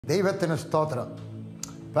ദൈവത്തിന് സ്തോത്രം.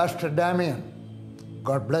 Pastor Damien,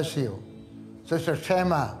 God bless you. Sister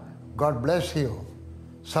Shema, God bless you.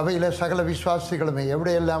 സഭയിലെ സകല വിശ്വാസികളുമേ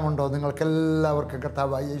എവിടെയെല്ലാം ഉണ്ടോ നിങ്ങൾക്കെല്ലാവർക്കും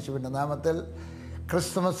കർത്താവായ യേശുവിൻ്റെ നാമത്തിൽ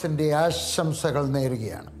ക്രിസ്തുമസിൻ്റെ ആശംസകൾ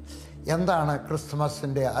നേരുകയാണ്. എന്താണ്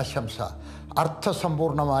ക്രിസ്തുമസിൻ്റെ ആശംസ?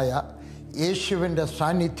 അർത്ഥസമ്പൂർണമായ യേശുവിൻ്റെ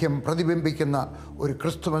സാന്നിധ്യം പ്രതിബിംബിക്കുന്ന ഒരു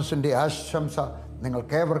ക്രിസ്തുമസിൻ്റെ ആശംസ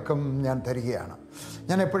നിങ്ങൾക്കേവർക്കും ഞാൻ തരികയാണ്.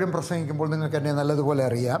 ഞാൻ എപ്പോഴും പ്രസംഗിക്കുമ്പോൾ നിങ്ങൾക്ക് എന്നെ നല്ലതുപോലെ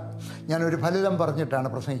അറിയാം. ഞാനൊരു ഫലിതം പറഞ്ഞിട്ടാണ്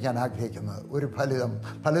പ്രസംഗിക്കാൻ ആഗ്രഹിക്കുന്നത്. ഒരു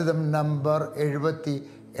ഫലിതം നമ്പർ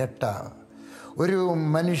 78. ഒരു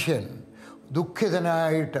മനുഷ്യൻ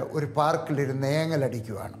ദുഃഖിതനായിട്ട് ഒരു പാർക്കിലിരുന്ന്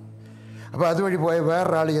ഏങ്ങലടിക്കുവാണ്. അപ്പോൾ അതുവഴി പോയ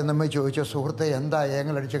വേറൊരാൾ എന്നമ്മ ചോദിച്ചു, സുഹൃത്തെ എന്താ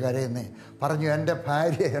ഏങ്ങലടിച്ച് കരയുന്നേ? പറഞ്ഞു, എൻ്റെ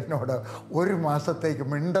ഭാര്യ എന്നോട് 1 മാസത്തേക്ക്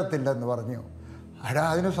മിണ്ടത്തില്ലെന്ന് പറഞ്ഞു. അടാ,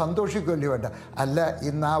 അതിന് സന്തോഷിക്കുമല്ലോ വേണ്ട. അല്ല,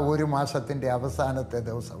 ഇന്ന് ആ 1 മാസത്തിൻ്റെ അവസാനത്തെ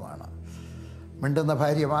ദിവസമാണ്. മിണ്ടുന്ന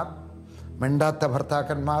ഭാര്യമാർ, മിണ്ടാത്ത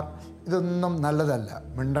ഭർത്താക്കന്മാർ, ഇതൊന്നും നല്ലതല്ല.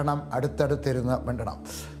 മിണ്ടണം, അടുത്തടുത്തിരുന്ന് മിണ്ടണം.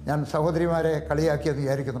 ഞാൻ സഹോദരിമാരെ കളിയാക്കിയെന്ന്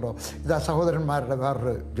വിചാരിക്കുന്നുണ്ടോ? ഇതാ സഹോദരന്മാരുടെ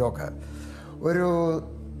വേറൊരു ജോക്ക്. ഒരു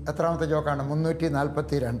എത്രാമത്തെ ജോക്കാണ്?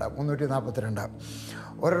 342.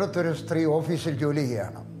 ഒരിടത്തൊരു സ്ത്രീ ഓഫീസിൽ ജോലി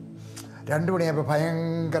ചെയ്യുകയാണ്. 2 മണിയായപ്പോൾ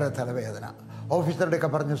ഭയങ്കര തലവേദന. ഓഫീസറുടെ ഒക്കെ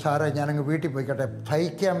പറഞ്ഞു, സാറേ ഞാനങ്ങ് വീട്ടിൽ പോയിക്കട്ടെ,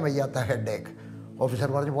 സഹിക്കാൻ വയ്യാത്ത ഹെഡേക്ക്. ഓഫീസർ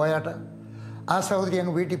പറഞ്ഞു, പോയാട്ടെ. ആ സഹോദരി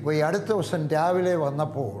അങ്ങ് വീട്ടിൽ പോയി. അടുത്ത ദിവസം രാവിലെ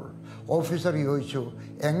വന്നപ്പോൾ ഓഫീസർ ചോദിച്ചു,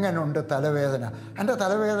 എങ്ങനെയുണ്ട് തലവേദന? എൻ്റെ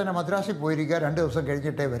തലവേദന മദ്രാസിൽ പോയിരിക്കുക, 2 ദിവസം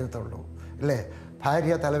കഴിഞ്ഞിട്ടേ വരത്തുള്ളൂ. അല്ലേ?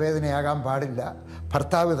 ഭാര്യ തലവേദനയാകാൻ പാടില്ല,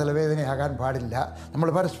 ഭർത്താവ് തലവേദനയാകാൻ പാടില്ല. നമ്മൾ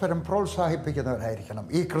പരസ്പരം പ്രോത്സാഹിപ്പിക്കുന്നവരായിരിക്കണം.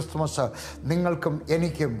 ഈ ക്രിസ്തുമസ് നിങ്ങൾക്കും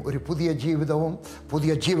എനിക്കും ഒരു പുതിയ ജീവിതവും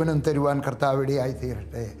പുതിയ ജീവനും തരുവാൻ കർത്താവ്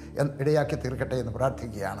ഇടയാക്കി തീർക്കട്ടെ എന്ന്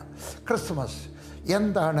പ്രാർത്ഥിക്കുകയാണ്. ക്രിസ്തുമസ്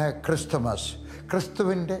എന്താണ്? ക്രിസ്തുമസ്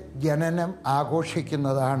ക്രിസ്തുവിൻ്റെ ജനനം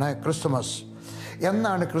ആഘോഷിക്കുന്നതാണ് ക്രിസ്തുമസ്.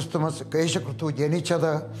 എന്നാണ് ക്രിസ്തുമസ്? യേശുക്രിസ്തു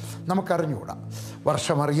ജനിച്ചത് നമുക്കറിഞ്ഞുകൂടാ.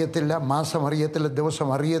 വർഷം അറിയത്തില്ല, മാസം അറിയത്തില്ല, ദിവസം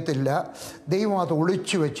അറിയത്തില്ല. ദൈവം അത്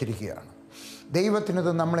ഒളിച്ചു വച്ചിരിക്കുകയാണ്.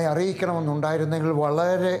 ദൈവത്തിനത് നമ്മളെ അറിയിക്കണമെന്നുണ്ടായിരുന്നെങ്കിൽ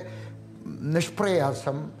വളരെ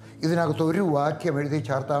നിഷ്പ്രയാസം ഇതിനകത്ത് ഒരു വാക്യം എഴുതി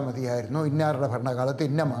ചേർത്താൽ മതിയായിരുന്നു. ഇന്നാരുടെ ഭരണകാലത്ത്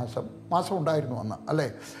ഇന്ന മാസം ഉണ്ടായിരുന്നു അന്ന്, അല്ലേ?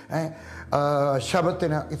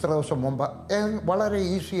 ശബത്തിന് ഇത്ര ദിവസം മുമ്പ് വളരെ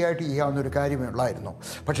ഈസി ആയിട്ട് ചെയ്യാവുന്നൊരു കാര്യമേ ഉള്ളായിരുന്നു.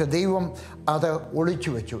 പക്ഷെ ദൈവം അത് ഒളിച്ചു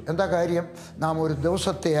വെച്ചു. എന്താ കാര്യം? നാം ഒരു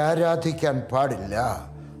ദിവസത്തെ ആരാധിക്കാൻ പാടില്ല.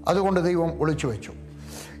 അതുകൊണ്ട് ദൈവം ഒളിച്ചു വെച്ചു.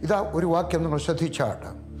 ഇതാ ഒരു വാക്യം നിങ്ങൾ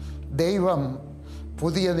ശ്രദ്ധിച്ചാട്ട്. ദൈവം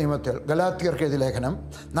പുതിയ നിയമത്തിൽ ഗലാത്യർക്ക് എഴുതിയ ലേഖനം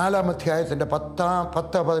 4-ാം അധ്യായത്തിൻ്റെ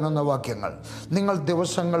 10-11 വാക്യങ്ങൾ, നിങ്ങൾ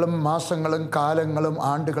ദിവസങ്ങളും മാസങ്ങളും കാലങ്ങളും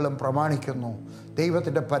ആണ്ടുകളും പ്രമാണിക്കുന്നു.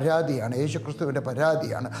 ദൈവത്തിൻ്റെ പരാതിയാണ്, യേശുക്രിസ്തുവിൻ്റെ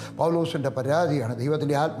പരാതിയാണ്, പൗലോസിൻ്റെ പരാതിയാണ്,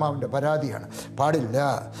 ദൈവത്തിൻ്റെ ആത്മാവിൻ്റെ പരാതിയാണ്. പാടില്ല.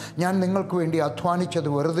 ഞാൻ നിങ്ങൾക്ക് വേണ്ടി അധ്വാനിച്ചത്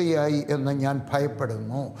വെറുതെയായി എന്ന് ഞാൻ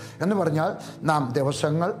ഭയപ്പെടുന്നു എന്ന് പറഞ്ഞാൽ, നാം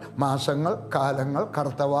ദിവസങ്ങൾ, മാസങ്ങൾ, കാലങ്ങൾ,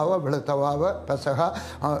 കറുത്തവാവ്, വെളുത്തവാവ്, പെസഹ,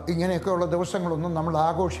 ഇങ്ങനെയൊക്കെയുള്ള ദിവസങ്ങളൊന്നും നമ്മൾ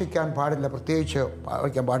ആഘോഷിക്കാൻ പാടില്ല, പ്രത്യേകിച്ച്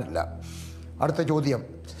വയ്ക്കാൻ പാടില്ല. അടുത്ത ചോദ്യം,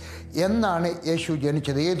 എന്നാണ് യേശു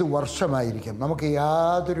ജനിച്ചത്? ഏത് വർഷമായിരിക്കും? നമുക്ക്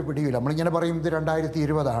യാതൊരു പിടിയില്ല. നമ്മളിങ്ങനെ പറയും ഇത്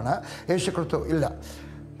 2020 യേശുക്രിസ്തു. ഇല്ല,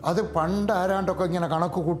 അത് പണ്ട് ആരാണ്ടൊക്കെ ഇങ്ങനെ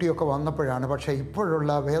കണക്ക് കൂട്ടിയൊക്കെ വന്നപ്പോഴാണ്. പക്ഷേ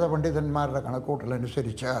ഇപ്പോഴുള്ള വേദപണ്ഡിതന്മാരുടെ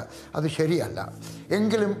കണക്കൂട്ടലനുസരിച്ച് അത് ശരിയല്ല.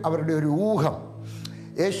 എങ്കിലും അവരുടെ ഒരു ഊഹം,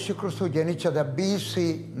 യേശുക്രിസ്തു ജനിച്ചത് BC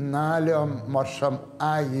 4-ാം വർഷം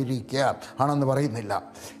ആയിരിക്കാം ആണെന്ന് പറയുന്നില്ല.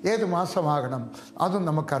 ഏത് മാസമാകണം അതും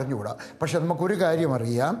നമുക്കറിഞ്ഞുകൂടാ. പക്ഷെ നമുക്കൊരു കാര്യം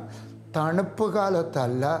അറിയാം, തണുപ്പ്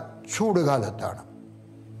കാലത്തല്ല, ചൂടുകാലത്താണ്.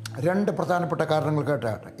 2 പ്രധാനപ്പെട്ട കാരണങ്ങൾ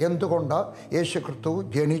കേട്ടാണ് എന്തുകൊണ്ട് യേശുക്രിസ്തു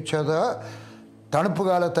ജനിച്ചത് തണുപ്പ്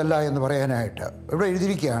കാലത്തല്ല എന്ന് പറയാനായിട്ട്. ഇവിടെ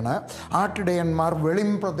എഴുതിയിരിക്കുകയാണ്, ആട്ടിടയന്മാർ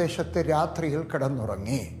വെളിം പ്രദേശത്ത് രാത്രിയിൽ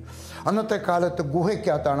കിടന്നുറങ്ങി. അന്നത്തെ കാലത്ത്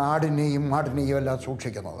ഗുഹയ്ക്കകത്താണ് ആടിനെയും മാടിനെയും എല്ലാം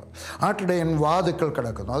സൂക്ഷിക്കുന്നത്. ആട്ടിടയൻ വാതിൽക്കൽ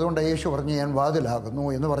കിടക്കുന്നു. അതുകൊണ്ട് യേശു പറഞ്ഞ് ഞാൻ വാതിലാകുന്നു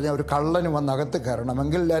എന്ന് പറഞ്ഞാൽ ഒരു കള്ളന് വന്ന് അകത്ത്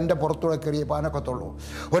കയറണമെങ്കിൽ എൻ്റെ പുറത്തൂടെ കയറിയ പാനക്കത്തുള്ളൂ.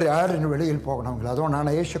 ഒരാടിന് വെളിയിൽ പോകണമെങ്കിൽ. അതുകൊണ്ടാണ്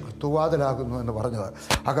യേശു ക്രിസ്തു വാതിലാകുന്നു എന്ന് പറഞ്ഞത്.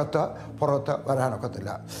 അകത്ത് പുറത്ത് വരാനൊക്കത്തില്ല.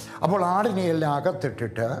 അപ്പോൾ ആടിനെയെല്ലാം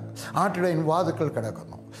അകത്തിട്ടിട്ട് ആട്ടിടയൻ വാതിൽക്കൽ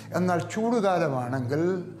കിടക്കുന്നു. എന്നാൽ ചൂടുകാലമാണെങ്കിൽ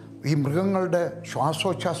ഈ മൃഗങ്ങളുടെ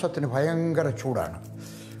ശ്വാസോച്ഛ്വാസത്തിന് ഭയങ്കര ചൂടാണ്.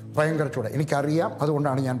 എനിക്കറിയാം,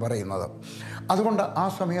 അതുകൊണ്ടാണ് ഞാൻ പറയുന്നത്. അതുകൊണ്ട് ആ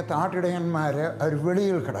സമയത്ത് ആട്ടിടയന്മാർ അവർ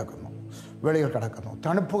വെളിയിൽ കിടക്കുന്നു.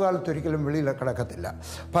 തണുപ്പ് കാലത്ത് ഒരിക്കലും വെളിയിൽ കിടക്കത്തില്ല.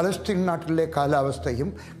 പലസ്തീൻ നാട്ടിലെ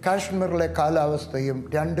കാലാവസ്ഥയും കാശ്മീരിലെ കാലാവസ്ഥയും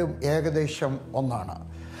രണ്ടും ഏകദേശം ഒന്നാണ്.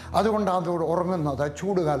 അതുകൊണ്ട് അതോട് ഉറങ്ങുന്നത്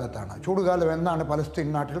ചൂടുകാലത്താണ്. ചൂടുകാലം എന്നാണ് പലസ്തീൻ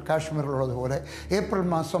നാട്ടിൽ കാശ്മീരിലുള്ളതുപോലെ ഏപ്രിൽ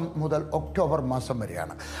മാസം മുതൽ ഒക്ടോബർ മാസം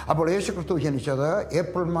വരെയാണ്. അപ്പോൾ യേശുക്രിസ്തു ജനിച്ചത്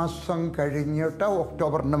ഏപ്രിൽ മാസം കഴിഞ്ഞിട്ട്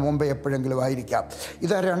ഒക്ടോബറിന് മുമ്പ് എപ്പോഴെങ്കിലും ആയിരിക്കാം.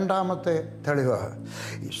 ഇത് 2ാമത്തെ തെളിവ്.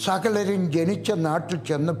 സകലരും ജനിച്ച നാട്ടിൽ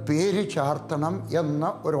ചെന്ന് പേര് ചാർത്തണം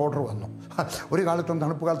എന്ന ഒരു ഓർഡർ വന്നു. ഒരു കാലത്തും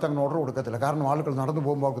തണുപ്പ് കാലത്ത് അങ്ങനെ ഓർഡർ കൊടുക്കത്തില്ല. കാരണം ആളുകൾ നടന്നു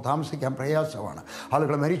പോകുമ്പോൾ അവർക്ക് താമസിക്കാൻ പ്രയാസമാണ്,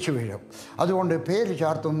 ആളുകൾ മരിച്ചു വീഴും. അതുകൊണ്ട് പേര്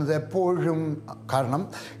ചാർത്തുന്നത് എപ്പോഴും, കാരണം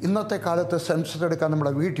ഇന്നത്തെ കാലത്ത് സെൻസസ് എടുക്കാൻ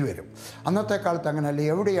നമ്മുടെ വീട്ടിൽ വരും. അന്നത്തെ കാലത്ത് അങ്ങനെയല്ല.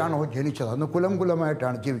 എവിടെയാണോ ജനിച്ചത് അന്ന്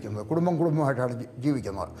കുലമായിട്ടാണ് ജീവിക്കുന്നത്, കുടുംബമായിട്ടാണ്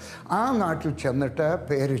ജീവിക്കുന്നത്. ആ നാട്ടിൽ ചെന്നിട്ട്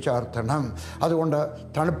പേര് ചാർത്തണം. അതുകൊണ്ട്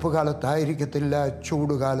തണുപ്പ് കാലത്തായിരിക്കത്തില്ല,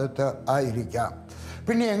 ചൂടുകാലത്ത് ആയിരിക്കാം.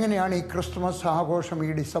 പിന്നെ എങ്ങനെയാണ് ഈ ക്രിസ്തുമസ് ആഘോഷം ഈ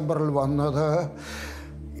ഡിസംബറിൽ വന്നത്?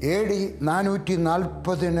 AD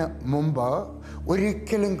 440 മുമ്പ്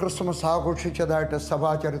ഒരിക്കലും ക്രിസ്മസ് ആഘോഷിച്ചതായിട്ട്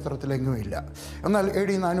സഭാചരിത്രത്തിലെങ്ങുമില്ല. എന്നാൽ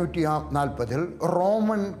AD 440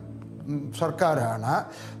 റോമൻ സർക്കാരാണ്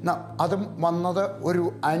അതും വന്നത് ഒരു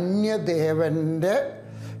അന്യദേവൻ്റെ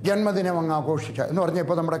ജന്മദിനം അങ്ങ് ആഘോഷിച്ച എന്ന് പറഞ്ഞാൽ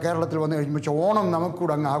ഇപ്പോൾ നമ്മുടെ കേരളത്തിൽ വന്നു കഴിയുമ്പോൾ ഓണം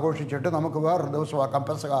നമുക്കൂടെ അങ്ങ് ആഘോഷിച്ചിട്ട് നമുക്ക് വേറൊരു ദിവസമാക്കാം,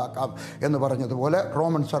 പെസഹ ആക്കാം എന്ന് പറഞ്ഞതുപോലെ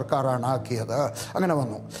റോമൻ സർക്കാരാണ് ആക്കിയത്. അങ്ങനെ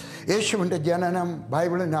വന്നു. യേശുവിൻ്റെ ജനനം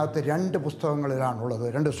ബൈബിളിനകത്ത് 2 പുസ്തകങ്ങളിലാണുള്ളത്,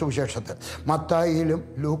 2 സുവിശേഷത്തിൽ, മത്തായിയിലും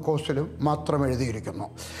ലൂക്കോസിലും മാത്രം എഴുതിയിരിക്കുന്നു.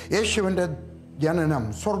 യേശുവിൻ്റെ ജനനം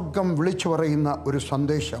സ്വർഗം വിളിച്ചു പറയുന്ന ഒരു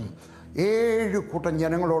സന്ദേശം 7 കൂട്ടം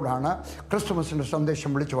ജനങ്ങളോടാണ് ക്രിസ്തുമസിൻ്റെ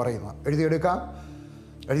സന്ദേശം വിളിച്ചു പറയുന്നത്.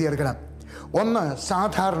 എഴുതിയെടുക്കണം. 1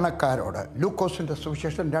 സാധാരണക്കാരോട്. ലൂക്കോസിൻ്റെ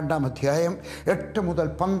സുവിശേഷം 2-ാം അധ്യായം 8 മുതൽ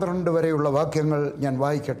 12 വരെയുള്ള വാക്യങ്ങൾ ഞാൻ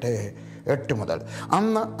വായിക്കട്ടെ. 8 മുതൽ.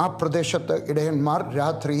 അന്ന് ആ പ്രദേശത്ത് ഇടയന്മാർ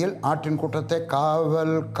രാത്രിയിൽ ആട്ടിൻകൂട്ടത്തെ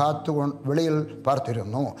കാവൽ കാത്തുകൊണ്ട് വെളിയിൽ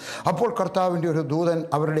പാർത്തിരുന്നു. അപ്പോൾ കർത്താവിൻ്റെ ഒരു ദൂതൻ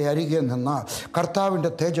അവരുടെ അരികെ നിന്ന്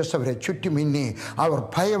കർത്താവിൻ്റെ തേജസ് അവരെ ചുറ്റിമിന്നി അവർ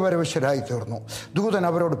ഭയപരവശരായി തീർന്നു. ദൂതൻ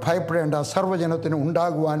അവരോട് ഭയപ്പെടേണ്ട, സർവ്വജനത്തിന്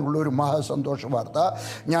ഉണ്ടാകുവാനുള്ള ഒരു മഹാസന്തോഷ വാർത്ത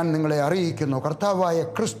ഞാൻ നിങ്ങളെ അറിയിക്കുന്നു. കർത്താവായ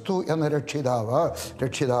ക്രിസ്തു എന്ന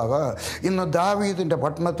രക്ഷിതാവ് ഇന്ന് ദാവീദിൻ്റെ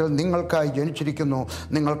പട്ടണത്തിൽ നിങ്ങൾക്കായി ജനിച്ചിരിക്കുന്നു.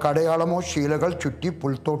 നിങ്ങൾക്ക് അടയാളമോ ശീലകൾ ചുറ്റി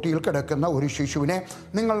പുൽത്തോട്ടിയിൽ കിടക്കുന്ന ഒരു ശിശുവിനെ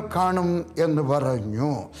നിങ്ങൾ കാണും എന്ന് പറഞ്ഞു.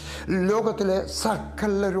 ലോകത്തിലെ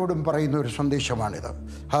സകലരോടും പറയുന്ന ഒരു സന്ദേശമാണിത്.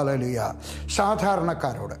 ഹല്ലേലൂയ.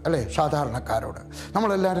 സാധാരണക്കാരോട്, അല്ലേ? സാധാരണക്കാരോട്.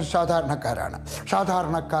 നമ്മളെല്ലാവരും സാധാരണക്കാരാണ്.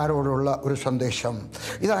 സാധാരണക്കാരോടുള്ള ഒരു സന്ദേശം.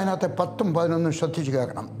 ഇതിനകത്തെ 10ഉം 11ഉം ശ്രദ്ധിച്ച്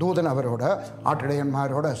കേൾക്കണം. ദൂതൻ അവരോട്,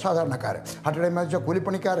 ആട്ടിടയന്മാരോട്, സാധാരണക്കാർ. ആട്ടിടയന്മാർ വെച്ചാൽ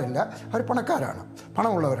കൂലിപ്പണിക്കാരല്ല, അവർ പണക്കാരാണ്,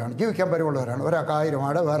 പണമുള്ളവരാണ്, ജീവിക്കാൻ പരിവുള്ളവരാണ്. ഒരാൾക്ക് 1000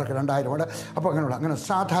 ആട്, വേറൊക്കെ 2000 ആട്. അപ്പോൾ അങ്ങനെ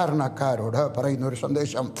സാധാരണക്കാരോട് പറയുന്ന ഒരു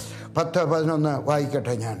സന്ദേശം. 10-11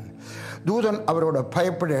 വായിക്കട്ടെ ഞാൻ. ദൂതൻ അവരോട്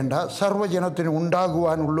ഭയപ്പെടേണ്ട, സർവ്വജനത്തിനും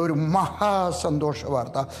ഉണ്ടാകുവാനുള്ള ഒരു മഹാസന്തോഷ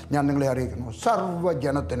വാർത്ത ഞാൻ നിങ്ങളെ അറിയിക്കുന്നു.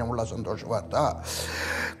 സർവ്വജനത്തിനുമുള്ള സന്തോഷ വാർത്ത.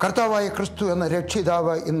 കർത്താവായ ക്രിസ്തു എന്ന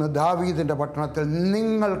രക്ഷിതാവ് ഇന്ന് ദാവീദിൻ്റെ പട്ടണത്തിൽ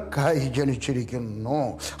നിങ്ങൾക്കായി ജനിച്ചിരിക്കുന്നു.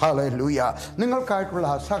 ഹല്ലേലൂയ. നിങ്ങൾക്കായിട്ടുള്ള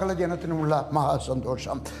സകല ജനത്തിനുമുള്ള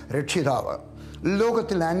മഹാസന്തോഷം. രക്ഷിതാവ്.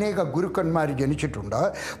 ലോകത്തിൽ അനേക ഗുരുക്കന്മാർ ജനിച്ചിട്ടുണ്ട്,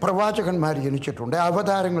 പ്രവാചകന്മാർ ജനിച്ചിട്ടുണ്ട്,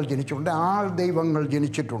 അവതാരങ്ങൾ ജനിച്ചിട്ടുണ്ട്, ആൾ ദൈവങ്ങൾ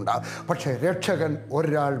ജനിച്ചിട്ടുണ്ട്. പക്ഷേ രക്ഷകൻ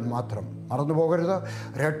ഒരാൾ മാത്രം. മറന്നു പോകരുത്,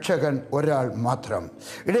 രക്ഷകൻ ഒരാൾ മാത്രം.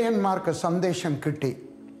 ഇടയന്മാർക്ക് സന്ദേശം കിട്ടി,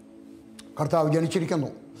 കർത്താവ്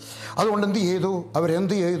ജനിച്ചിരിക്കുന്നു. അതുകൊണ്ട്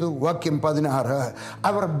അവരെന്ത് ചെയ്തു? വാക്യം 16.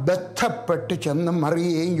 അവർ ബന്ധപ്പെട്ട് ചെന്ന്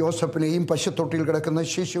മറിയെയും യോസഫിനെയും പശുത്തൊട്ടിയിൽ കിടക്കുന്ന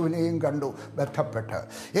ശിശുവിനെയും കണ്ടു. ബന്ധപ്പെട്ട്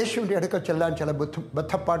യേശുവിൻ്റെ അടുക്കൽ ചെല്ലാൻ ചില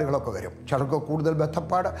ബന്ധപ്പാടുകളൊക്കെ വരും. ചിലർക്ക് കൂടുതൽ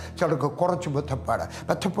ബന്ധപ്പാട്, ചിലർക്ക് കുറച്ച്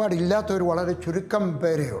ബന്ധപ്പാടില്ലാത്തവർ വളരെ ചുരുക്കം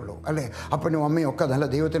പേരേ ഉള്ളൂ, അല്ലേ? അപ്പനും അമ്മയും ഒക്കെ നല്ല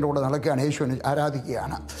ദൈവത്തിൻ്റെ കൂടെ നടക്കുകയാണ്, യേശുവിനെ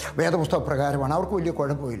ആരാധിക്കുകയാണ്, വേദപുസ്തക പ്രകാരമാണ്, അവർക്ക് വലിയ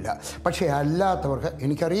കുഴപ്പമില്ല. പക്ഷേ അല്ലാത്തവർക്ക്,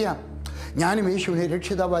 എനിക്കറിയാം, ഞാനും യേശുവിനെ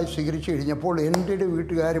രക്ഷിതാവായി സ്വീകരിച്ചു കഴിഞ്ഞപ്പോൾ എൻ്റെ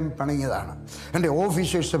വീട്ടുകാരും പിണങ്ങിയതാണ്, എൻ്റെ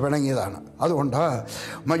ഓഫീസേഴ്സ് പിണങ്ങിയതാണ്. അതുകൊണ്ട്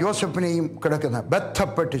യോസഫിനെയും കിടക്കുന്ന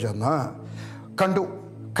ബന്ധപ്പെട്ട് ചെന്ന്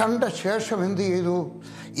കണ്ട ശേഷം എന്ത് ചെയ്തു?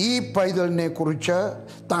 ഈ പൈതലിനെ കുറിച്ച്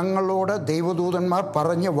തങ്ങളോട് ദൈവദൂതന്മാർ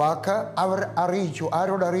പറഞ്ഞ വാക്ക് അവർ അറിയിച്ചു.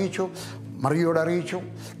 ആരോട് അറിയിച്ചു? മറിയോട് അറിയിച്ചു,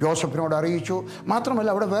 യോസഫിനോട് അറിയിച്ചു. മാത്രമല്ല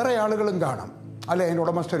അവിടെ വേറെ ആളുകളും കാണും, അല്ലെ? അതിൻ്റെ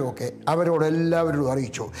ഉടമസ്ഥരുമൊക്കെ അവരോടെല്ലാവരും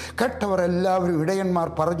അറിയിച്ചു. കേട്ടവരെല്ലാവരും ഇടയന്മാർ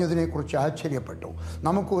പറഞ്ഞതിനെക്കുറിച്ച് ആശ്ചര്യപ്പെട്ടു.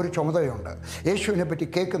 നമുക്കും ഒരു ചുമതലയുണ്ട്. യേശുവിനെ പറ്റി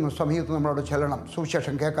കേൾക്കുന്ന സമയത്ത് നമ്മളവിടെ ചെല്ലണം,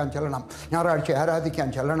 സുവിശേഷം കേൾക്കാൻ ചെല്ലണം, ഞായറാഴ്ച ആരാധിക്കാൻ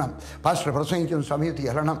ചെല്ലണം, പാസ്റ്റർ പ്രസംഗിക്കുന്ന സമയത്ത്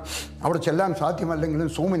ചെല്ലണം. അവിടെ ചെല്ലാൻ സാധ്യമല്ലെങ്കിലും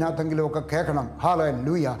സൂമിനകത്തെങ്കിലും ഒക്കെ കേൾക്കണം.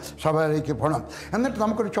 ഹല്ലേലൂയ. സഭയിലേക്ക് പോകണം. എന്നിട്ട്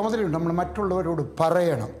നമുക്കൊരു ചുമതലയുണ്ട്, നമ്മൾ മറ്റുള്ളവരോട്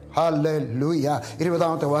പറയണം. ഹല്ലേലൂയ.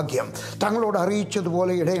 20ാമത്തെ വാക്യം. തങ്ങളോട്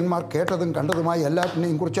അറിയിച്ചതുപോലെ ഇടയന്മാർ കേട്ടതും കണ്ടതുമായ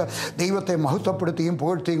എല്ലാറ്റിനെയും കുറിച്ച് ദൈവത്തെ മഹത്വപ്പെടുത്തിയും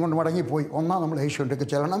പുകഴ്ത്തിയും കൊണ്ട് മടങ്ങിപ്പോയി. 1 നമ്മൾ യേശുവിൻ്റെ അടുക്കൽ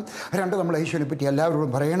ചെല്ലണം. 2 നമ്മൾ യേശുവിനെ പറ്റി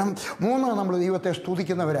എല്ലാവരോടും പറയണം. 3 നമ്മൾ ദൈവത്തെ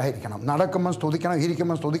സ്തുതിക്കുന്നവരായിരിക്കണം. നടക്കുമ്പോൾ സ്തുതിക്കണം,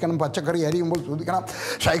 ഇരിക്കുമ്പോൾ സ്തുതിക്കണം, പച്ചക്കറി അരിയുമ്പോൾ സ്തുതിക്കണം,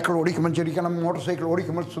 സൈക്കിൾ ഓടിക്കുമ്പോൾ ചിരിക്കണം, മോട്ടോർ സൈക്കിൾ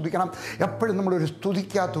ഓടിക്കുമ്പോൾ സ്തുതിക്കണം. എപ്പോഴും നമ്മളൊരു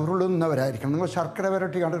സ്തുതിക്കാത്ത ഉരുളുന്നവരായിരിക്കണം. നിങ്ങൾ ശർക്കര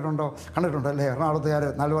വരട്ടി കണ്ടിട്ടുണ്ടല്ലേ? എറണാകുളത്തുകാർ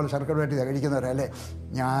നല്ലപോലെ ശർക്കര വരട്ടി കഴിക്കുന്നവരല്ലേ?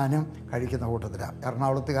 ഞാനും കഴിക്കുന്ന കൂട്ടത്തിലാണ്.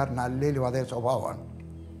 എറണാകുളത്തുകാരൻ അല്ലേലും അതേ സ്വഭാവമാണ്.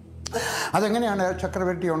 അതെങ്ങനെയാണ്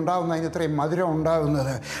ചക്രവർത്തി ഉണ്ടാകുന്നത്, അതിന് ഇത്രയും മധുരം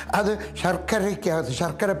ഉണ്ടാകുന്നത്? അത് ശർക്കരയ്ക്കകത്ത്,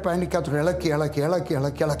 ശർക്കരപ്പാനിക്കകത്ത്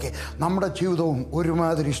ഇളക്കി നമ്മുടെ ജീവിതവും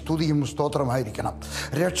ഒരുമാതിരി സ്തുതിയും സ്തോത്രമായിരിക്കണം.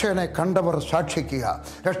 രക്ഷകനെ കണ്ടവർ സാക്ഷിക്കുക,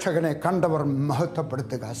 രക്ഷകനെ കണ്ടവർ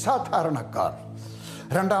മഹത്വപ്പെടുത്തുക. സാധാരണക്കാർ.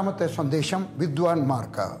 രണ്ടാമത്തെ സന്ദേശം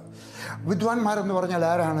വിദ്വാൻമാർക്ക്. വിദ്വാൻമാരെന്ന് പറഞ്ഞാൽ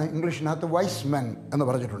ആരാണ്? ഇംഗ്ലീഷിനകത്ത് വൈസ് മെൻ എന്ന്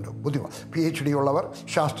പറഞ്ഞിട്ടുണ്ട്. ബുദ്ധിമാൻ, PhD ഉള്ളവർ,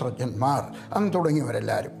 ശാസ്ത്രജ്ഞന്മാർ, അന്ന്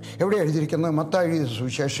തുടങ്ങിയവരെല്ലാവരും. എവിടെ എഴുതിയിരിക്കുന്നത്? മത്തായി എഴുതിയ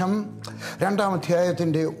സുവിശേഷം 2-ാം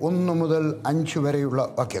അധ്യായത്തിൻ്റെ 1 മുതൽ 5 വരെയുള്ള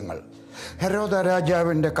വാക്യങ്ങൾ. ഹെരോദ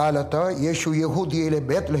രാജാവിൻ്റെ കാലത്ത് യേശു യഹൂദിയയിലെ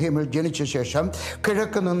ബേത്ലഹേമിൽ ജനിച്ച ശേഷം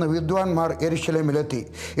കിഴക്ക് നിന്ന് വിദ്വാൻമാർ യെരുശലേമിലെത്തി.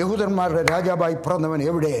 യഹൂദന്മാരുടെ രാജാവായി പിറന്നവൻ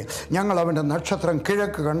എവിടെ? ഞങ്ങൾ അവൻ്റെ നക്ഷത്രം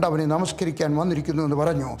കിഴക്ക് കണ്ട് അവനെ നമസ്കരിക്കാൻ വന്നിരിക്കുന്നു എന്ന്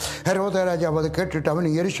പറഞ്ഞു. ഹെരോദ രാജാവ് അത് കേട്ടിട്ട്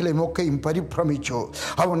അവന് യെരുശലേമൊക്കെയും പരിഭ്രമിച്ചു.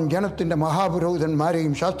 അവൻ ജനത്തിൻ്റെ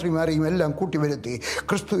മഹാപുരോഹിതന്മാരെയും ശാസ്ത്രിമാരെയും എല്ലാം കൂട്ടിവരുത്തി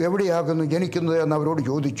ക്രിസ്തു എവിടെയാകുന്നു ജനിക്കുന്നത് എന്ന് അവരോട്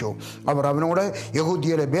ചോദിച്ചു. അവർ അവനോട്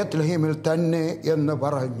യഹൂദിയയിലെ ബേത്ലഹേമിൽ തന്നെ എന്ന്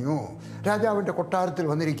പറഞ്ഞു. രാജാവിൻ്റെ കൊട്ടാരത്തിൽ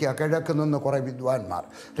വന്നിരിക്കുക കിഴക്ക് നിന്ന് കുറേ വിദ്വാൻമാർ.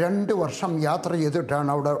 2 വർഷം യാത്ര ചെയ്തിട്ടാണ്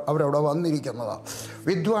അവരവിടെ വന്നിരിക്കുന്നത്.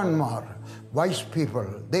 വിദ്വാൻമാർ, vice people,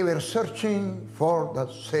 they were searching for the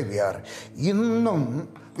Xavier. ഇന്നും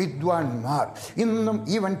വിദ്വാൻമാർ, ഇന്നും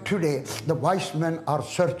even today the vice men are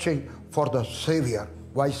searching for the Xavier.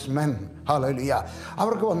 Vice men, hallelujah.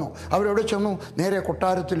 അവർക്ക് വന്നു. അവരെവിടെ ചെന്നു? നേരെ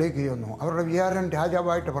കൊട്ടാരത്തിലേക്ക് ചെന്നു. അവരുടെ വിചാരം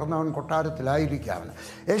രാജാവായിട്ട് പിറന്നവൻ കൊട്ടാരത്തിലായിരിക്കാം.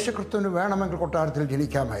 യേശുക്രിസ്തുവിന് വേണമെങ്കിൽ കൊട്ടാരത്തിൽ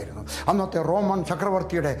ജനിക്കാമായിരുന്നു. അന്നത്തെ റോമൻ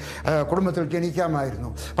ചക്രവർത്തിയുടെ കുടുംബത്തിൽ ജനിക്കാമായിരുന്നു.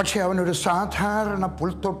 പക്ഷേ അവനൊരു സാധാരണ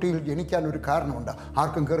പുൽത്തൊട്ടിയിൽ ജനിക്കാൻ ഒരു കാരണമുണ്ട്.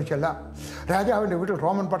 ആർക്കും കയറി ചെല്ലാം. രാജാവിൻ്റെ വീട്ടിൽ,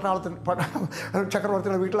 റോമൻ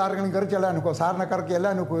ചക്രവർത്തിയുടെ വീട്ടിൽ ആർക്കെങ്കിലും കയറി ചെല്ലാൻ നോക്കുമോ? സാധാരണക്കാർക്ക്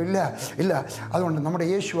എല്ലാം നോക്കുമോ? ഇല്ല. അതുകൊണ്ട് നമ്മുടെ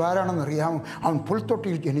യേശു ആരാണെന്നറിയാമോ? അവൻ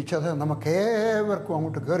പുൽത്തൊട്ടിയിൽ ജനിച്ചത് നമുക്കേവർക്കും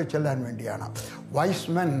അങ്ങോട്ട് കയറി ചെല്ലാൻ വേണ്ടിയാണ്.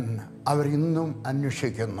 വൈസ്മെൻ അവരിന്നും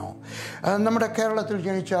അന്വേഷിക്കുന്നു. നമ്മുടെ കേരളത്തിൽ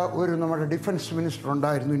ജനിച്ച നമ്മുടെ ഡിഫൻസ് മിനിസ്റ്റർ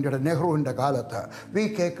ഉണ്ടായിരുന്നു ഇന്ത്യയുടെ, നെഹ്റുവിൻ്റെ കാലത്ത്.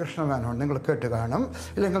 V.K. കൃഷ്ണമേനോൻ. നിങ്ങൾ കേട്ട് കാണും,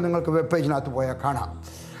 ഇല്ലെങ്കിൽ നിങ്ങൾക്ക് വെബ് പേജിനകത്ത് പോയാൽ കാണാം.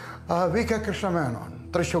 V.K. കൃഷ്ണമേനോൻ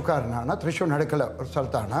തൃശ്ശൂർക്കാരനാണ്. തൃശ്ശൂരിനടുക്കൽ ഒരു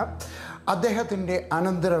സ്ഥലത്താണ്. അദ്ദേഹത്തിൻ്റെ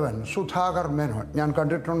അനന്തരവൻ സുധാകർ മേനോൻ ഞാൻ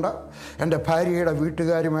കണ്ടിട്ടുണ്ട്. എൻ്റെ ഭാര്യയുടെ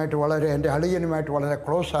വീട്ടുകാരുമായിട്ട് എൻ്റെ അളിയനുമായിട്ട് വളരെ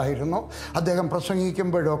ക്ലോസ് ആയിരുന്നു. അദ്ദേഹം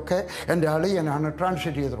പ്രസംഗിക്കുമ്പോഴൊക്കെ എൻ്റെ അളിയനാണ്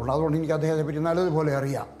ട്രാൻസ്ലേറ്റ് ചെയ്തിട്ടുള്ളത്. അതുകൊണ്ട് എനിക്ക് അദ്ദേഹത്തെ പറ്റി നല്ലതുപോലെ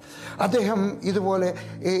അറിയാം. അദ്ദേഹം ഇതുപോലെ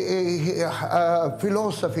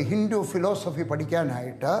ഹിന്ദു ഫിലോസഫി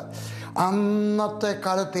പഠിക്കാനായിട്ട് അന്നത്തെ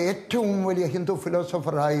കാലത്തെ ഏറ്റവും വലിയ ഹിന്ദു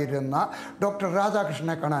ഫിലോസഫറായിരുന്ന ഡോക്ടർ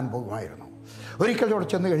രാധാകൃഷ്ണനെ കാണാൻ പോകുമായിരുന്നു. ഒരിക്കൽ അവിടെ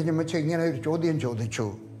ചെന്ന് കഴിഞ്ഞപ്പോൾ ഇങ്ങനെ ഒരു ചോദ്യം ചോദിച്ചു.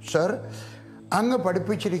 സർ, അങ്ങ്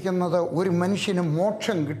പഠിപ്പിച്ചിരിക്കുന്നത് ഒരു മനുഷ്യന്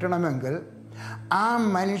മോക്ഷം കിട്ടണമെങ്കിൽ ആ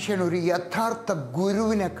മനുഷ്യൻ ഒരു യഥാർത്ഥ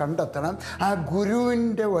ഗുരുവിനെ കണ്ടെത്തണം. ആ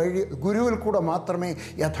ഗുരുവിൽ കൂടെ മാത്രമേ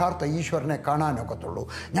യഥാർത്ഥ ഈശ്വരനെ കാണാനൊക്കത്തുള്ളൂ.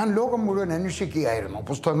 ഞാൻ ലോകം മുഴുവൻ അന്വേഷിക്കുകയായിരുന്നു.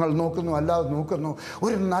 പുസ്തകങ്ങൾ നോക്കുന്നു, അല്ലാതെ നോക്കുന്നു.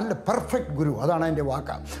 ഒരു നല്ല പെർഫെക്റ്റ് ഗുരു, അതാണ് എൻ്റെ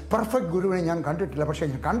വാക്ക്. പെർഫെക്റ്റ് ഗുരുവിനെ ഞാൻ കണ്ടിട്ടില്ല. പക്ഷേ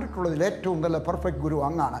ഞാൻ കണ്ടിട്ടുള്ളതിൽ ഏറ്റവും നല്ല പെർഫെക്റ്റ് ഗുരു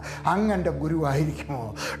അങ്ങാണ്. അങ്ങൻ്റെ ഗുരുവായിരിക്കുമോ?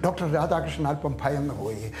 ഡോക്ടർ രാധാകൃഷ്ണൻ അല്പം ഭയന്നു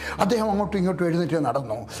പോയി. അദ്ദേഹം അങ്ങോട്ടും ഇങ്ങോട്ടും എഴുന്നേറ്റ്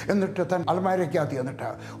നടന്നു. എന്നിട്ട് താൻ അലമാരയ്ക്കകത്ത്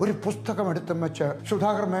എന്നിട്ട് ഒരു പുസ്തകം എടുത്തും വെച്ച്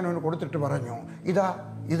സുധാകർ മേനോന് കൊടുത്തിട്ട് പറഞ്ഞു,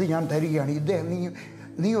 ഇത് ഞാൻ തരികയാണ്.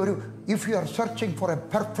 നീ ഒരു if you are searching for a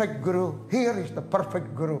perfect guru, here is the perfect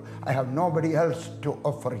guru. I have nobody else to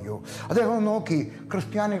offer you. അദ്ദേഹം നോക്കി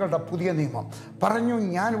ക്രിസ്ത്യാനികളുടെ പുതിയ നിയമം പറഞ്ഞു,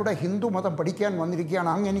 ഞാനിവിടെ ഹിന്ദു മതം പഠിക്കാൻ വന്നിരിക്കുകയാണ്,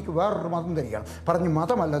 അങ്ങ് എനിക്ക് വേറൊരു മതം തരികയാണ്. പറഞ്ഞു,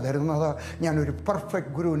 മതമല്ല തരുന്നത്, ഞാനൊരു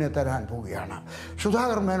പെർഫെക്റ്റ് ഗുരുവിനെ തരാൻ പോവുകയാണ്.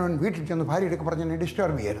 സുധാകർ മേനോൻ വീട്ടിൽ ചെന്ന് ഭാര്യയെടുക്ക് പറഞ്ഞു, എന്നെ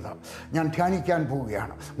ഡിസ്റ്റർബ് ചെയ്യരുത്, ഞാൻ ധ്യാനിക്കാൻ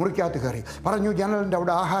പോവുകയാണ്. മുറിക്കകത്ത് കയറി പറഞ്ഞു, ജനലിൻ്റെ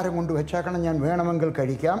അവിടെ ആഹാരം കൊണ്ട് വെച്ചേക്കണം, ഞാൻ വേണമെങ്കിൽ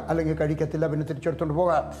കഴിക്കാം, അല്ലെങ്കിൽ കഴിക്കത്തില്ല, പിന്നെ തിരിച്ചെടുത്തുകൊണ്ട്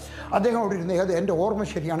പോകാം. അദ്ദേഹം അവിടെ ഇരുന്ന് എൻ്റെ ഓർമ്മ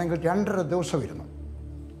ശരിയാണെങ്കിൽ 2.5 ദിവസം ഇരുന്നു.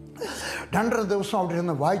 2.5 ദിവസം അവിടെ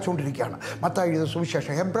ഇരുന്ന് വായിച്ചുകൊണ്ടിരിക്കുകയാണ് മത്തായി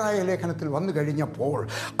സുവിശേഷം. എബ്രായ ലേഖനത്തിൽ വന്നു കഴിഞ്ഞപ്പോൾ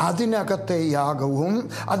അതിനകത്തെ യാഗവും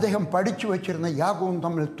അദ്ദേഹം പഠിച്ചു വച്ചിരുന്ന യാഗവും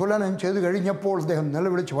തമ്മിൽ തുലനം ചെയ്ത് കഴിഞ്ഞപ്പോൾ അദ്ദേഹം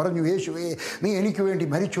നിലവിളിച്ച് പറഞ്ഞു, യേശുവേ, നീ എനിക്ക് വേണ്ടി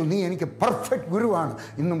മരിച്ചു, നീ എനിക്ക് പെർഫെക്റ്റ് ഗുരുവാണ്,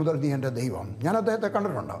 ഇന്നു മുതൽ നീ എൻ്റെ ദൈവം. ഞാൻ അദ്ദേഹത്തെ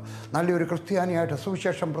കണ്ടിട്ടുണ്ടോ? നല്ലൊരു ക്രിസ്ത്യാനിയായിട്ട്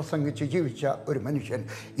സുവിശേഷം പ്രസംഗിച്ച് ജീവിച്ച ഒരു മനുഷ്യൻ.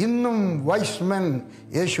 ഇന്നും വൈസ്മെൻ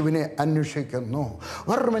യേശുവിനെ അന്വേഷിക്കുന്നു.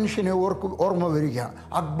 വേറൊരു മനുഷ്യനെ ഓർമ്മ വരിക,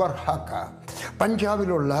 അക്ബർ ഹാക്ക.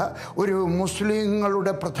 പഞ്ചാബിലുള്ള ഒരു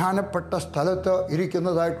മുസ്ലിങ്ങളുടെ പ്രധാനപ്പെട്ട സ്ഥലത്ത്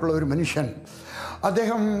ഇരിക്കുന്നതായിട്ടുള്ള ഒരു മനുഷ്യൻ.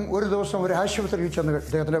 അദ്ദേഹം ഒരു ദിവസം ഒരു ആശുപത്രിയിൽ ചെന്ന്,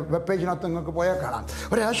 അദ്ദേഹത്തിൻ്റെ വെബ് പേജിനകത്ത് നിങ്ങൾക്ക് പോയാൽ കാണാം,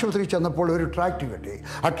 ഒരു ആശുപത്രിയിൽ ചെന്നപ്പോൾ ഒരു ട്രാക്റ്റ് കിട്ടി.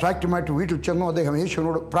 ആ ട്രാക്റ്റുമായിട്ട് വീട്ടിൽ ചെന്നു. അദ്ദേഹം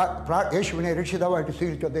യേശുവിനെ രക്ഷിതാവായിട്ട്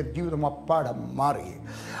സ്വീകരിച്ചു. അദ്ദേഹം ജീവിതം അപ്പാടെ മാറി.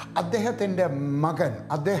 അദ്ദേഹത്തിൻ്റെ മകൻ,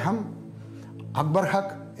 അക്ബർ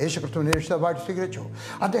ഹക്ക് യേശുക്രിസ്തുവിനെ രക്ഷിതാവായിട്ട് സ്വീകരിച്ചു.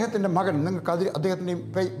 അദ്ദേഹത്തിൻ്റെ മകൻ, നിങ്ങൾക്ക് അദ്ദേഹത്തിൻ്റെ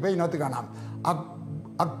പേജിനകത്ത് കാണാം,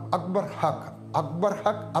 അക്ബർ ഹക്ക്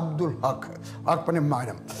അബ്ദുൽ ഹക്ക്,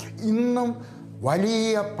 അർപ്പണന്മാരും. ഇന്നും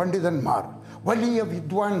വലിയ പണ്ഡിതന്മാർ, വലിയ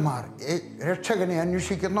വിദ്വാൻമാർ രക്ഷകനെ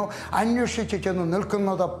അന്വേഷിക്കുന്നു. അന്വേഷിച്ച് ചെന്ന്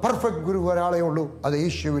നിൽക്കുന്നത് പെർഫെക്റ്റ് ഗുരു ഒരാളേ ഉള്ളൂ, അത്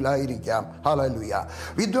യേശുവിലായിരിക്കാം. ഹല്ലേലൂയ.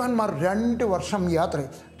 വിദ്വാൻമാർ 2 വർഷം യാത്ര,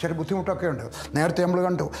 ചില ബുദ്ധിമുട്ടൊക്കെ ഉണ്ട്. നേരത്തെ നമ്മൾ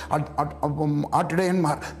കണ്ടു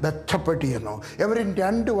ആട്ടിടയന്മാർ ബന്ധപ്പെട്ടിരുന്നു. ഇവരും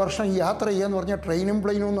 2 വർഷം യാത്ര ചെയ്യാന്ന് പറഞ്ഞാൽ ട്രെയിനും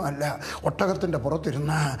പ്ലെയിനൊന്നും അല്ല. ഒട്ടകത്തിൻ്റെ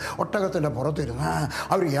പുറത്തിരുന്ന്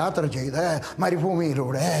അവർ യാത്ര ചെയ്ത്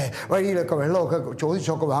മരുഭൂമിയിലൂടെ വഴിയിലൊക്കെ വെള്ളമൊക്കെ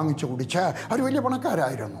ചോദിച്ചൊക്കെ വാങ്ങിച്ചു കുടിച്ച് അവർ വലിയ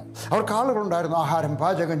പണക്കാരായിരുന്നു. അവർക്ക് ആളുകളുണ്ടായിരുന്നു ആഹാരം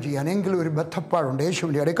പാചകം ചെയ്യാൻ. എങ്കിലും ഒരു ബദ്ധപ്പാടുണ്ട്,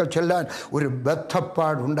 യേശുവിൻ്റെ അടുക്കൽ ചെല്ലാൻ ഒരു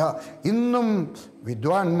ബദ്ധപ്പാടുണ്ട്. ഇന്നും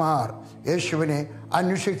വിദ്വാൻമാർ യേശുവിനെ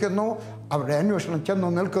അന്വേഷിക്കുന്നു. അവരുടെ അന്വേഷണം ചെന്ന്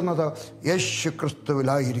നിൽക്കുന്നത് യേശു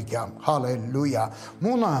ക്രിസ്തുവിലായിരിക്കാം. ഹല്ലേലൂയ.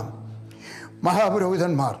 3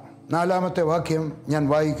 മഹാപുരോഹിതന്മാർ. 4-ാമത്തെ വാക്യം ഞാൻ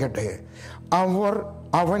വായിക്കട്ടെ.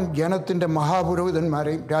 അവൻ ജനത്തിൻ്റെ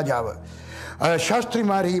മഹാപുരോഹിതന്മാരെയും രാജാവ്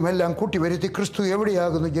ശാസ്ത്രിമാരെയും എല്ലാം കൂട്ടിവരുത്തി ക്രിസ്തു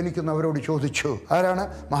എവിടെയാകുന്നു ജനിക്കുന്നവരോട് ചോദിച്ചു. ആരാണ്?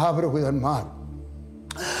 മഹാപുരോഹിതന്മാർ.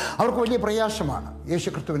 അവർക്ക് വലിയ പ്രയാസമാണ് യേശു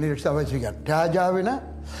ക്രിസ്തുവിനെ രക്ഷിതാവായിരിക്കാൻ. രാജാവിന്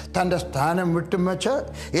തൻ്റെ സ്ഥാനം വിട്ടും വെച്ച്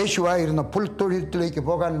യേശുവായിരുന്ന പുൽത്തൊഴുത്തിലേക്ക്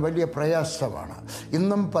പോകാൻ വലിയ പ്രയാസമാണ്.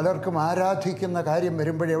 ഇന്നും പലർക്കും ആരാധിക്കുന്ന കാര്യം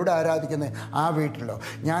വരുമ്പോഴേ എവിടെ ആരാധിക്കുന്നത്? ആ വീട്ടിലോ,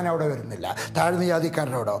 ഞാൻ അവിടെ വരുന്നില്ല. താഴ്ന്ന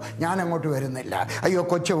ജാതിക്കാരോടോ, ഞാൻ അങ്ങോട്ട് വരുന്നില്ല. അയ്യോ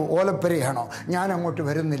കൊച്ചു ഓലപ്പരയാണോ, ഞാൻ അങ്ങോട്ട്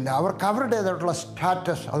വരുന്നില്ല. അവർക്ക് അവരുടേതായിട്ടുള്ള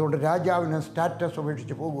സ്റ്റാറ്റസ്. അതുകൊണ്ട് രാജാവിന് സ്റ്റാറ്റസ്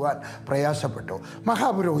ഉപേക്ഷിച്ച് പോകുവാൻ പ്രയാസപ്പെട്ടു.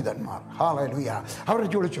 മഹാപുരോഹിതന്മാർ, ഹല്ലേലൂയ, അവർ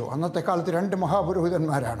ചോദിച്ചു. അന്നത്തെ കാലത്ത് 2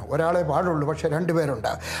 മഹാപുരോഹിതന്മാരാണ്. ഒരാളെ പാടുള്ളൂ, പക്ഷെ 2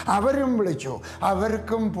 പേരുണ്ട്. അവരും വിളിച്ചു. അവർക്കും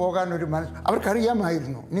പോകാൻ ഒരു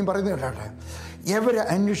അവർക്കറിയാമായിരുന്നു. ഇനി പറയുന്നത് കേട്ടെ, ഇവർ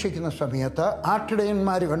അന്വേഷിക്കുന്ന സമയത്ത്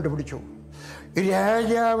ആട്ടിടയന്മാർ കണ്ടുപിടിച്ചു.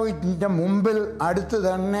 രാജാവിൻ്റെ മുമ്പിൽ അടുത്ത്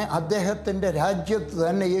തന്നെ, അദ്ദേഹത്തിൻ്റെ രാജ്യത്ത്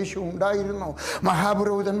തന്നെ യേശു ഉണ്ടായിരുന്നു.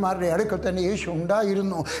 മഹാപുരോഹിതന്മാരുടെ അടുക്കൽ തന്നെ യേശു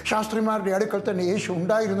ഉണ്ടായിരുന്നു. ശാസ്ത്രിമാരുടെ അടുക്കൽ തന്നെ യേശു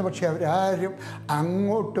ഉണ്ടായിരുന്നു. പക്ഷേ അവരാരും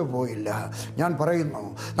അങ്ങോട്ട് പോയില്ല. ഞാൻ പറയുന്നു,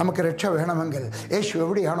 നമുക്ക് രക്ഷ വേണമെങ്കിൽ യേശു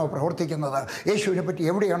എവിടെയാണോ പ്രവർത്തിക്കുന്നത്, യേശുവിനെ പറ്റി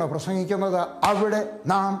എവിടെയാണോ പ്രസംഗിക്കുന്നത്, അവിടെ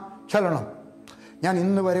നാം ചെല്ലണം. ഞാൻ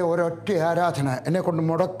ഇന്ന് വരെ ഒരൊറ്റ ആരാധന എന്നെക്കൊണ്ട്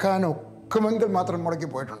മുടക്കാനൊക്കുമെങ്കിൽ മാത്രം മുടക്കി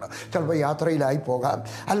പോയിട്ടുണ്ട്. ചിലപ്പോൾ യാത്രയിലായി പോകാം,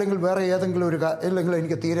 അല്ലെങ്കിൽ വേറെ ഏതെങ്കിലും അല്ലെങ്കിൽ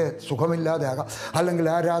എനിക്ക് തീരെ സുഖമില്ലാതെ ആകാം, അല്ലെങ്കിൽ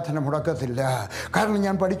ആരാധന മുടക്കത്തില്ല. കാരണം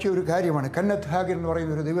ഞാൻ പഠിച്ച ഒരു കാര്യമാണ്. 𝐔𝐏𝐈 എന്ന്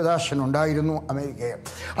പറയുന്ന ഒരു ദിവദാസൻ ഉണ്ടായിരുന്നു അമേരിക്കയിൽ.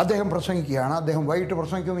 അദ്ദേഹം പ്രസംഗിക്കുകയാണ്. അദ്ദേഹം വൈകിട്ട്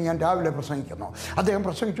പ്രസംഗിക്കുന്നു, ഞാൻ രാവിലെ പ്രസംഗിക്കുന്നു. അദ്ദേഹം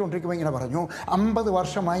പ്രസംഗിച്ചുകൊണ്ടിരിക്കുമ്പോൾ ഇങ്ങനെ പറഞ്ഞു, 50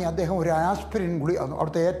 വർഷമായി അദ്ദേഹം ഒരു ആസ്പിരിൻ ഗുളി,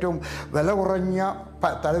 അവിടുത്തെ ഏറ്റവും വില കുറഞ്ഞ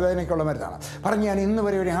തലവേദനയ്ക്കുള്ള മരുന്നാണ്, പറഞ്ഞ് ഞാൻ ഇന്ന്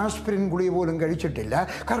വരെ ഒരു ആസ്പിരിൻ ഗുളിക പോലും കഴിച്ചിട്ടില്ല.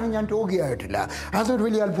 കാരണം ഞാൻ രോഗിയായിട്ടില്ല. അതൊരു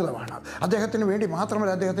വലിയ അത്ഭുതമാണ്. അദ്ദേഹത്തിന് വേണ്ടി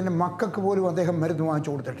മാത്രമല്ല, അദ്ദേഹത്തിൻ്റെ മക്കൾക്ക് പോലും അദ്ദേഹം മരുന്ന്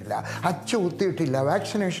വാങ്ങിച്ചു കൊടുത്തിട്ടില്ല, അച്ചു കുത്തിയിട്ടില്ല,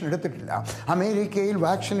 വാക്സിനേഷൻ എടുത്തിട്ടില്ല. അമേരിക്കയിൽ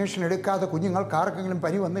വാക്സിനേഷൻ എടുക്കാതെ കുഞ്ഞുങ്ങൾക്ക് ആർക്കെങ്കിലും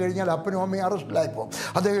പനി വന്നു കഴിഞ്ഞാൽ അപ്പനും അമ്മയും അറസ്റ്റിലായിപ്പോൾ.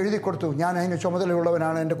 അദ്ദേഹം എഴുതി കൊടുത്തു, ഞാൻ അതിന്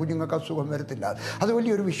ചുമതലയുള്ളവനാണ്, എൻ്റെ കുഞ്ഞുങ്ങൾക്ക് അസുഖം വരുത്തില്ല. അത്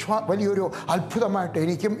വലിയൊരു അത്ഭുതമായിട്ട്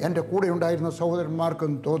എനിക്കും എൻ്റെ കൂടെ ഉണ്ടായിരുന്ന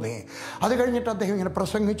സഹോദരന്മാർക്കും തോന്നി. അത് കഴിഞ്ഞിട്ട് അദ്ദേഹം ഇങ്ങനെ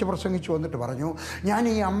പ്രസംഗിച്ച് വന്നിട്ട് പറഞ്ഞു, ഞാൻ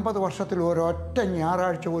ഈ 50 വർഷത്തിൽ ഒരൊറ്റ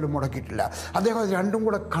ഞായറാഴ്ച പോലും മുടക്കിയിട്ടില്ല. അദ്ദേഹം അത് 2ഉം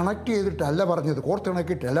കൂടെ കണക്ട് ചെയ്തിട്ടല്ല പറഞ്ഞത്,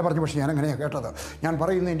 കോർത്തിണക്കിയിട്ടല്ല പറഞ്ഞു. പക്ഷേ ഞാൻ അങ്ങനെയാണ് കേട്ടത്. ഞാൻ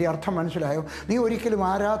പറയുന്നതിൻ്റെ അർത്ഥം മനസ്സിലായോ? നീ ഒരിക്കലും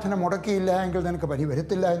ആരാധന മുടക്കിയില്ല എങ്കിൽ നിനക്ക് പനി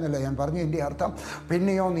വരുത്തില്ല എന്നല്ല ഞാൻ പറഞ്ഞതിൻ്റെ അർത്ഥം.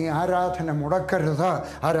 പിന്നെയോ നീ ആരാധന മുടക്കരുത്.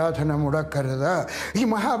 ഈ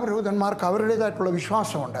മഹാപുരോഹിതന്മാർക്ക് അവരുടേതായിട്ടുള്ള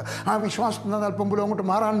വിശ്വാസമുണ്ട്. ആ വിശ്വാസത്തിൽ നിന്ന് അല്പം പോലും അങ്ങോട്ട്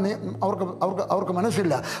മാറാൻ അവർക്ക്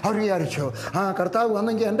മനസ്സില്ല. അവർ വിചാരിച്ചു, കർത്താവ്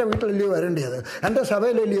വന്നെങ്കിൽ എൻ്റെ വീട്ടിലല്ലയോ വരേണ്ടത്, എൻ്റെ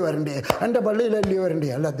സഭയിലല്ലയോ വരേണ്ടത്, എൻ്റെ പള്ളിയിലല്ലയോ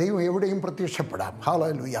വരേണ്ടത്. അല്ല, ദൈവം എവിടെയും പ്രത്യക്ഷപ്പെടാം.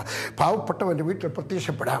 ഹല്ലേലൂയ. പാവപ്പെട്ടവൻ്റെ വീട്ടിൽ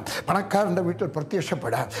പ്രത്യക്ഷപ്പെടാം, പണക്കാരൻ്റെ വീട്ടിൽ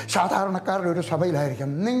പ്രത്യക്ഷപ്പെടാം, സാധാരണക്കാരുടെ ഒരു സഭയിലായിരിക്കും.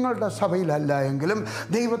 നിങ്ങളുടെ സഭയിലല്ല എങ്കിലും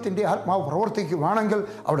ദൈവത്തിൻ്റെ ആത്മാവ് പ്രവർത്തിക്കുവാണെങ്കിൽ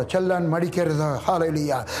അവിടെ ചെല്ലാൻ മടിക്കരുത്.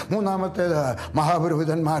 ഹല്ലേലൂയ. 3-ാമത്തേത്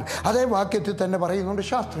മഹാപുരോഹിതന്മാർ. അതേ വാക്യത്തിൽ തന്നെ പറയുന്നുണ്ട്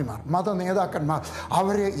ശാസ്ത്രിമാർ, മത നേതാക്കന്മാർ.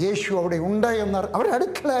 യേശു അവിടെ ഉണ്ട് എന്ന്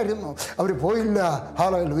അവരടുക്കലായിരുന്നു, അവർ പോയില്ല.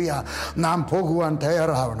 ഹല്ലേലൂയ. നാം പോകുവാൻ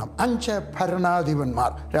തയ്യാറാവണം. 5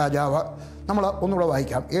 ഭരണാധിപന്മാർ. രാജാവ്. നമ്മൾ ഒന്നുകൂടെ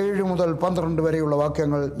വായിക്കാം. 7 മുതൽ 12 വരെയുള്ള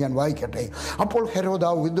വാക്യങ്ങൾ ഞാൻ വായിക്കട്ടെ. അപ്പോൾ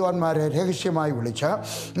ഹെരോദാവ് വിദ്വാൻമാരെ രഹസ്യമായി വിളിച്ച്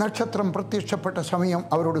നക്ഷത്രം പ്രത്യക്ഷപ്പെട്ട സമയം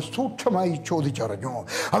അവരോട് സൂക്ഷ്മമായി ചോദിച്ചറിഞ്ഞു.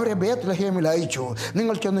 അവരെ ബേത്ലഹേമിൽ അയച്ചു.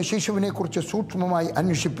 നിങ്ങൾ ചെന്ന് ശിശുവിനെക്കുറിച്ച് സൂക്ഷ്മമായി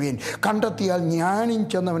അന്വേഷിപ്പീൻ, കണ്ടെത്തിയാൽ ഞാനും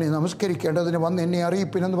ചെന്നവനെ നമസ്കരിക്കേണ്ടതിന് വന്ന് എന്നെ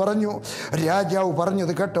അറിയിപ്പിനെന്ന് പറഞ്ഞു. രാജാവ്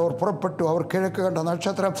പറഞ്ഞത് കേട്ടവർ പുറപ്പെട്ടു. അവർ കിഴക്ക് കണ്ട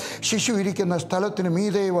നക്ഷത്രം ശിശു ഇരിക്കുന്ന സ്ഥലത്തിന്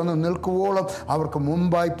മീതെ വന്ന് നിൽക്കുവോളം അവർക്ക്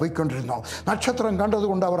മുമ്പായി പോയിക്കൊണ്ടിരുന്നു. നക്ഷത്രം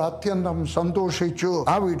കണ്ടതുകൊണ്ട് അവർ അത്യന്തം സന്തോഷിച്ചു.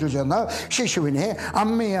 ആ വീട്ടിൽ ചെന്ന് ശിശുവിനെ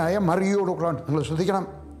അമ്മയായ മറിയോട്, നിങ്ങൾ ശ്രദ്ധിക്കണം,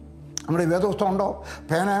 നമ്മുടെ വേദപുസ്തകം ഉണ്ടോ,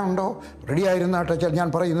 പേന ഉണ്ടോ? റെഡിയായിരുന്നാട്ടെ. ഞാൻ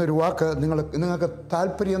പറയുന്ന ഒരു വാക്ക് നിങ്ങൾക്ക്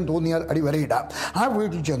താല്പര്യം തോന്നിയാൽ അടിവരയിടാം. ആ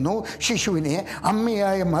വീട്ടിൽ ചെന്നു, ശിശുവിനെ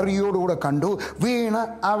അമ്മയായ മറിയോടുകൂടെ കണ്ടു, വീണ്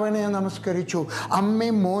അവനെ നമസ്കരിച്ചു.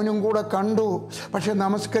 അമ്മയും മോനും കൂടെ കണ്ടു. പക്ഷെ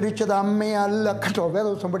നമസ്കരിച്ചത് അമ്മയല്ല കേട്ടോ.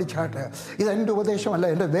 വേദപുസ്തകം പഠിച്ചാട്ട്. ഇതെൻ്റെ ഉപദേശമല്ല,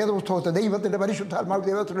 എൻ്റെ വേദപുസ്തകത്തെ ദൈവത്തിൻ്റെ പരിശുദ്ധാത്മാവ്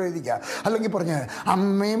ദൈവത്തിൽ എഴുതിക്കുക. അല്ലെങ്കിൽ പറഞ്ഞ്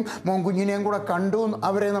അമ്മയും മോൻ കുഞ്ഞിനെയും കൂടെ കണ്ടു,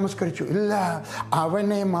 അവരെ നമസ്കരിച്ചു. ഇല്ല,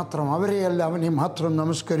 അവനെ മാത്രം, അവരെയല്ല, അവനെ മാത്രം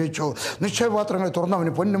നമസ്കരിച്ചു. നിശ്ചയപാത്രങ്ങൾ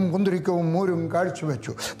തുറന്നവന് പൊന്നും കുന്തിരിക്കവും മൂരും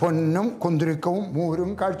കാഴ്ചവെച്ചു. പൊന്നും കുന്തിരിക്കവും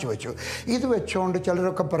മൂരും കാഴ്ചവെച്ചു. ഇത് വെച്ചുകൊണ്ട്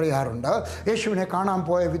ചിലരൊക്കെ പറയാറുണ്ട്, യേശുവിനെ കാണാൻ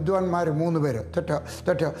പോയ വിദ്വാൻമാർ 3 പേര്.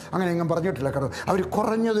 തെറ്റ് അങ്ങനെ എങ്ങും പറഞ്ഞിട്ടില്ല. കാരണം അവർ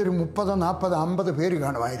കുറഞ്ഞതൊരു 30, 40, 50 പേര്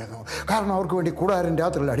കാണുമായിരുന്നു. കാരണം അവർക്ക് വേണ്ടി കൂടാരം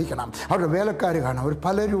രാത്രിയിൽ അടിക്കണം, അവരുടെ വേലക്കാർ കാണാം, അവർ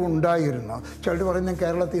പലരും ഉണ്ടായിരുന്നു. ചിലർ പറയുന്നത്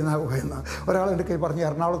കേരളത്തിൽ നിന്നാണ് പോയെന്ന്, ഒരാളെൻ്റെ കൈ പറഞ്ഞ്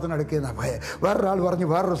എറണാകുളത്തിന് അടുക്കുന്ന പോയെ, വേറൊരാൾ പറഞ്ഞ്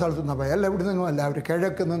വേറൊരു സ്ഥലത്തു നിന്നാണ് പോയത്. അല്ല, എവിടെ നിന്നും അല്ല, അവർ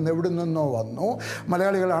കിഴക്ക് നിന്ന് എവിടെ നിന്നോ വന്നു.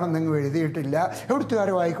 മലയാളികളാണെന്ന് നിങ്ങൾ എഴുതിയിട്ടില്ല,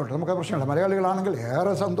 എവിടുത്തുകാരും ആയിക്കോട്ടെ, നമുക്ക് പ്രശ്നമില്ല. മലയാളികളാണെങ്കിൽ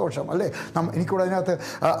ഏറെ സന്തോഷം അല്ലേ, എനിക്കൂടെ അതിനകത്ത്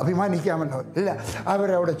അഭിമാനിക്കാമല്ലോ. ഇല്ല,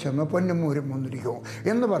 അവരവിടെ ചെന്ന് പൊന്നും മൂരും മുന്തിരിക്കും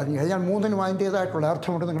എന്ന് പറഞ്ഞു കഴിഞ്ഞാൽ 3-നും അതിൻ്റേതായിട്ടുള്ള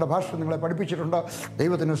അർത്ഥമുണ്ട്. നിങ്ങളുടെ ഭാഷ നിങ്ങളെ പഠിപ്പിച്ചിട്ടുണ്ട്.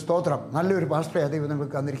 ദൈവത്തിന് സ്തോത്രം. നല്ലൊരു പാസ്റ്ററെ ദൈവം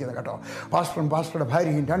നിങ്ങൾക്ക് തന്നിരിക്കുന്നത് കേട്ടോ. പാസ്റ്ററും പാസ്റ്ററുടെ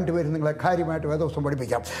ഭാര്യയും 2 പേരും നിങ്ങളെ കാര്യമായിട്ട് വേദോസം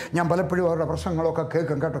പഠിപ്പിക്കാം. ഞാൻ പലപ്പോഴും അവരുടെ പ്രസംഗങ്ങളൊക്കെ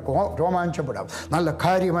കേൾക്കും കേട്ടോ, രോമാഞ്ചപ്പെടാം. നല്ല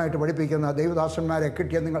കാര്യമായിട്ട് പഠിപ്പിക്കുന്ന ദൈവദാസന്മാരെ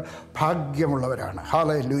കിട്ടിയ നിങ്ങൾ ഭാഗ്യമുള്ളവരാണ്.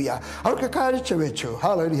 ഹല്ലേലൂയ. അവർക്ക് കാഴ്ചവെച്ചു.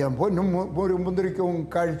 ഹല്ലേലൂയ. പൊന്നും മൂരും മുന്തിരിക്കവും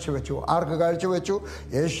കാഴ്ചവെച്ചു. ആർക്ക് കാഴ്ചവെച്ചു?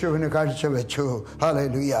 യേശുവിന് കാഴ്ചവെച്ചു.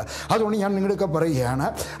 ഹല്ലേലൂയ. അതുകൊണ്ട് ഞാൻ നിങ്ങൾക്ക് പറയുകയാണ്,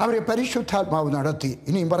 അവരെ പരിശുദ്ധാത്മാവ് നടത്തി.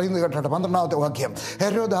 ഇനിയും പറയുന്നത് കേട്ടോ, 12ാമത്തെ വാക്യം.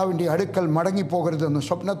 ഹെരോദാവിൻ്റെ അടുക്കൽ മടങ്ങിപ്പോകരുതെന്ന്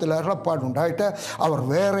സ്വപ്നത്തിൽ അരുളപ്പാടുണ്ടായിട്ട് അവർ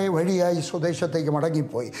വേറെ വഴിയായി സ്വദേശത്തേക്ക്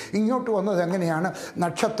മടങ്ങിപ്പോയി. ഇങ്ങോട്ട് വന്നത് എങ്ങനെയാണ്?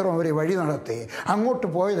 നക്ഷത്രം അവരെ വഴി നടത്തി. അങ്ങോട്ട്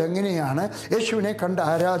പോയത് എങ്ങനെയാണ്? യേശുവിനെ കണ്ട്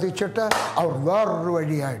ആരാധിച്ചിട്ട് അവർ വേറൊരു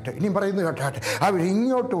വഴിയായിട്ട്. ഇനിയും പറയുന്നത് കേട്ടാട്ടെ,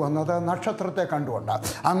 അവരിങ്ങോട്ട് വന്നത് നക്ഷത്രത്തെ കണ്ടുകൊണ്ടാണ്.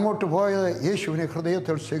 അങ്ങോട്ട് പോയത് യേശുവിനെ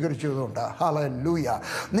ഹൃദയത്തിൽ സ്വീകരിച്ചതുകൊണ്ട്. ഹല്ലേലൂയ.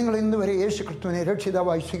 നിങ്ങൾ ഇന്ന് വരെ യേശു ക്രിസ്തുവിനെ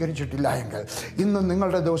രക്ഷിതാവായി സ്വീകരിച്ചിട്ടില്ല എങ്കിൽ ഇന്ന്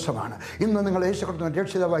നിങ്ങളുടെ ദിവസമാണ്. ഇന്ന് നിങ്ങൾ യേശു ക്രിസ്തുവിനെ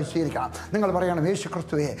രക്ഷിതാവായി സ്വീകരിക്കണം. നിങ്ങൾ പറയണം, യേശു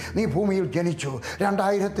ക്രിസ്തുവേ, നീ ഭൂമിയിൽ ജനിച്ചു,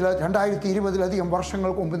 2020-ലധികം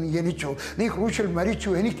വർഷങ്ങൾക്ക് മുമ്പ് നീ ജനിച്ചു, നീ ക്രൂശിൽ മരിച്ചു,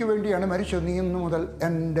 എനിക്ക് വേണ്ടിയാണ് മരിച്ചത്, നീ ഇന്നു മുതൽ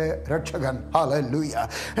എൻ്റെ രക്ഷകൻ. ഹല്ലേലൂയ.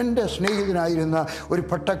 എൻ്റെ സ്നേഹിതനായിരുന്ന ഒരു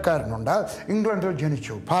പട്ടക്കാരനുണ്ട്, ഇംഗ്ലണ്ടിൽ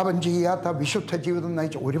ജനിച്ചു, പാപം ചെയ്യാത്ത വിശുദ്ധ ജീവിതം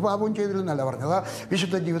നയിച്ചു. ഒരു പാപവും ചെയ്തില്ലെന്നല്ല പറഞ്ഞത്,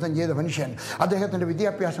 വിശുദ്ധ ജീവിതം ചെയ്ത മനുഷ്യൻ. അദ്ദേഹത്തിൻ്റെ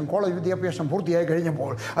വിദ്യാഭ്യാസം, കോളേജ് വിദ്യാഭ്യാസം പൂർത്തിയായി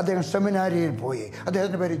കഴിഞ്ഞപ്പോൾ അദ്ദേഹം സെമിനാരിയിൽ പോയി.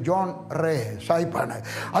 അദ്ദേഹത്തിൻ്റെ പേര് ജോൺ റേ സാഹിബാണ്.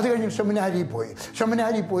 അത് കഴിഞ്ഞ് സെമിനാരിയിൽ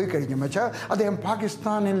പോയി കഴിഞ്ഞ് വെച്ചാൽ അദ്ദേഹം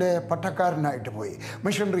പാകിസ്ഥാനിലെ പട്ടക്കാരനായിട്ട് പോയി,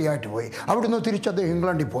 മിഷണറി ആയിട്ട് പോയി. അവിടുന്ന് തിരിച്ച് അദ്ദേഹം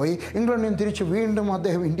ഇംഗ്ലണ്ടിൽ പോയി. ഇംഗ്ലണ്ടിൽ നിന്ന് തിരിച്ച് വീണ്ടും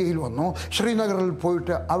അദ്ദേഹം ഇന്ത്യയിൽ വന്നു. ശ്രീനഗറിൽ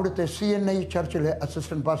പോയിട്ട് അവിടുത്തെ CNI ചർച്ചിലെ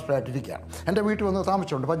അസിസ്റ്റൻറ്റ് പാസ്റ്ററായിട്ടിരിക്കുകയാണ്. എൻ്റെ വീട്ടിൽ വന്ന്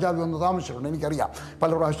താമസിച്ചിട്ടുണ്ട്, പഞ്ചാബിൽ വന്ന് താമസിച്ചിട്ടുണ്ട്, എനിക്കറിയാം,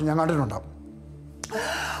 പല പ്രാവശ്യം ഞാൻ കണ്ടിട്ടുണ്ട്.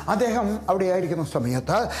 അദ്ദേഹം അവിടെ ആയിരിക്കുന്ന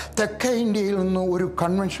സമയത്ത് തെക്കേ ഇന്ത്യയിൽ നിന്ന് ഒരു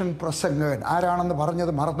കൺവെൻഷൻ പ്രസംഗകൻ, ആരാണെന്ന്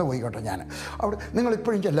പറഞ്ഞത് മറന്നുപോയി കേട്ടോ ഞാൻ. അവിടെ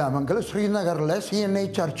നിങ്ങളിപ്പോഴും ചെല്ലാമെങ്കിൽ ശ്രീനഗറിലെ CNI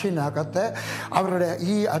ചർച്ചിനകത്ത് അവരുടെ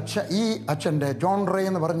ഈ അച്ഛൻ്റെ ജോൺ റേ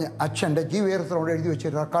എന്ന് പറഞ്ഞ അച്ഛൻ്റെ ജീവചരിത്രം എഴുതി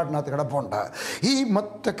വെച്ച റെക്കോർഡിനകത്ത് കിടപ്പുണ്ട്. ഈ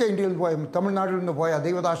തെക്കേ ഇന്ത്യയിൽ പോയ, തമിഴ്നാട്ടിൽ നിന്ന് പോയ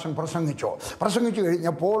ദൈവദാസൻ പ്രസംഗിച്ചു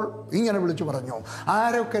കഴിഞ്ഞപ്പോൾ ഇങ്ങനെ വിളിച്ചു പറഞ്ഞു,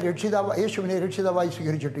 ആരൊക്കെ യേശുവിനെ രക്ഷിതാവായി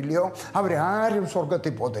സ്വീകരിച്ചിട്ടില്ലയോ അവരാരും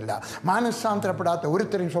സ്വർഗത്തിൽ പോകത്തില്ല, മാനസാന്തരപ്പെടാത്ത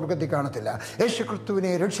ഒരുത്തരും സ്വർഗത്തിൽ കാണത്തില്ല, യേശു ക്രിസ്തുവിനെ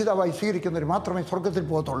രക്ഷിതാവായി സ്വീകരിക്കുന്നവർ മാത്രമേ സ്വർഗത്തിൽ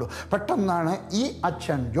പോകത്തുള്ളൂ. പെട്ടെന്നാണ് ഈ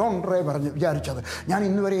അച്ഛൻ ജോൺ റേ വിചാരിച്ചത്, ഞാൻ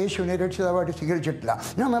ഇന്നുവരെ യേശുവിനെ രക്ഷിതാവായിട്ട് സ്വീകരിച്ചിട്ടില്ല,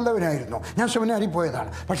 ഞാൻ നല്ലവനായിരുന്നു, ഞാൻ സെമിനാരിൽ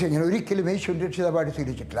പോയതാണ്, പക്ഷേ ഞാൻ ഒരിക്കലും യേശുവിനെ രക്ഷിതാവായിട്ട്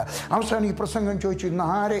സ്വീകരിച്ചിട്ടില്ല. അവസാനം ഈ പ്രസംഗം ചോദിച്ചു, ഇന്ന്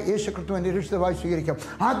ആരെ യേശു ക്രിസ്തുവിനെ രക്ഷിതാവായി സ്വീകരിക്കാം?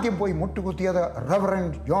 ആദ്യം പോയി മുട്ടുകുത്തിയത്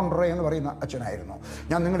റവറൻഡ് ജോൺ റേ എന്ന് പറയുന്ന അച്ഛനായിരുന്നു.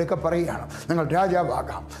 ഞാൻ നിങ്ങളൊക്കെ പറയുകയാണ്, നിങ്ങൾ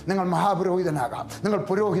രാജാവാകാം, നിങ്ങൾ മഹാപുരോഹിതനാകാം, നിങ്ങൾ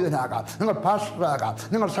പുരോഹിതനാകാം, നിങ്ങൾ പാസ്റ്ററാകാം,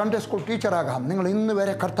 നിങ്ങൾ സൺഡേ സ്കൂൾ ടീച്ചറാകാം. നിങ്ങൾ ഇന്ന്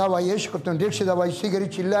വരെ കർത്താവായി യേശു ക്രിസ്തുവിനെ രക്ഷിതാവായി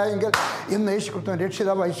സ്വീകരിച്ചില്ല എങ്കിൽ ഇന്ന് യേശു ക്രിസ്തുവിനെ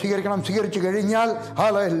രക്ഷിതാവായി സ്വീകരിക്കണം. സ്വീകരിച്ചു കഴിഞ്ഞാൽ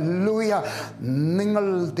ഹല്ലേലൂയ, നിങ്ങൾ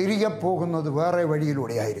തിരികെ പോകുന്നത് വേറെ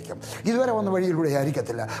വഴിയിലൂടെ ആയിരിക്കും. ഇതുവരെ വന്ന വഴിയിലൂടെ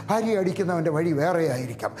ആയിരിക്കത്തില്ല. ഭാര്യ അടിക്കുന്നവൻ്റെ വഴി വേറെ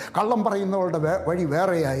ആയിരിക്കും, കള്ളം പറയുന്നവരുടെ വഴി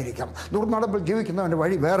വേറെ ആയിരിക്കും, ദുർനടപ്പിൽ ജീവിക്കുന്നവൻ്റെ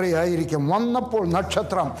വഴി വേറെ ആയിരിക്കും. വന്നപ്പോൾ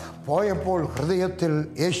നക്ഷത്രം, പോയപ്പോൾ ഹൃദയത്തിൽ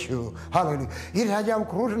യേശു. ഹല്ലേലൂയ. ഈ രാജാവ്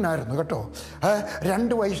ക്രൂരനായിരുന്നു കേട്ടോ.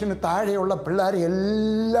 2 വയസ്സിന് താഴെയുള്ള പിള്ളേരെ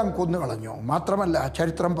എല്ലാം കൊന്നുകളഞ്ഞു. മാത്രമല്ല,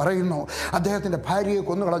 ചരിത്രം പറയുന്നു, അദ്ദേഹത്തിൻ്റെ ഭാര്യയെ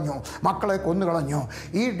കൊന്നുകളഞ്ഞു, മക്കളെ കൊന്നുകളഞ്ഞു.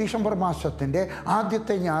 ഈ ഡിസംബർ മാസത്തിൻ്റെ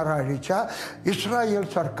ആദ്യത്തെ ഞായറാഴ്ച ഇസ്രായേൽ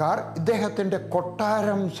സർക്കാർ ഇദ്ദേഹത്തിൻ്റെ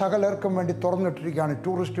കൊട്ടാരം സകലർക്കും വേണ്ടി തുറന്നിട്ടിരിക്കുകയാണ്,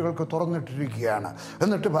 ടൂറിസ്റ്റുകൾക്ക് തുറന്നിട്ടിരിക്കുകയാണ്.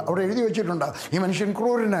 എന്നിട്ട് അവിടെ എഴുതി വെച്ചിട്ടുണ്ട്, ഈ മനുഷ്യൻ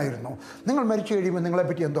ക്രൂരനായിരുന്നു. നിങ്ങൾ മരിച്ചു കഴിയുമ്പോൾ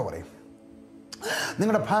നിങ്ങളെപ്പറ്റി എന്തോ പറയും?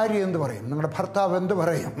 നിങ്ങളുടെ ഭാര്യ എന്ത് പറയും? നിങ്ങളുടെ ഭർത്താവ് എന്ത്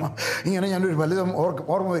പറയും? ഇങ്ങനെ ഞാനൊരു വലുതും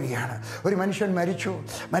ഓർമ്മ വരികയാണ്. ഒരു മനുഷ്യൻ മരിച്ചു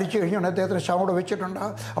കഴിഞ്ഞാൽ അദ്ദേഹത്തിന് ശവം വെച്ചിട്ടുണ്ട്.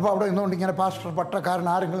 അപ്പോൾ അവിടെ നിന്നുകൊണ്ട് ഇങ്ങനെ പാസ്റ്റർ പട്ടക്കാരൻ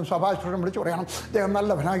ആരെങ്കിലും സഭാശ്വരം വിളിച്ച് പറയണം, ഇദ്ദേഹം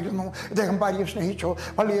നല്ലവനായിരുന്നു, ഇദ്ദേഹം ഭാര്യയെ സ്നേഹിച്ചോ,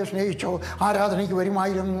 പള്ളിയെ സ്നേഹിച്ചോ, ആരാധനയ്ക്ക്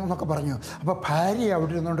വരുമായിരുന്നു എന്നൊക്കെ പറഞ്ഞു. അപ്പോൾ ഭാര്യ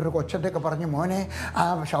അവിടെ ഇരുന്നുകൊണ്ടൊരു കൊച്ചൻ്റെയൊക്കെ പറഞ്ഞു, മോനെ ആ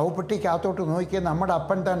ശവപ്പെട്ടിക്കകത്തോട്ട് നോക്കിയാൽ നമ്മുടെ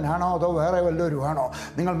അപ്പൻ തന്നെയാണോ അതോ വേറെ വല്ലവരും ആണോ?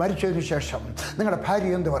 നിങ്ങൾ മരിച്ചതിന് ശേഷം നിങ്ങളുടെ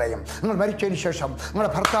ഭാര്യ എന്ത് പറയും? നിങ്ങൾ മരിച്ചതിന് ശേഷം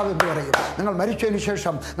നിങ്ങളുടെ ഭർത്താവ് എന്ത് പറയും? നിങ്ങൾ മരിച്ചതിന്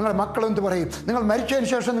ശേഷം നിങ്ങളുടെ മക്കൾ എന്ത് പറയും? നിങ്ങൾ മരിച്ചതിന്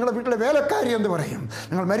ശേഷം നിങ്ങളുടെ വീട്ടിലെ വേലക്കാരി എന്ത് പറയും?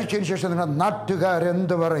 നിങ്ങൾ മരിച്ചതിന് ശേഷം നിങ്ങളുടെ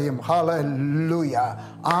നാട്ടുകാരെന്ത് പറയും? ഹല്ലേലൂയ.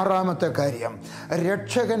 ആറാമത്തെ കാര്യം,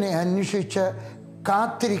 രക്ഷകനെ അന്വേഷിച്ച്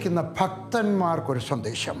കാത്തിരിക്കുന്ന ഭക്തന്മാർക്കൊരു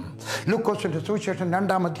സന്ദേശം. ലൂക്കോസിൻ്റെ സുവിശേഷം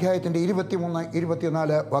 2-ാം അധ്യായത്തിൻ്റെ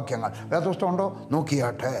 23-24 വാക്യങ്ങൾ. വേദപുസ്തകം ഉണ്ടോ?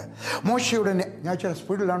 നോക്കിയാട്ടെ. മോശയുടെ ഞാൻ ചില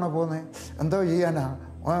സ്പീഡിലാണോ പോകുന്നത്? എന്തോ ചെയ്യാനാ,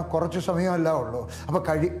 കുറച്ച് സമയമല്ല ഉള്ളൂ. അപ്പോൾ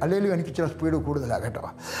അല്ലെങ്കിലും എനിക്ക് ചില സ്പീഡ് കൂടുതലാണ് കേട്ടോ.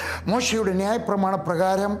 മോശയുടെ ന്യായപ്രമാണ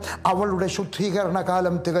പ്രകാരം അവളുടെ ശുദ്ധീകരണ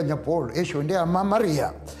കാലം തികഞ്ഞപ്പോൾ യേശുവിൻ്റെ അമ്മ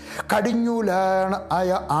മറിയ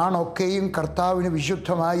കടിഞ്ഞൂലായ ആണൊക്കെയും കർത്താവിന്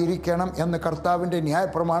വിശുദ്ധമായിരിക്കണം എന്ന് കർത്താവിൻ്റെ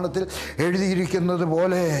ന്യായപ്രമാണത്തിൽ എഴുതിയിരിക്കുന്നത്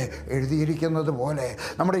പോലെ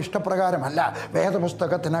നമ്മുടെ ഇഷ്ടപ്രകാരമല്ല,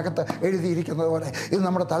 വേദപുസ്തകത്തിനകത്ത് എഴുതിയിരിക്കുന്നത് പോലെ ഇത്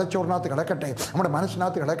നമ്മുടെ തലച്ചോറിനകത്ത് കിടക്കട്ടെ, നമ്മുടെ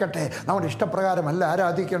മനസ്സിനകത്ത് കിടക്കട്ടെ. നമ്മുടെ ഇഷ്ടപ്രകാരമല്ല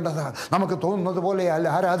ആരാധിക്കേണ്ടത്, നമുക്ക് തോന്നുന്നത് പോലെയല്ല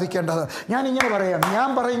ആരാധിക്കേണ്ടത്. ഞാനിങ്ങനെ പറയാം, ഞാൻ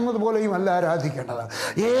പറയുന്നത് പോലെയും അല്ല ആരാധിക്കേണ്ടത്.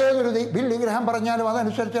 ഏതൊരു ബില്ലി ഗ്രഹം പറഞ്ഞാലും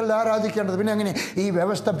അതനുസരിച്ചല്ല ആരാധിക്കേണ്ടത്. പിന്നെ എങ്ങനെ? ഈ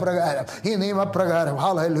വ്യവസ്ഥ പ്രകാരം, ഈ നിയമപ്രകാരം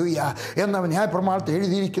ഹല്ലേലൂയ എന്ന ന്യായപ്രമാണത്തിൽ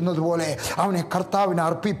എഴുതിയിരിക്കുന്നത് പോലെ അവനെ കർത്താവിനെ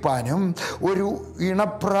അർപ്പിപ്പാനും ഒരു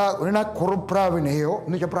ഇണക്കുറുപ്രാവിനെയോ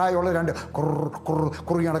എന്ന് വെച്ചാൽ പ്രായമുള്ള 2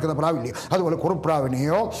 കുറുകി നടക്കുന്ന പ്രാവില്ലേ, അതുപോലെ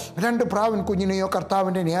കുറുപ്രാവിനെയോ 2 പ്രാവിൻ കുഞ്ഞിനെയോ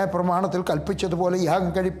കർത്താവിൻ്റെ ന്യായപ്രമാണത്തിൽ കൽപ്പിച്ചതുപോലെ യാഗം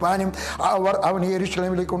കഴിപ്പാനും അവർ അവനെ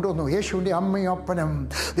യെരൂശലേമിലേക്ക് കൊണ്ടുവന്നു. യേശുവിൻ്റെ അമ്മയും അപ്പനും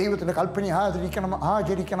ദൈവത്തിൻ്റെ കൽപ്പന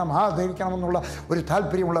ആചരിക്കണം എന്നുള്ള ഒരു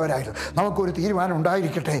താല്പര്യമുള്ളവരായിരുന്നു. നമുക്കൊരു തീരുമാനം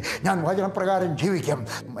ഉണ്ടായിരിക്കട്ടെ, ഞാൻ വചനപ്രകാരം ജീവിക്കാം.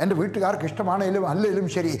 എൻ്റെ വീട്ടുകാർക്ക് ഇഷ്ടമാണെങ്കിലും അല്ലെങ്കിലും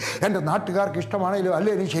ശരി, എൻ്റെ നാട്ടുകാർക്ക് ഇഷ്ടമാണെങ്കിലും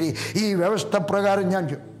അല്ലെങ്കിലും ശരി, ഈ വ്യവസ്ഥ പ്രകാരം ഞാൻ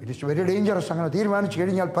ഇറ്റ് ഇസ് വെരി ഡേഞ്ചറസ്. അങ്ങനെ തീരുമാനിച്ചു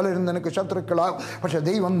കഴിഞ്ഞാൽ പലരും നിനക്ക് ശത്രുക്കളാകും, പക്ഷേ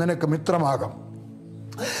ദൈവം നിനക്ക് മിത്രമാകും.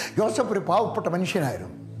 യോസഫ് ഒരു പാവപ്പെട്ട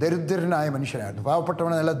മനുഷ്യനായിരുന്നു, ദരിദ്രനായ മനുഷ്യനായിരുന്നു.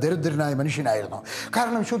 പാവപ്പെട്ടവനല്ല, ദരിദ്രനായ മനുഷ്യനായിരുന്നു.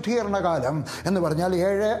 കാരണം ശുദ്ധീകരണ കാലം എന്ന് പറഞ്ഞാൽ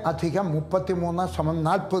 7 + 33 =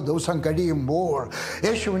 40 ദിവസം കഴിയുമ്പോൾ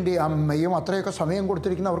യേശുവിൻ്റെ അമ്മയും അത്രയൊക്കെ സമയം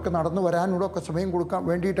കൊടുത്തിരിക്കുന്നവർക്ക് നടന്നു വരാനൂടെയൊക്കെ സമയം കൊടുക്കാൻ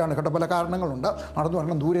വേണ്ടിയിട്ടാണ് കേട്ടോ. പല കാരണങ്ങളുണ്ട്. നടന്നു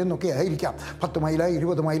വരണം, ദൂരെ നിന്നൊക്കെ ആയിരിക്കാം, 10 മൈല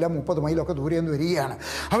 20 മൈല 30 മൈലൊക്കെ ദൂരെ നിന്ന് വരികയാണ്,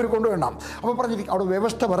 അവർ കൊണ്ടുവരണം. അപ്പോൾ അവിടെ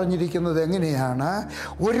വ്യവസ്ഥ പറഞ്ഞിരിക്കുന്നത് എങ്ങനെയാണ്?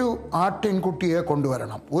 ഒരു ആട്ടിൻകുട്ടിയെ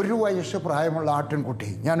കൊണ്ടുവരണം, 1 വയസ്സ് പ്രായമുള്ള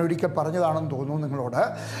ആട്ടിൻകുട്ടി. ഞാൻ ഒരിക്കൽ പറഞ്ഞതാണെന്ന് തോന്നുന്നു നിങ്ങളോട്.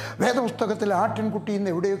 വേദപുസ്തകത്തിൽ ആട്ടിൻകുട്ടി എന്ന്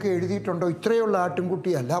എവിടെയൊക്കെ എഴുതിയിട്ടുണ്ടോ, ഇത്രയുള്ള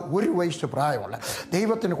ആട്ടിൻകുട്ടിയല്ല, 1 വയസ്സ് പ്രായമുള്ള.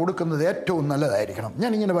 ദൈവത്തിന് കൊടുക്കുന്നത് ഏറ്റവും നല്ലതായിരിക്കണം.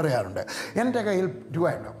 ഞാനിങ്ങനെ പറയാറുണ്ട്, എൻ്റെ കയ്യിൽ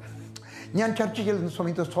രൂപയുണ്ടോ, ഞാൻ ചർച്ച ചെയ്യുന്ന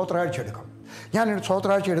സമയത്ത് സ്തോത്രാഴ്ച എടുക്കും. ഞാനൊരു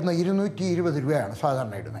സ്തോത്രാഴ്ച ഇടുന്ന 220 രൂപയാണ്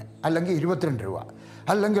സാധാരണ ഇടുന്നത്, അല്ലെങ്കിൽ 22 രൂപ,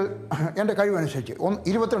 അല്ലെങ്കിൽ എൻ്റെ കഴിവനുസരിച്ച്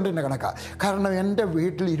 22ൻ്റെ കണക്കാണ്. കാരണം എൻ്റെ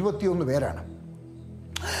വീട്ടിൽ 21 പേരാണ്.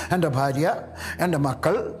 എൻ്റെ ഭാര്യ, എൻ്റെ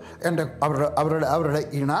മക്കൾ, അവരുടെ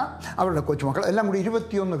ഇണ, അവരുടെ കൊച്ചുമക്കൾ എല്ലാം കൂടി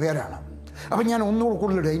 21 പേരാണ്. അപ്പം ഞാൻ ഒന്നുകൂടെ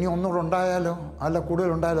കൂടുതലിടും. ഇനി ഒന്നുകൂടെ ഉണ്ടായാലോ, അല്ല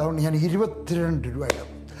കൂടുതലുണ്ടായാലോ, അതുകൊണ്ട് ഞാൻ 22 രൂപ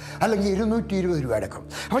ഇടും, അല്ലെങ്കിൽ 220 രൂപ എടുക്കും.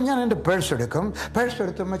 അപ്പം ഞാൻ എൻ്റെ പേഴ്സ് എടുക്കും. പേഴ്സ്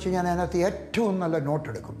എടുത്തുമ്പോൾ വെച്ച് ഞാൻ അതിനകത്ത് ഏറ്റവും നല്ല നോട്ട്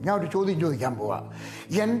എടുക്കും. ഞാൻ ഒരു ചോദ്യം ചോദിക്കാൻ പോവാം.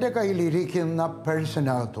 എൻ്റെ കയ്യിലിരിക്കുന്ന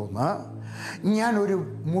പേഴ്സിനകത്തുനിന്ന് ഞാനൊരു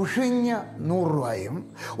മുഷിഞ്ഞ 100 രൂപയും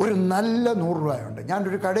ഒരു നല്ല 100 രൂപയുണ്ട്.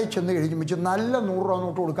 ഞാനൊരു കടയിൽ ചെന്ന് കഴിഞ്ഞ് നല്ല 100 രൂപ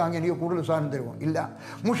നോട്ട് കൊടുക്കാമെങ്കിൽ എനിക്ക് കൂടുതൽ സാധനം തരുമോ? ഇല്ല.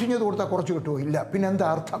 മുഷിഞ്ഞത് കൊടുത്താൽ കുറച്ച് കിട്ടുമോ? ഇല്ല. പിന്നെ എന്താ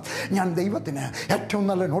അർത്ഥം? ഞാൻ ദൈവത്തിന് ഏറ്റവും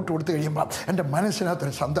നല്ല നോട്ട് കൊടുത്തു കഴിയുമ്പോൾ എൻ്റെ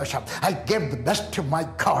മനസ്സിനകത്തൊരു സന്തോഷം. I gave the best my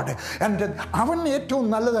God. അവൻ ഏറ്റവും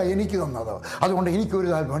നല്ലതാണ് എനിക്ക് തന്നത്. അതുകൊണ്ട് എനിക്കൊരു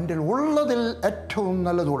എൻ്റെ ഉള്ളതിൽ ഏറ്റവും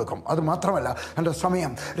നല്ലത് കൊടുക്കും. അത് മാത്രമല്ല, എൻ്റെ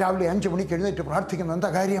സമയം രാവിലെ 5 മണിക്ക് എഴുന്നേറ്റ് പ്രാർത്ഥിക്കുന്നത്.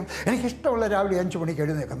 എന്താ കാര്യം? എനിക്കിഷ്ടമുള്ള രാവിലെ 5 മണിക്ക്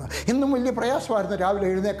എഴുന്നേക്കുന്നത്. ഇന്നും വലിയ പ്രയാസമായിരുന്നു രാവിലെ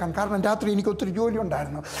എഴുന്നേക്കാൻ. കാരണം രാത്രി എനിക്ക് ഒത്തിരി ജോലി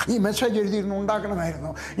ഉണ്ടായിരുന്നു. ഈ മെസ്സേജ് എഴുതിയിരുന്നു,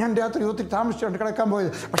 ഉണ്ടാക്കണമായിരുന്നു. ഞാൻ രാത്രി ഒത്തിരി താമസിച്ചുകൊണ്ട് കിടക്കാൻ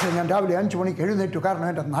പോയത്. പക്ഷേ ഞാൻ രാവിലെ 5 മണിക്ക് എഴുന്നേറ്റു. കാരണം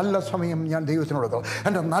എൻ്റെ നല്ല സമയം ഞാൻ ദൈവത്തിന് കൊടുക്കുന്നു,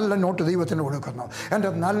 എൻ്റെ നല്ല നോട്ട് ദൈവത്തിന് കൊടുക്കുന്നു,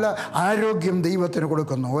 എൻ്റെ നല്ല ആരോഗ്യം ദൈവത്തിന്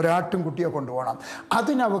കൊടുക്കുന്നു. ഒരാട്ടിൻകുട്ടിയെ കൊണ്ടുപോകണം.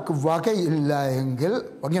 അതിനവൾക്ക് വകയില്ല എങ്കിൽ,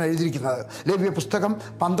 അങ്ങനെ എഴുതിയിരിക്കുന്നത് ലേവ്യ പുസ്തകം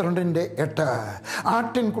 12:8,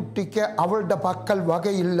 ആട്ടിൻകുട്ടിക്ക് അവളുടെ പക്കൽ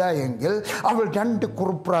വകയില്ല എങ്കിൽ അവൾ 2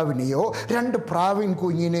 കുറുപ്രാവിനെയോ 2 പ്രാവിൻ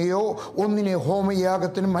കുഞ്ഞിനെയോ, ഒന്നിനെ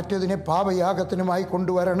ഹോമയാഗത്തിനും മറ്റേതിനെ പാപയാഗത്തിനുമായി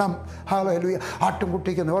കൊണ്ടുവരണം. ഹല്ലേലൂയ.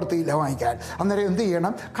 ആട്ടിൻകുട്ടിക്ക് നിവർത്തിയില്ല വാങ്ങിക്കാൻ. അന്നേരം എന്ത്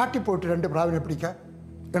ചെയ്യണം? കാട്ടിപ്പോയിട്ട് 2 പ്രാവിനെ പിടിക്കാൻ.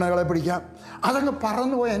 ഇണകളെ പിടിക്കാം. അതങ്ങ്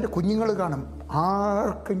പറന്നുപോയി എൻ്റെ കുഞ്ഞുങ്ങൾ കാണും.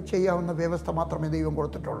 ആർക്കും ചെയ്യാവുന്ന വ്യവസ്ഥ മാത്രമേ ദൈവം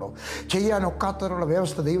കൊടുത്തിട്ടുള്ളൂ. ചെയ്യാനൊക്കാത്തതിനുള്ള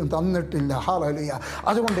വ്യവസ്ഥ ദൈവം തന്നിട്ടില്ല. ഹല്ലേലൂയ.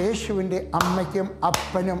 അതുകൊണ്ട് യേശുവിൻ്റെ അമ്മയ്ക്കും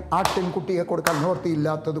അപ്പനും ആട്ടിൻകുട്ടിയെ കൊടുക്കാൻ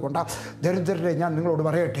നിവൃത്തിയില്ലാത്തത് കൊണ്ടാണ് ദരിദ്രരെ ഞാൻ നിങ്ങളോട്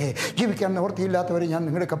പറയട്ടെ, ജീവിക്കാൻ നിവൃത്തിയില്ലാത്തവരെ ഞാൻ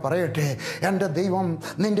നിങ്ങളൊക്കെ പറയട്ടെ, എൻ്റെ ദൈവം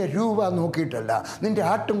നിൻ്റെ രൂപ നോക്കിയിട്ടല്ല, നിൻ്റെ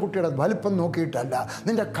ആട്ടിൻകുട്ടിയുടെ വലിപ്പം നോക്കിയിട്ടല്ല,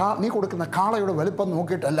 നീ കൊടുക്കുന്ന കാളയുടെ വലിപ്പം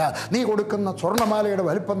നോക്കിയിട്ടല്ല, നീ കൊടുക്കുന്ന സ്വർണ്ണമാലയുടെ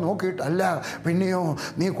വലിപ്പം നോക്കിയിട്ടല്ല, പിന്നെയോ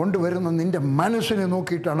നീ കൊണ്ടുവരുന്ന നിൻ്റെ മനസ്സിനെ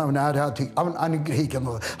നോക്കിയിട്ടാണ് അവൻ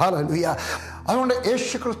അനുഗ്രഹിക്കുന്നത്. ഹല്ലേലൂയ. അതുകൊണ്ട്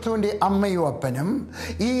യേശു ക്രിസ്തുവിൻ്റെ അമ്മയും അപ്പനും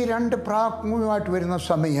ഈ രണ്ട് പ്രാമുഖമായിട്ട് വരുന്ന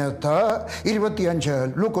സമയത്ത് 25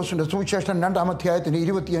 ലൂക്കോസിൻ്റെ സുവിശേഷം 2-ാം അധ്യായത്തിന്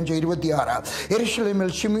 25, 26 യെരുശലേമിൽ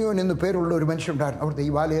ശിമിയോൻ എന്ന് പേരുള്ള ഒരു മനുഷ്യനുണ്ടായിരുന്നു. അവർ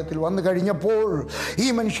ദൈവാലയത്തിൽ വന്നു കഴിഞ്ഞപ്പോൾ ഈ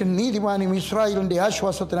മനുഷ്യൻ നീതിമാനും ഇസ്രായേലിൻ്റെ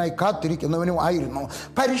ആശ്വാസത്തിനായി കാത്തിരിക്കുന്നവനും ആയിരുന്നു.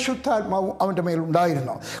 പരിശുദ്ധാത്മാവും അവൻ്റെ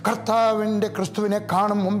മേലുണ്ടായിരുന്നു. ക്രിസ്തുവിനെ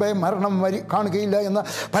കാണും മുമ്പേ മരണം കാണുകയില്ല എന്ന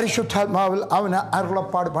പരിശുദ്ധാത്മാവിൽ അവന്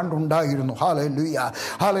അരുളപ്പാട് പണ്ടുണ്ടായിരുന്നു. ഹല്ലേലൂയ.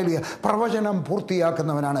 ഹല്ലേലൂയ. പ്രവചനം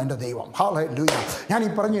പൂർത്തിയാക്കുന്നവനാണ് എൻ്റെ ദൈവം. ഹല്ലേലൂയ. ഞാൻ ഈ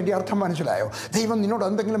പറഞ്ഞ എൻ്റെ അർത്ഥം മനസ്സിലായോ? ദൈവം നിന്നോട്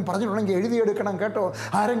എന്തെങ്കിലും പറഞ്ഞിട്ടുണ്ടെങ്കിൽ എഴുതിയെടുക്കണം കേട്ടോ.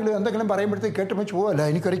 ആരെങ്കിലും എന്തെങ്കിലും പറയുമ്പോഴത്തേക്ക് കേട്ട് വെച്ച് പോവല്ല.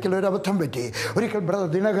 എനിക്കൊരിക്കലും ഒരു അബദ്ധം പറ്റി. ഒരിക്കൽ ബ്രദർ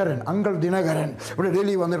ദിനകരൻ, അങ്കിൾ ദിനകരൻ ഇവിടെ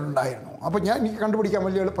ഡൽഹി വന്നിട്ടുണ്ടായിരുന്നു. അപ്പോൾ എനിക്ക് കണ്ടുപിടിക്കാൻ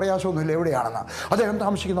വലിയ പ്രയാസമൊന്നുമില്ല എവിടെയാണെന്ന്. അദ്ദേഹം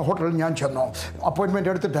താമസിക്കുന്ന ഹോട്ടലിൽ ഞാൻ ചെന്നു.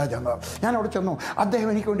 അപ്പോയിൻമെൻറ്റ് എടുത്തിട്ടാണ് ചെന്നത്. ഞാൻ അവിടെ ചെന്നു. അദ്ദേഹം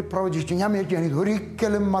എനിക്ക് വേണ്ടി പ്രവചിച്ചു. ഞാൻ വിചാരിച്ചു ഞാനിത്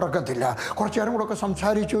ഒരിക്കലും മറക്കത്തില്ല. കുറച്ച് നേരം കൂടെ ഒക്കെ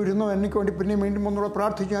സംസാരിച്ചു ഇരുന്നു. എനിക്ക് വേണ്ടി പിന്നെയും വീണ്ടും ഒന്നുകൂടെ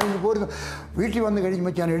പ്രാർത്ഥിച്ചു. ഞാൻ പോരുന്നു. വീട്ടിൽ വന്ന്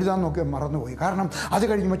കഴിയുമ്പോൾ ഞാൻ എഴുതാൻ നോക്കിയാൽ മറന്നുപോയി. കാരണം അത്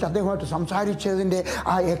കഴിയുമ്പോൾ അദ്ദേഹമായിട്ട് സംസാരിച്ചതിൻ്റെ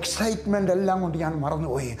ആ എക്സൈറ്റ്മെൻ്റ് എല്ലാം കൊണ്ട് ഞാൻ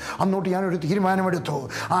മറന്നുപോയി. അന്നോട്ട് ഞാനൊരു തീരുമാനമെടുത്തു.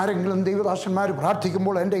 ആരെങ്കിലും ദൈവദാസന്മാർ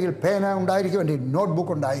പ്രാർത്ഥിക്കുമ്പോൾ എൻ്റെ കയ്യിൽ പേന ഉണ്ടായിരിക്കും, എൻ്റെ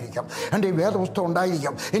നോട്ട്ബുക്ക് ഉണ്ടായിരിക്കും, എൻ്റെ വേദപുസ്തകം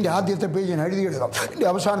ഉണ്ടായിരിക്കും. എൻ്റെ ആദ്യത്തെ പേജ് ഞാൻ എഴുതിയെടുക്കും, എൻ്റെ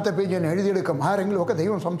അവസാനത്തെ പേജ് ഞാൻ എഴുതിയെടുക്കും. ആരെങ്കിലുമൊക്കെ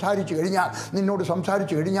ദൈവം സംസാരിച്ചു കഴിഞ്ഞാൽ, നിന്നോട്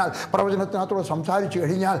സംസാരിച്ചു കഴിഞ്ഞാൽ, പ്രവചനത്തിനകത്തൂടെ സംസാരിച്ചു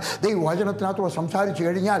കഴിഞ്ഞാൽ, ദൈവവചനത്തിനകത്തൂടെ സംസാരിച്ചു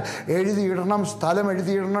കഴിഞ്ഞാൽ എഴുതിയിടണം, സ്ഥലം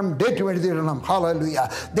എഴുതിയിടണം, ഡേറ്റും എഴുതിയിടണം. ഹല്ലേലൂയ.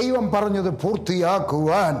 ദൈവം പറഞ്ഞത്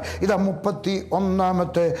പൂർത്തിയാക്കുവാൻ ഇതാ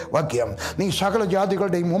 31-ാമത്തെ വാക്യം. നീ സകല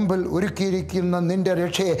ജാതികളുടെയും മുമ്പിൽ ഒരുക്കിയിരിക്കുന്ന നിന്റെ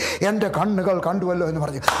രക്ഷയെ എൻ്റെ കണ്ണുകൾ കണ്ടുവല്ലോ എന്ന്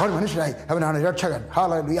പറഞ്ഞു. അവൻ മനസ്സിലായി അവനാണ് രക്ഷകൻ.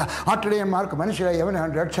 ഹല്ലേലൂയ. ആട്ടിടയന്മാർക്ക് മനസ്സിലായി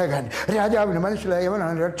അവനാണ് രക്ഷകൻ. രാജാവിന് മനസ്സിലായി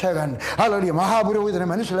അവനാണ് രക്ഷകൻ. ഹല്ലേലൂയ. മഹാപുരോഹിതന്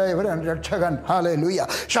മനസ്സിലായി അവനാണ് രക്ഷകൻ. ഹല്ലേലൂയ.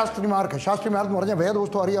 ശാസ്ത്രിമാർ എന്ന് പറഞ്ഞ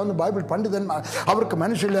വേദപുസ്തകം അറിയാവുന്ന ബൈബിൾ പണ്ഡിതന്മാർ, അവർക്ക്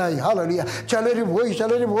മനസ്സിലായി. ഹല്ലേലൂയ. ചിലർ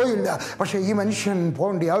പോയില്ല. പക്ഷേ ഈ മനുഷ്യൻ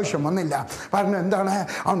പോകേണ്ട ആവശ്യം വന്നില്ല. കാരണം എന്താണ്?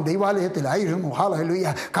 അവൻ ദൈവാലയത്തിലായിരുന്നു. ഹല്ലേലൂയ.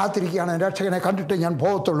 കാത്തിരിക്കുകയാണ്, രക്ഷകനെ കണ്ടിട്ട് ഞാൻ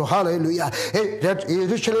പോകത്തുള്ളൂ. ഹല്ലേലൂയ.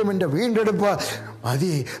 യെരൂശലേമിൻ്റെ വീണ്ടെടുപ്പ്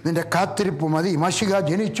മതി, നിന്റെ കാത്തിരിപ്പ് മതി. മശിഹ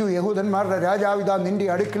ജനിച്ചു, യഹൂദന്മാരുടെ രാജാവിതാ നിന്റെ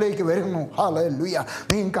അടുക്കിലേക്ക് വരുന്നു. ഹല്ലേലൂയ.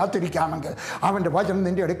 നീ കാത്തിരിക്കാമെങ്കിൽ അവൻ്റെ വചനം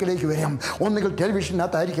നിന്റെ അടുക്കിലേക്ക് വരും. ഒന്നുകിൽ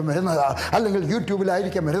ടെലിവിഷനകത്തായിരിക്കും വരുന്നത്, അല്ലെങ്കിൽ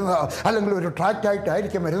യൂട്യൂബിലായിരിക്കും വരുന്നത്, അല്ലെങ്കിൽ ഒരു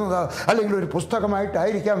ട്രാക്റ്റായിട്ടായിരിക്കും വരുന്നത്, അല്ലെങ്കിൽ ഒരു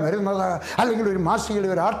പുസ്തകമായിട്ടായിരിക്കാം വരുന്നത്, അല്ലെങ്കിൽ ഒരു മാസികയിൽ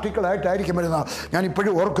ഒരു ആർട്ടിക്കിളായിട്ടായിരിക്കും വരുന്നത്. ഞാൻ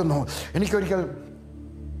ഇപ്പോഴും ഓർക്കുന്നു, എനിക്കൊരിക്കൽ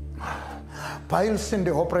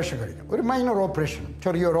പൈൽസിൻ്റെ ഓപ്പറേഷൻ കഴിഞ്ഞു. ഒരു മൈനർ ഓപ്പറേഷൻ,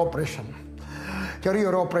 ചെറിയൊരു ഓപ്പറേഷൻ.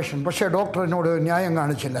 പക്ഷേ ഡോക്ടർ എന്നോട് ന്യായം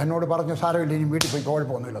കാണിച്ചില്ല. എന്നോട് പറഞ്ഞു സാരമില്ല, ഇനി വീട്ടിൽ പോയി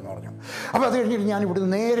കുഴപ്പമൊന്നുമില്ലെന്ന് പറഞ്ഞു. അപ്പോൾ അത് കഴിഞ്ഞിട്ട് ഞാൻ ഇവിടുന്ന്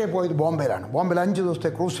നേരെ പോയത് ബോംബെയിലാണ്. ബോംബെയിൽ 5 ദിവസത്തെ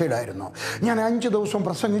ക്രൂസൈഡായിരുന്നു. ഞാൻ 5 ദിവസം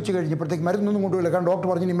പ്രസംഗിച്ച് കഴിഞ്ഞപ്പോഴത്തേക്ക് മരുന്നൊന്നും കൊണ്ടുപോയില്ല. കാരണം ഡോക്ടർ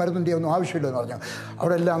പറഞ്ഞു ഇനി മരുന്നിൻ്റെ ഒന്നും ആവശ്യമില്ലെന്ന് പറഞ്ഞു.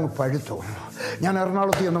 അവിടെ എല്ലാം അങ്ങ് പഴുത്തു. ഞാൻ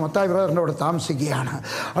എറണാകുളത്ത് ചെന്ന് മത്തായി ബ്രദറിൻ്റെ അവിടെ താമസിക്കുകയാണ്.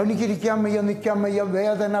 എനിക്കിരിക്കാൻ വയ്യ, നിൽക്കാൻ വയ്യ,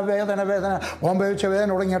 വേദന. ബോംബെ വെച്ച വേദന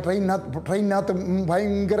തുടങ്ങിയ ട്രെയിനിനകത്ത്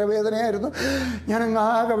ഭയങ്കര വേദനയായിരുന്നു. ഞാനങ്ങ്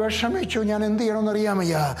ആകെ വിഷമിച്ചു. ഞാൻ എന്ത് ചെയ്യണമെന്ന് അറിയാൻ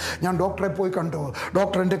വയ്യ. ഞാൻ ഡോക്ടറെ പോയി കണ്ടു.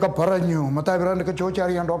 ഡോക്ടർ എൻ്റെയൊക്കെ പറഞ്ഞു, മത്തായി ബ്രദറിൻ്റെയൊക്കെ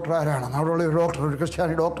ചോദിച്ചറിയാൻ ഡോക്ടർ ആരാണെന്ന്. അവിടെയുള്ള ഒരു ഡോക്ടർ, ഒരു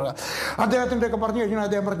ക്രിസ്ത്യാനി ഡോക്ടർ. അദ്ദേഹത്തിൻ്റെയൊക്കെ പറഞ്ഞു കഴിഞ്ഞാൽ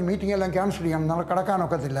അദ്ദേഹം പറഞ്ഞു മീറ്റിംഗ് എല്ലാം ക്യാൻസൽ ചെയ്യണം, നാളെ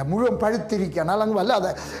കിടക്കാനൊക്കത്തില്ല, മുഴുവൻ പഴുത്തിരിക്കുകയാണ്. അല്ലെങ്കിൽ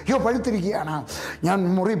വല്ലാതെ പഴുത്തിരിക്കുകയാണ്. ഞാൻ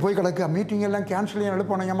മുറി പോയി കിടക്കുക. മീറ്റിംഗ് എല്ലാം ക്യാൻസൽ ചെയ്യാൻ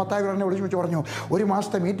എളുപ്പമാണ്. ഞാൻ മത്തായി ബ്രദറിനെ വിളിച്ച് പറഞ്ഞു, 1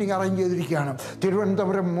 മാസത്തെ മീറ്റിംഗ് അറേഞ്ച് ചെയ്തിരിക്കുകയാണ്.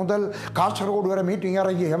 തിരുവനന്തപുരം മുതൽ കാസർഗോഡ് വരെ മീറ്റിംഗ്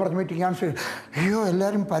അറേഞ്ച് ചെയ്യും. അവരുടെ മീറ്റിംഗ് ക്യാൻസൽ.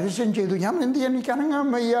 എല്ലാവരും പരസ്യം ചെയ്തു. ഞാൻ എന്ത് ചെയ്യാൻ? എനിക്ക്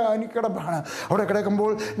അനങ്ങാൻ വയ്യ, എനിക്ക് കിടപ്പാണ്. അവിടെ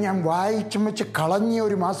കിടക്കുമ്പോൾ ഞാൻ വായിച്ചും വെച്ച് കളഞ്ഞ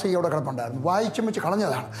ഒരു മാസിക അവിടെ കിടപ്പുണ്ടായിരുന്നു. വായിച്ചും വെച്ച്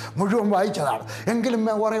കളഞ്ഞതാണ്, മുഴുവൻ വായിച്ചതാണ്. എങ്കിലും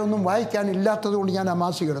കുറേ ഒന്നും വായിക്കാനില്ലാത്തത് കൊണ്ട് ഞാൻ ആ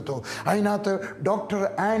മാസിക എടുത്തു. അതിനകത്ത് ഡോക്ടർ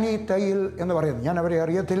ആനി തയ്യിൽ എന്ന് പറയുന്നത്, ഞാൻ അവരെ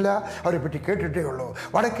അറിയത്തില്ല, അവരെ പറ്റി കേട്ടിട്ടേ ഉള്ളൂ.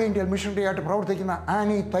 വടക്കേ ഇന്ത്യയിൽ മിഷണറി ആയിട്ട് പ്രവർത്തിക്കുന്ന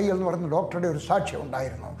ആനി തയ്യൽ എന്ന് പറയുന്ന ഡോക്ടറുടെ ഒരു സാക്ഷ്യം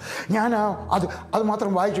ഉണ്ടായിരുന്നു. ഞാൻ അത്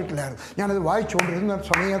മാത്രം വായിച്ചിട്ടില്ലായിരുന്നു. ഞാനത് വായിച്ചുകൊണ്ടിരുന്ന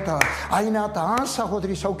സമയത്ത് അതിനകത്ത് ആ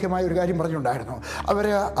സഹോദരി സൗഖ്യമായ ഒരു കാര്യം പറഞ്ഞിട്ടുണ്ടായിരുന്നു. അവർ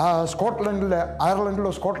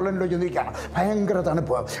അയർലൻഡിലോ സ്കോട്ട്ലൻഡിലോ ചെന്നിരിക്കുകയാണ്. ഭയങ്കര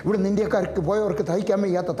തണുപ്പ്. ഇവിടുന്ന് ഇന്ത്യക്കാർക്ക് പോയവർക്ക് തയ്ക്കാൻ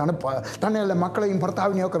വയ്യാത്ത തണുപ്പ്. തന്നെയല്ല, മക്കളെയും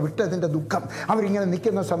ഭർത്താവിനെയും ഒക്കെ വിട്ടതിൻ്റെ ദുഃഖം. അവരിങ്ങനെ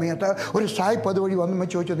നിൽക്കുന്ന സമയത്ത് ഒരു സായിപ്പ് അതുവഴി വന്നു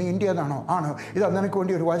ചോദിച്ചു, നീ ഇന്ത്യന്നാണോ? ആണ്. ഇതാ നിനക്ക്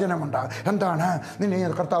വേണ്ടി ഒരു വചനമുണ്ട്. എന്താണ്? നിന്നെ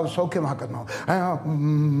കർത്താവ് സൗഖ്യമാക്കുന്നു.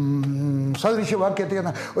 സദൃശ്യവാക്യത്തിൽ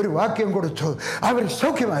നിന്ന് ഒരു വാക്യം കൊടുത്തു. അവർ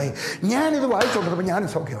സൗഖ്യമായി. ഞാനിത് വായിച്ചുകൊണ്ടിരുന്നപ്പോൾ ഞാനും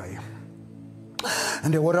സൗഖ്യമായി.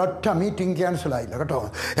 എൻ്റെ ഒരൊറ്റ മീറ്റിംഗ് ക്യാൻസലായില്ല കേട്ടോ.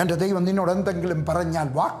 എൻ്റെ ദൈവം നിന്നോട് എന്തെങ്കിലും പറഞ്ഞാൽ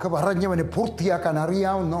വാക്ക് പറഞ്ഞവന് പൂർത്തിയാക്കാൻ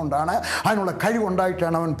അറിയാവുന്നതുകൊണ്ടാണ്, അതിനുള്ള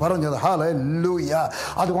കഴിവുണ്ടായിട്ടാണ് അവൻ പറഞ്ഞത്. ഹല്ലേലൂയ.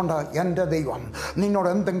 അതുകൊണ്ട് എൻ്റെ ദൈവം നിന്നോട്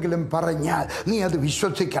എന്തെങ്കിലും പറഞ്ഞാൽ നീ അത്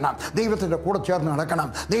വിശ്വസിക്കണം, ദൈവത്തിൻ്റെ കൂടെ ചേർന്ന് നടക്കണം,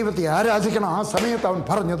 ദൈവത്തെ ആരാധിക്കണം. ആ സമയത്ത് അവൻ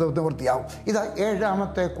പറഞ്ഞത് നിവൃത്തിയാവും. ഇത്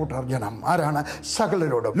 7ാമത്തെ കൂട്ടർ ജനം ആരാണ്?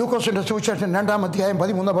 സകലരോടും. ലൂക്കോസിൻ്റെ സുവിശേഷം 2-ാം അധ്യായം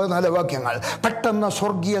 13-14 വാക്യങ്ങൾ. പെട്ടെന്ന്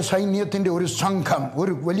സ്വർഗീയ സൈന്യത്തിൻ്റെ ഒരു സംഘം,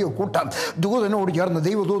 ഒരു വലിയ കൂട്ടം ദൂതനോട് ചേർന്ന്,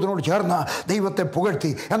 ദൈവദൂതനോട് ചേർന്ന് ദൈവത്തെ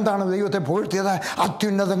പുകഴ്ത്തി. എന്താണ് ദൈവത്തെ പുകഴ്ത്തിയത്?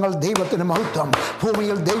 അത്യുന്നതങ്ങൾ ദൈവത്തിന് മഹത്വം,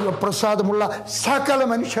 ഭൂമിയിൽ ദൈവപ്രസാദമുള്ള സകല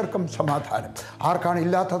മനുഷ്യർക്കും സമാധാനം. ആർക്കാണ്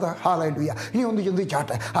ഇല്ലാത്തത്? ഹല്ലേലൂയ. ഇനി ഒന്ന്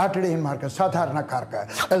ചിന്തിച്ചാട്ടെ. ആട്ടിടയന്മാർക്ക്, സാധാരണക്കാർക്ക്,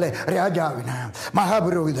 അല്ലെ, രാജാവിന്,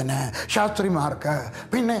 മഹാപുരോഹിതന്, ശാസ്ത്രിമാർക്ക്,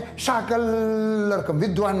 പിന്നെ സകലർക്കും,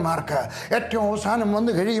 വിദ്വാൻമാർക്ക്, ഏറ്റവും അവസാനം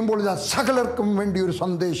വന്നു കഴിയുമ്പോൾ ഇതാ സകലർക്കും വേണ്ടി ഒരു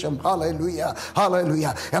സന്ദേശം. Hallelujah, hallelujah.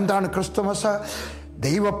 എന്താണ് ക്രിസ്തുമസ്?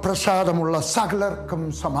 ദൈവപ്രസാദമുള്ള സകലർക്കും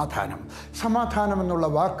സമാധാനം. സമാധാനം എന്നുള്ള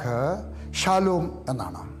വാക്ക് ഷാലോം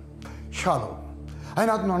എന്നാണ്. ഷാലോം,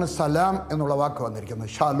 അതിനകത്തു നിന്നാണ് സലാം എന്നുള്ള വാക്ക് വന്നിരിക്കുന്നത്.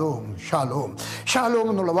 Shalom, Shalom. ഷാലോം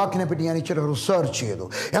എന്നുള്ള വാക്കിനെ പറ്റി ഞാൻ ഇച്ചിരി റിസർച്ച് ചെയ്തു.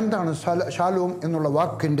 എന്താണ് ഷാലോം എന്നുള്ള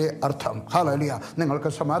വാക്കിൻ്റെ അർത്ഥം? ഹല്ലേലൂയ. നിങ്ങൾക്ക്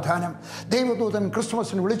സമാധാനം. ദൈവദൂതൻ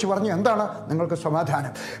ക്രിസ്മസിന് വിളിച്ചു പറഞ്ഞു, എന്താണ് നിങ്ങൾക്ക്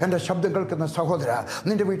സമാധാനം? എൻ്റെ ശബ്ദം കേൾക്കുന്ന സഹോദര,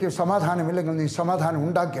 നിൻ്റെ വീട്ടിൽ സമാധാനമില്ലെങ്കിൽ നീ സമാധാനം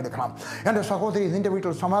ഉണ്ടാക്കിയെടുക്കണം. എൻ്റെ സഹോദരി, നിൻ്റെ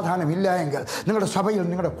വീട്ടിൽ സമാധാനമില്ല എങ്കിൽ, നിങ്ങളുടെ സഭയിൽ,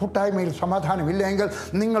 നിങ്ങളുടെ കൂട്ടായ്മയിൽ സമാധാനമില്ല എങ്കിൽ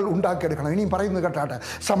നിങ്ങൾ ഉണ്ടാക്കിയെടുക്കണം. ഇനിയും പറയുന്നത് കേട്ടാട്ടെ,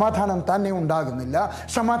 സമാധാനം തന്നെ ഉണ്ടാകുന്നില്ല,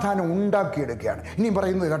 സമാധാനം ഉണ്ടാക്കിയെടുക്കുകയാണ്. ഇനിയും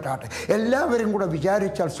പറയുന്നത് കേട്ടാട്ടെ, എല്ലാവരും കൂടെ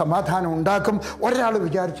വിചാരിച്ചാൽ സമാധാനം ഉണ്ടാക്കും, ഒരാൾ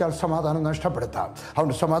വിചാരിച്ചാൽ സമാധാനം നഷ്ടപ്പെടുത്താം.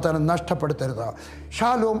 അതുകൊണ്ട് സമാധാനം നഷ്ടപ്പെടുത്തരുത്.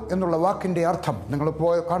 ഷാലോം എന്നുള്ള വാക്കിൻ്റെ അർത്ഥം നിങ്ങൾ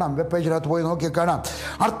പോയി കാണാം, വെബ് പേജിനകത്ത് പോയി നോക്കി കാണാം.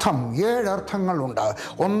 അർത്ഥം 7 അർത്ഥങ്ങളുണ്ട്.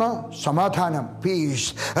 1 സമാധാനം, പീസ്.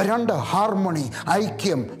 2 ഹാർമണി,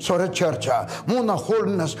 ഐക്യം, സ്വരച്ചേർച്ച. 3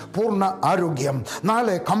 ഹോൾനെസ്, പൂർണ്ണ ആരോഗ്യം.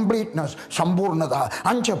 4 കംപ്ലീറ്റ്നെസ്, സമ്പൂർണ്ണത.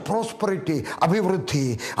 5 പ്രോസ്പെറിറ്റി, അഭിവൃദ്ധി.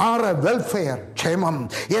 6 വെൽഫെയർ, ക്ഷേമം.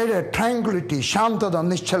 7 ട്രാങ്ക്വിലിറ്റി, ശാന്തത,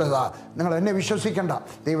 നിശ്ചലത. നിങ്ങൾ എന്നെ വിശ്വസിക്കേണ്ട,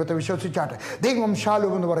 ദൈവത്തെ വിശ്വസിച്ചാട്ടെ. ദൈവം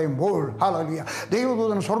ഷാലോം എന്ന് പറയുമ്പോൾ, ഹല്ലേലൂയ,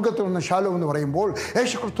 ദൈവദൂതൻ സ്വർഗത്തിൽ നിന്ന് ഷാലോം എന്ന് പറയുമ്പോൾ,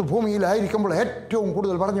 യേശുക്രിസ്തു ഭൂമിയിലായിരിക്കുമ്പോൾ ഏറ്റവും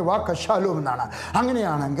കൂടുതൽ പറഞ്ഞ വാക്ക് ഷാലോം എന്നാണ്.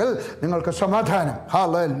 അങ്ങനെയാണെങ്കിൽ നിങ്ങൾക്ക് സമാധാനം.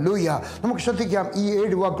 ഹല്ലേലൂയ. നമുക്ക് ശ്രദ്ധിക്കാം, ഈ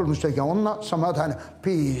 7 വാക്കുകൾ ശ്രദ്ധിക്കാം. 1 സമാധാനം,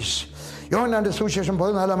 പീസ്. യോഹന്നാന്റെ സുവിശേഷം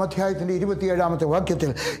 14-ാം അധ്യായത്തിൻ്റെ 27-ാമത്തെ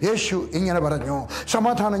വാക്യത്തിൽ യേശു ഇങ്ങനെ പറഞ്ഞു,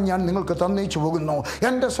 സമാധാനം ഞാൻ നിങ്ങൾക്ക് തന്നേച്ചു പോകുന്നു,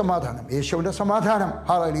 എൻ്റെ സമാധാനം, യേശുവിൻ്റെ സമാധാനം.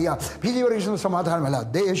 ഹല്ലേലൂയ. ഭീതിപരീക്ഷണ സമാധാനമല്ല,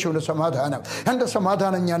 യേശുവിൻ്റെ സമാധാനം. എൻ്റെ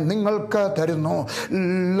സമാധാനം ഞാൻ നിങ്ങൾക്ക് തരുന്നു,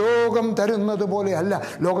 ലോകം തരുന്നത് പോലെ അല്ല.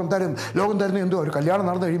 ലോകം തരുന്ന എന്തോ, ഒരു കല്യാണം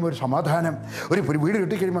നടന്നു കഴിയുമ്പോൾ ഒരു സമാധാനം, ഒരു വീട്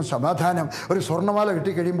കിട്ടിക്കഴിയുമ്പോൾ സമാധാനം, ഒരു സ്വർണ്ണമാല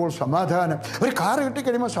കിട്ടിക്കഴിയുമ്പോൾ സമാധാനം, ഒരു കാറ്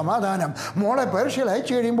കിട്ടിക്കഴിയുമ്പോൾ സമാധാനം, മോളെ പേർഷ്യയിൽ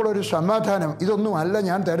അയച്ചു കഴിയുമ്പോൾ ഒരു സമാധാനം. ഇതൊന്നും അല്ല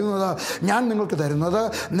ഞാൻ തരുന്നത്. ഞാൻ നിങ്ങൾക്ക് തരുന്നത്,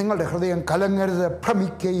 നിങ്ങളുടെ ഹൃദയം കലങ്ങരുത്,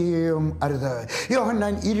 ഭ്രമിക്കുകയും അരുത്.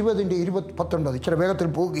 യോഹന്നാൻ 20:19. ഇച്ചിരി വേഗത്തിൽ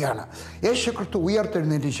പോവുകയാണ്. യേശുക്രിസ്തു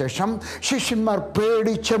ഉയർത്തെഴുന്നതിന് ശേഷം ശിഷ്യന്മാർ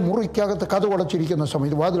പേടിച്ച് മുറിക്കകത്ത് കതകടച്ചിരിക്കുന്ന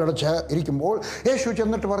സമയത്ത്, വാതിലടച്ച് ഇരിക്കുമ്പോൾ യേശു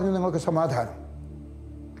ചെന്നിട്ട് പറഞ്ഞു, നിങ്ങൾക്ക് സമാധാനം.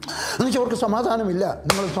 എന്നുവെച്ചാൽ അവർക്ക് സമാധാനമില്ല.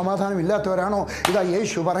 നിങ്ങൾ സമാധാനമില്ലാത്തവരാണോ? ഇതാ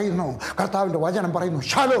യേശു പറയുന്നു, കർത്താവിൻ്റെ വചനം പറയുന്നു,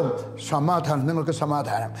 ഷാലോം, സമാധാനം, നിങ്ങൾക്ക്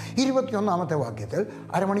സമാധാനം. 21-ാമത്തെ വാക്യത്തിൽ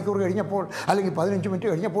അരമണിക്കൂർ കഴിഞ്ഞപ്പോൾ, അല്ലെങ്കിൽ 15 മിനിറ്റ്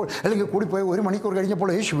കഴിഞ്ഞപ്പോൾ, അല്ലെങ്കിൽ കൂടിപ്പോയ 1 മണിക്കൂർ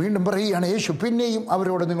കഴിഞ്ഞപ്പോൾ യേശു വീണ്ടും പറയുകയാണ്, യേശു പിന്നെയും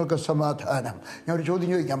അവരോട് നിങ്ങൾക്ക് സമാധാനം. ഞാൻ ഒരു ചോദ്യം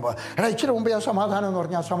ചോദിക്കാൻ പോകാം. ഇച്ചിരി മുമ്പേ ആ സമാധാനം എന്ന്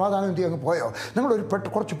പറഞ്ഞാൽ ആ സമാധാനം എന്ത് അങ്ങ് പോയോ? നിങ്ങളൊരു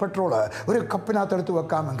കുറച്ച് പെട്രോള് ഒരു കപ്പിനകത്തെടുത്ത്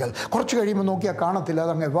വെക്കാമെങ്കിൽ കുറച്ച് കഴിയുമ്പോൾ നോക്കിയാൽ കാണത്തില്ല,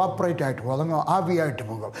 അതങ്ങ് എവാപ്പറേറ്റ് ആയിട്ട് പോകും, അതങ്ങ് ആവിയായിട്ട്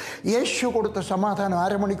പോകും. യേശു കൊടുത്ത സമാധാനം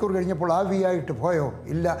അരമണിക്കൂർ കഴിഞ്ഞപ്പോൾ ആവിയായിട്ട് പോയോ?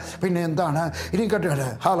 ഇല്ല. പിന്നെ എന്താണ്? ഇനി കേട്ടെ,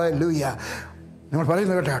 ഹല്ലേലൂയ, നിങ്ങൾ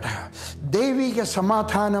പറയുന്നത് കേട്ടെ, ദൈവിക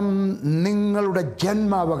സമാധാനം നിങ്ങളുടെ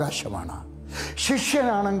ജന്മാവകാശമാണ്.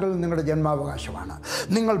 ശിഷ്യനാണെങ്കിൽ നിങ്ങളുടെ ജന്മാവകാശമാണ്.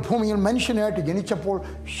 നിങ്ങൾ ഭൂമിയിൽ മനുഷ്യനായിട്ട് ജനിച്ചപ്പോൾ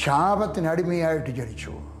ശാപത്തിന് അടിമയായിട്ട്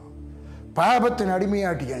ജനിച്ചു, പാപത്തിന്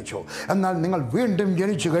അടിമയായിട്ട് ജനിച്ചു. എന്നാൽ നിങ്ങൾ വീണ്ടും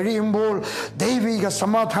ജനിച്ചു കഴിയുമ്പോൾ ദൈവിക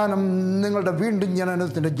സമാധാനം നിങ്ങളുടെ വീണ്ടും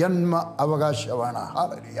ജനനത്തിൻ്റെ ജന്മ അവകാശമാണ്.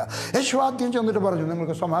 ഹല്ലേലൂയ. യേശു ആദ്യം ചെന്നിട്ട് പറഞ്ഞു,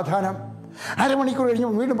 നിങ്ങൾക്ക് സമാധാനം. അരമണിക്കൂർ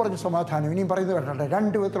കഴിഞ്ഞപ്പോൾ വീണ്ടും പറഞ്ഞ സമാധാനം. ഇനിയും പറയുന്നത് കേട്ടെ,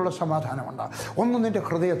 2 വിധത്തിലുള്ള സമാധാനമുണ്ട്. ഒന്ന് നിൻ്റെ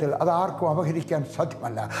ഹൃദയത്തിൽ, അത് ആർക്കും അപഹരിക്കാൻ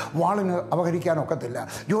സാധ്യമല്ല. വാളിന് അപഹരിക്കാൻ ഒക്കത്തില്ല,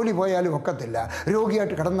 ജോലി പോയാലും ഒക്കത്തില്ല,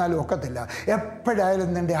 രോഗിയായിട്ട് കിടന്നാലും ഒക്കത്തില്ല. എപ്പോഴായാലും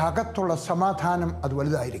നിൻ്റെ അകത്തുള്ള സമാധാനം അത്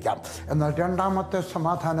വലുതായിരിക്കാം. എന്നാൽ 2ാമത്തെ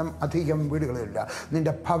സമാധാനം അധികം വീടുകളിലില്ല.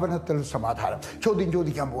 നിൻ്റെ ഭവനത്തിൽ സമാധാനം. ചോദ്യം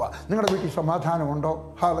ചോദിക്കാൻ പോവാ, നിങ്ങളുടെ വീട്ടിൽ സമാധാനമുണ്ടോ?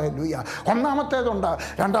 ഹല്ലേലൂയ. 1ാമത്തേതുണ്ടോ?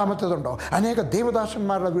 2ാമത്തേതുണ്ടോ? അനേക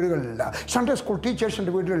ദേവദാസന്മാരുടെ വീടുകളിലില്ല, സൺഡേ സ്കൂൾ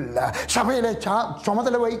ടീച്ചേഴ്സിൻ്റെ വീടുകളിലില്ല, സഭയിലെ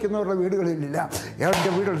ചുമതല വഹിക്കുന്നവരുടെ വീടുകളിലില്ല. എൻ്റെ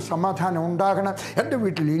വീട്ടിൽ സമാധാനം ഉണ്ടാകണം. എൻ്റെ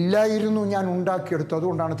വീട്ടിൽ ഇല്ലായിരുന്നു, ഞാൻ ഉണ്ടാക്കിയെടുത്തു.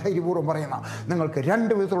 അതുകൊണ്ടാണ് ധൈര്യപൂർവ്വം പറയുന്നത്, നിങ്ങൾക്ക്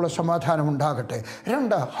 2 വിധത്തിലുള്ള സമാധാനം ഉണ്ടാകട്ടെ.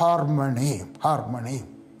 2 ഹാർമണി.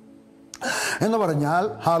 എന്ന് പറഞ്ഞാൽ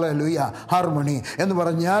ഹല്ലേലൂയ, ഹാർമണി എന്ന്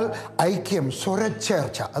പറഞ്ഞാൽ ഐക്യം,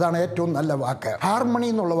 സ്വരച്ചേർച്ച. അതാണ് ഏറ്റവും നല്ല വാക്ക്. ഹാർമണി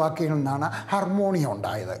എന്നുള്ള വാക്കിൽ നിന്നാണ് ഹാർമോണിയം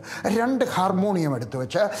ഉണ്ടായത്. 2 ഹാർമോണിയം എടുത്തു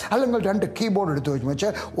വെച്ച്, അല്ലെങ്കിൽ 2 കീബോർഡ് എടുത്തു വെച്ച്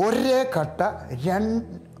ഒരേ കട്ട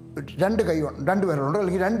 2 കൈ 2 പേരുണ്ട്,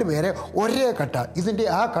 അല്ലെങ്കിൽ 2 പേരെ ഒരേ കട്ട. ഇതിൻ്റെ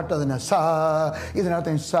ആ കട്ട തന്നെ സാ,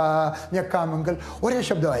 ഇതിനകത്ത് സാ ഞെക്കാമെങ്കിൽ ഒരേ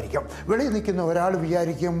ശബ്ദമായിരിക്കും. വെളിയിൽ നിൽക്കുന്ന ഒരാൾ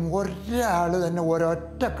വിചാരിക്കും ഒരാൾ തന്നെ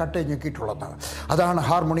ഒരൊറ്റ കട്ട ഞെക്കിയിട്ടുള്ളത്. അതാണ്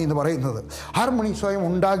ഹാർമണി എന്ന് പറയുന്നത്. ഹാർമണി സ്വയം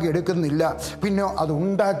ഉണ്ടാക്കിയെടുക്കുന്നില്ല, പിന്നെ അത്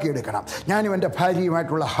ഉണ്ടാക്കിയെടുക്കണം. ഞാനും എൻ്റെ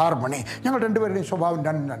ഭാര്യയുമായിട്ടുള്ള ഹാർമണി, ഞങ്ങൾ 2 പേരുടെയും സ്വഭാവം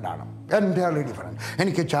 2 എൻ്റയർലി ഡിഫറൻറ്റ്.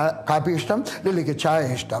 എനിക്ക് കാപ്പി ഇഷ്ടം, ലില്ലിക്ക് ചായ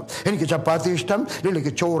ഇഷ്ടം. എനിക്ക് ചപ്പാത്തി ഇഷ്ടം,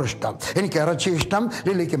 ലില്ലിക്ക് ചോറ് ഇഷ്ടം. എനിക്ക് ഇറച്ചി ഇഷ്ടം,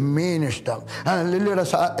 ലില്ലിക്ക് മീൻ ഇഷ്ടം. ലില്ലിയുടെ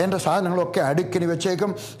എൻ്റെ സാധനങ്ങളൊക്കെ അടുക്കിന്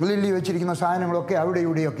വെച്ചേക്കും, ലില്ലി വെച്ചിരിക്കുന്ന സാധനങ്ങളൊക്കെ അവിടെ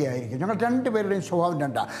ഇവിടെയൊക്കെ ആയിരിക്കും. ഞങ്ങൾ 2 പേരുടെയും സ്വഭാവം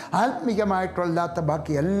 2. ആത്മീകമായിട്ടല്ലാത്ത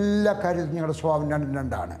ബാക്കി എല്ലാ കാര്യത്തിലും ഞങ്ങളുടെ സ്വഭാവം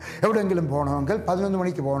 2 എവിടെയെങ്കിലും പോകണമെങ്കിൽ 11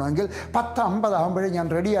 മണിക്ക് പോകണമെങ്കിൽ 10:50 ആകുമ്പോഴേ ഞാൻ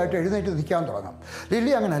റെഡിയായിട്ട് എഴുന്നേറ്റ് നിൽക്കാൻ തുടങ്ങും.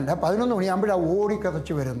 ലില്ലി അങ്ങനെയല്ല, 11 മണിയാകുമ്പോഴാണ്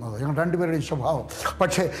ഓടിക്കതച്ച് വരുന്നത്. ഞങ്ങൾ 2 പേരുടെയും സ്വഭാവം.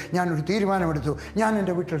 പക്ഷേ ഞാനൊരു തീരുമാനമെടുത്തു, ഞാൻ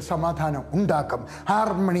എൻ്റെ വീട്ടിൽ സമാധാനം ഉണ്ടാക്കും,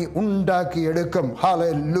 ഹാർമണി ഉണ്ടാക്കിയെടുക്കും.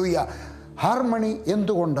 ഹല്ലേലൂയ. ഹാർമണി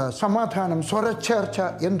എന്തുകൊണ്ട്, സമാധാനം, സ്വരച്ചേർച്ച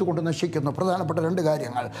എന്തുകൊണ്ട് നശിക്കുന്നു? പ്രധാനപ്പെട്ട 2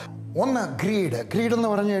 കാര്യങ്ങൾ. ഒന്ന് ഗ്രീഡ് എന്ന്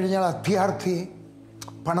പറഞ്ഞു കഴിഞ്ഞാൽ അത്യാർത്ഥി,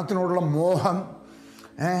 പണത്തിനോടുള്ള മോഹം,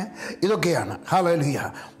 ഇതൊക്കെയാണ്. ഹല്ലേലൂയ.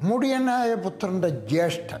 മുടിയനായ പുത്രൻ്റെ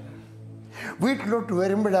ജ്യേഷ്ഠൻ വീട്ടിലോട്ട്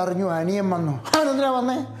വരുമ്പോഴറിഞ്ഞു അനിയൻ വന്നു. അവനെന്തിനാ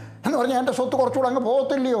വന്നേ എന്ന് പറഞ്ഞാൽ എൻ്റെ സ്വത്ത് കുറച്ചുകൂടെ അങ്ങ്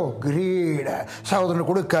പോകത്തില്ലയോ? ഗ്രീഡ്, സഹോദരന്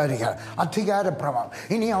കൊടുക്കാതിരിക്കുക, അധികാരഭ്രമം.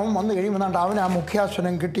 ഇനി അവൻ വന്നു കഴിയുമ്പോൾ അവന് ആ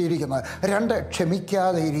മുഖ്യാസനം കിട്ടിയിരിക്കുന്നത്. 2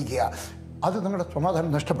 ക്ഷമിക്കാതെ ഇരിക്കുക. അത് നിങ്ങളുടെ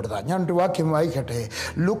സമാധാനം നഷ്ടപ്പെടുത്താം. ഞാൻ 1 വാക്യം വായിക്കട്ടെ.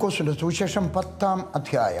 ലൂക്കോസിൻ്റെ സുവിശേഷം 10-ാം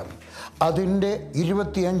അധ്യായം, അതിൻ്റെ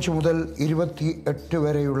 25 മുതൽ 28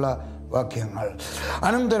 വരെയുള്ള വാക്യങ്ങൾ.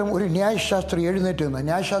 അനന്തരം ഒരു ന്യായശാസ്ത്രി എഴുന്നേറ്റ് നിന്ന്,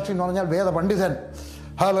 ന്യായശാസ്ത്രി എന്ന് പറഞ്ഞാൽ വേദപണ്ഡിതൻ,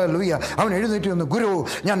 ഹല്ലേലൂയ, അവൻ എഴുന്നേറ്റ് വന്നു, ഗുരു,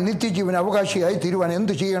 ഞാൻ നിത്യജീവൻ അവകാശിയായി തീരുവാൻ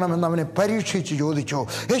എന്ത് ചെയ്യണമെന്ന് അവനെ പരീക്ഷിച്ച് ചോദിച്ചു.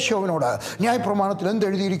 യേശു അവനോട്, ന്യായപ്രമാണത്തിൽ എന്ത്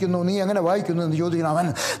എഴുതിയിരിക്കുന്നു, നീ എങ്ങനെ വായിക്കുന്നു എന്ന് ചോദിക്കണം. അവൻ,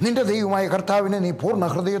 നിന്റെ ദൈവമായ കർത്താവിനെ നീ പൂർണ്ണ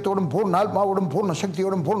ഹൃദയത്തോടും പൂർണ്ണാത്മാവോടും പൂർണ്ണ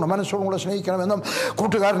ശക്തിയോടും പൂർണ്ണ മനസ്സോടും കൂടെ സ്നേഹിക്കണമെന്നും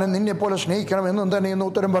കൂട്ടുകാരനെ നിന്നെപ്പോലെ സ്നേഹിക്കണമെന്നും തന്നെ എന്ന്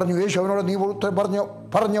ഉത്തരം പറഞ്ഞു. യേശു അവനോട്, നീ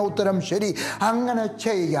പറഞ്ഞ ഉത്തരം ശരി, അങ്ങനെ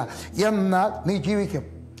ചെയ്യുക, എന്നാൽ നീ ജീവിക്കും.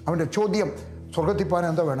 അവൻ്റെ ചോദ്യം, സ്വർഗത്തിൽ പോകാൻ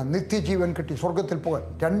എന്താ വേണം? നിത്യജീവൻ കിട്ടി സ്വർഗത്തിൽ പോകാൻ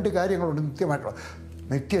 2 കാര്യങ്ങളുണ്ട് നിത്യമായിട്ടുള്ള: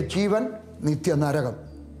 നിത്യജീവൻ, നിത്യനരകം.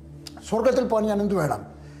 സ്വർഗത്തിൽ പോകാൻ ഞാൻ എന്ത് വേണം?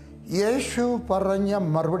 യേശു പറഞ്ഞ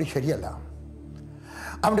മറുപടി ശരിയല്ല.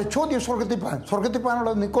 അവൻ്റെ ചോദ്യം സ്വർഗത്തിൽ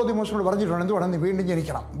പോകാനുള്ളത് നിക്കോദിമോസിനോട് പറഞ്ഞിട്ടുണ്ട്, എന്ത് വേണം? നീ വീണ്ടും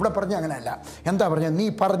ജനിക്കണം. ഇവിടെ പറഞ്ഞ അങ്ങനെയല്ല. എന്താ പറഞ്ഞത്? നീ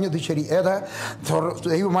പറഞ്ഞത് ശരി. ഏത്?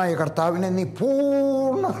 ദൈവമായ കർത്താവിനെ നീ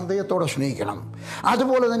പൂർണ്ണ ഹൃദയത്തോടെ സ്നേഹിക്കണം,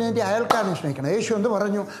 അതുപോലെ തന്നെ എൻ്റെ അയൽക്കാരനെ സ്നേഹിക്കണം. യേശു എന്ത്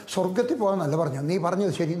പറഞ്ഞു? സ്വർഗത്തിൽ പോകാമെന്നല്ല പറഞ്ഞു. നീ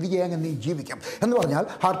പറഞ്ഞത് ശരി, ഇത് ചെയ്യാൻ നീ ജീവിക്കും എന്ന് പറഞ്ഞാൽ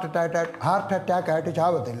ഹാർട്ട് അറ്റാക്ക് ആയിട്ട്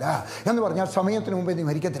ചാവത്തില്ല എന്ന് പറഞ്ഞാൽ സമയത്തിന് മുമ്പേ നീ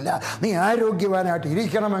മരിക്കത്തില്ല. നീ ആരോഗ്യവാനായിട്ട്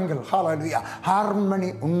ഇരിക്കണമെങ്കിൽ ഹല്ലേലൂയ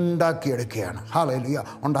ഹാർമണി ഉണ്ടാക്കിയെടുക്കുകയാണ്. ഹല്ലേലൂയ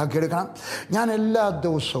ഉണ്ടാക്കിയെടുക്കണം. ഞാൻ എല്ലാ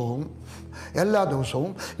ദിവസവും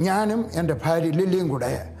ഞാനും എൻ്റെ ഭാര്യ ലില്ലിയും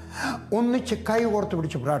കൂടെ ഒന്നിച്ച് കൈ കോർത്ത്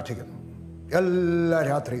പിടിച്ച് പ്രാർത്ഥിക്കുന്നു, എല്ലാ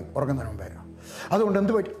രാത്രിയും ഉറങ്ങുന്നതിന് മുമ്പേ. അതുകൊണ്ട്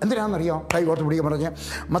എന്തിനാണെന്നറിയാം കൈ കോർത്ത് പിടിക്കാൻ പറഞ്ഞ്?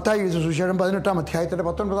 മത്തായി സുവിശേഷം 18-ാം അധ്യായത്തിൻ്റെ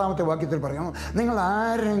 19-ാമത്തെ വാക്യത്തിൽ പറയുന്നു, നിങ്ങൾ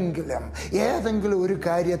ആരെങ്കിലും ഏതെങ്കിലും ഒരു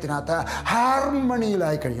കാര്യത്തിനകത്ത്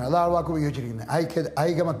ഹാർമണിയിലായി കഴിഞ്ഞാൽ, അതാ വാക്ക് ഉപയോഗിച്ചിരിക്കുന്നത്,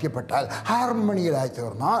 ഐകമത്യപ്പെട്ടാൽ, ഹാർമണിയിലായി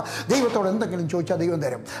തീർന്നാൽ ദൈവത്തോട് എന്തെങ്കിലും ചോദിച്ചാൽ ദൈവം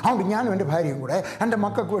തരും. അതുകൊണ്ട് ഞാനും എൻ്റെ ഭാര്യയും കൂടെ എൻ്റെ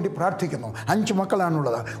മക്കൾക്ക് വേണ്ടി പ്രാർത്ഥിക്കുന്നു. 5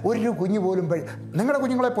 മക്കളാണുള്ളത്. ഒരു കുഞ്ഞു പോലും നിങ്ങളുടെ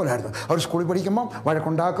കുഞ്ഞുങ്ങളെ പോലായിരുന്നു. അവർ സ്കൂളിൽ പഠിക്കുമ്പം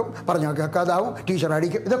വഴക്കുണ്ടാക്കും, പറഞ്ഞാൽ കേൾക്കാതാവും, ടീച്ചർ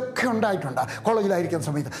അടിക്കും, ഇതൊക്കെ ഉണ്ടായിട്ടുണ്ട് കോളേജിലായിരിക്കുന്ന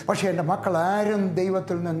സമയത്ത്. പക്ഷേ എൻ്റെ മക്കളാരും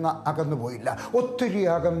ദൈവത്തിൽ നിന്ന് അകന്നു പോയില്ല, ഒത്തിരി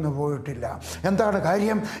അകന്നു പോയിട്ടില്ല. എന്താണ്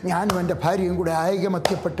കാര്യം? ഞാനും എൻ്റെ ഭാര്യയും കൂടെ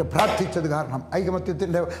ഐകമത്യപ്പെട്ട് പ്രാർത്ഥിച്ചത് കാരണം.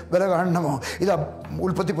 ഐകമത്യത്തിൻ്റെ വില കാണണമോ? ഇതാ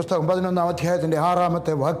ഉൽപ്പത്തി പുസ്തകം 11-ാം അധ്യായത്തിൻ്റെ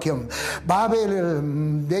 6-ാമത്തെ വാക്യം. ബാബേലിൽ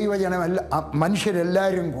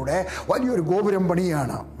മനുഷ്യരെല്ലാവരും കൂടെ വലിയൊരു ഗോപുരം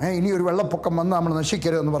പണിയാണ്. ഇനിയൊരു വെള്ളപ്പൊക്കം വന്ന് നമ്മൾ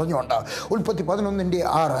നശിക്കരുതെന്ന് പറഞ്ഞുകൊണ്ട് ഉൽപ്പത്തി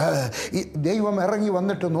 11-6 ദൈവം ഇറങ്ങി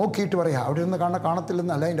വന്നിട്ട് നോക്കിയിട്ട് പറയാം. അവിടെ നിന്ന്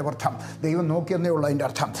കാണത്തില്ലെന്നല്ല അതിൻ്റെ അർത്ഥം, ദൈവം നോക്കിയെന്നേ ഉള്ളൂ അതിൻ്റെ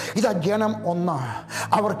അർത്ഥം. ഇതാ ജനം ഒന്ന്,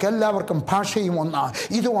 അവർക്കെല്ലാവർക്കും ഭാഷയും ഒന്ന്,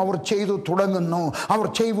 ഇതും അവർ ചെയ്തു തുടങ്ങുന്നു. അവർ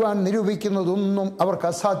ചെയ്യുവാൻ നിരൂപിക്കുന്നതൊന്നും അവർക്ക്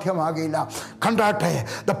അസാധ്യമാകില്ല. കണ്ടാട്ടെ,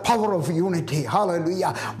 the power of unity. Hallelujah.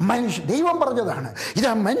 ദൈവം പറഞ്ഞതാണ്.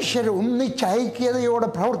 ഇതാ മനുഷ്യർ ഒന്നിച്ച് ഐക്യതയോടെ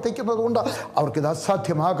പ്രവർത്തിക്കുന്നത് കൊണ്ട് അവർക്കിത്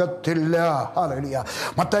അസാധ്യമാകത്തില്ല. ഹല്ലേലൂയ.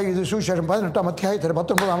 മത്തായി സുവിശേഷം 18-ാം അധ്യായത്തിൻ്റെ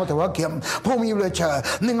 19-ാമത്തെ വാക്യം, ഭൂമിയിൽ വെച്ച്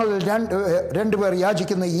നിങ്ങൾ 2 പേർ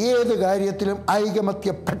യാചിക്കുന്ന ഏത് കാര്യത്തിലും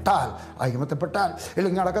ഐകമത്യപ്പെട്ടാൽ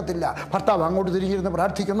ഇല്ലെങ്കിൽ നടക്കത്തില്ല. ഭർത്താവ് അങ്ങോട്ട് തിരിഞ്ഞിരുന്ന്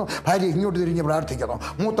പ്രാർത്ഥിക്കുന്നു, ഭാര്യ ഇങ്ങോട്ട് തിരിഞ്ഞ് പ്രാർത്ഥിക്കുന്നു,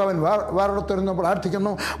 മൂത്തവൻ വേറൊരുത്തിരുന്ന്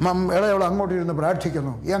പ്രാർത്ഥിക്കുന്നു, ഇളയവൾ അങ്ങോട്ട് ഇരുന്ന്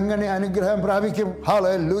പ്രാർത്ഥിക്കുന്നു. എങ്ങനെ അനുഗ്രഹം പ്രാപിക്കും?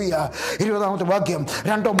 ഹല്ലേലൂയ. 20-ാമത്തെ വാക്യം,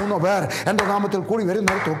 2-3 പേർ എൻ്റെ നാമത്തിൽ കൂടി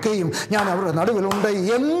വരുന്നിടത്തൊക്കെയും ഞാൻ അവരുടെ നടുവിലുണ്ട്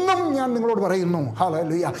എന്നും ഞാൻ നിങ്ങളോട് പറയുന്നു.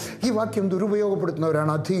 ഹല്ലേലൂയ. ഈ വാക്യം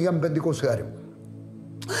ദുരുപയോഗപ്പെടുത്തുന്നവരാണ് അധികം പെന്തിക്കോസുകാരും.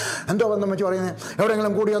 എന്തോ വന്ന് വെച്ച് പറയുന്നത്,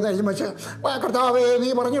 എവിടെയെങ്കിലും കൂടി വന്ന് വെച്ച് കർത്താവേ നീ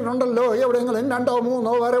പറഞ്ഞിട്ടുണ്ടല്ലോ എവിടെയെങ്കിലും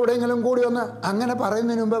 2-3 പേർ എവിടെയെങ്കിലും കൂടി വന്ന്, അങ്ങനെ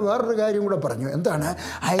പറയുന്നതിന് മുമ്പ് വേറൊരു കാര്യം കൂടെ പറഞ്ഞു. എന്താണ്?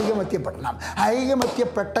 ഐകമത്യപ്പെടണം.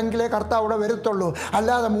 ഐകമത്യപ്പെട്ടെങ്കിലേ കർത്താവ് അവിടെ വരുത്തുള്ളൂ.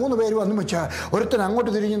 അല്ലാതെ 3 പേര് വന്ന് വെച്ച് ഒരുത്തൻ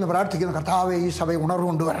അങ്ങോട്ട് തിരിഞ്ഞെന്ന് പ്രാർത്ഥിക്കുന്നു, കർത്താവേ ഈ സഭയെ ഉണർവ്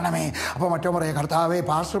കൊണ്ടുവരണമേ. അപ്പോൾ മറ്റോ പറയാം, കർത്താവേ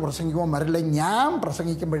പാസ്റ്റർ പ്രസംഗിക്കുമ്പോൾ വരില്ലേ, ഞാൻ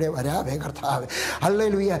പ്രസംഗിക്കുമ്പോഴേ വരാവേ കർത്താവേ.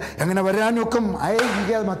 ഹല്ലേലൂയ. എങ്ങനെ വരാനൊക്കും?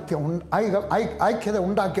 ഐക്യത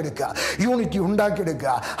ഉണ്ടാക്കിയെടുക്കുക, യൂണിറ്റി ഉണ്ടാക്കിയെടുക്കുക,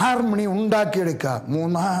 ഹാർമണി ഉണ്ടാക്കിയെടുക്കുക.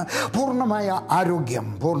 3, പൂർണ്ണമായ ആരോഗ്യം.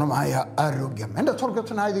 പൂർണ്ണമായ ആരോഗ്യം. എൻ്റെ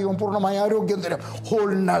സ്വർഗസ്ഥനായ ദൈവം പൂർണ്ണമായ ആരോഗ്യം തരും.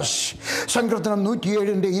 ഹോൾനെസ്. സങ്കീർത്തനം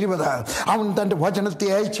 107:20, അവൻ തൻ്റെ വചനത്തെ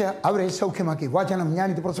അയച്ച് അവരെ സൗഖ്യമാക്കി. വചനം,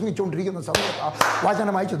 ഞാനിത് പ്രസംഗിച്ചുകൊണ്ടിരിക്കുന്ന സമയത്ത്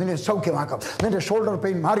വചനം അയച്ച് നിന്നെ സൗഖ്യമാക്കും. നിൻ്റെ ഷോൾഡർ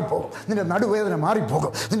പെയിൻ മാറിപ്പോകും, നിൻ്റെ നടുവേദന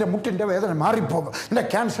മാറിപ്പോകും, നിൻ്റെ മുട്ടിൻ്റെ വേദന മാറിപ്പോകും, നിൻ്റെ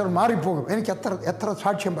ക്യാൻസർ മാറിപ്പോകും. എനിക്ക് എത്ര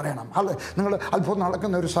സാക്ഷ്യം പറയണം. നിങ്ങൾ അത്ഭുതം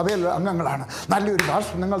നടക്കുന്ന ഒരു സഭയിൽ അംഗങ്ങളാണ്. നല്ലൊരു ഭാഷ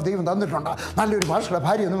നിങ്ങൾ ദൈവം തന്നിട്ടുണ്ട്, നല്ലൊരു ഭാഷയുടെ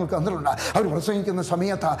ഭാര്യ നിങ്ങൾക്ക് തന്നിട്ടുണ്ട്. അവർ പ്രസംഗിക്കുന്ന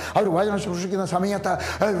സമയത്ത്, അവർ വചനം സൂക്ഷിക്കുന്ന സമയത്ത്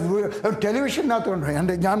ടെലിവിഷനകത്ത്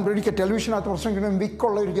കൊണ്ട് ഞാൻ എനിക്ക് ടെലിവിഷനകത്ത് പ്രസംഗിക്കണം.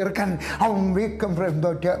 വിക്കുള്ള ഒരു ചെറുക്കൻ, അവൻ വീക്കം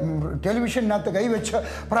ടെലിവിഷനകത്ത് കൈവച്ച്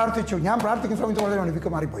പ്രാർത്ഥിച്ചു. ഞാൻ പ്രാർത്ഥിക്കുന്ന സമയത്ത് വളരെ വിക്ക്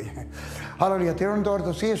മാറിപ്പോയി. ഹല്ലേലൂയ.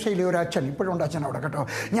 തിരുവനന്തപുരത്ത് CSIയിലെ ഒരു അച്ഛൻ, ഇപ്പോഴുണ്ട് അച്ഛൻ അവിടെ കേട്ടോ,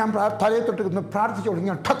 ഞാൻ തലയെ തൊട്ട് പ്രാർത്ഥിച്ചു,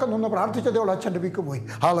 ഞാൻ ടക്കെന്നൊന്ന് പ്രാർത്ഥിച്ചതേ ഉള്ളൂ, അച്ഛൻ്റെ വിക്ക് പോയി.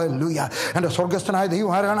 ഹല്ലേലൂയ. എൻ്റെ സ്വർഗസ്ഥനായ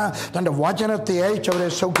ദൈവം ആരാണ്? തൻ്റെ വചനത്തെ അയച്ചവരെ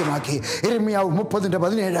സൗഖ്യമാക്കി. യിരെമ്യാവ്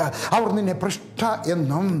 30:17, അവർ നിന്നെ പൃഷ്ഠ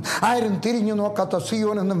എന്നും ആരും തിരിഞ്ഞു നോക്കാത്ത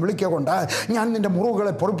സിയോൻ എന്നും വിളിക്കൊണ്ട് ഞാൻ നിന്റെ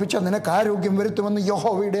മുറിവുകളെ പൊറിപ്പിച്ച നിനക്ക് ആരോഗ്യം വരുത്തുമെന്ന്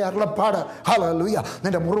യഹോവയുടെ അരുളപ്പാട്. ഹല്ലേലൂയ.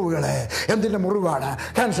 നിന്റെ മുറിവുകളെ, എന്തിൻ്റെ മുറിവാണ്?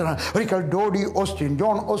 ക്യാൻസർ. ഒരിക്കൽ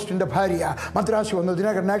ജോൺ ഓസ്റ്റിൻ്റെ ഭാര്യ മദ്രാസിൽ വന്ന്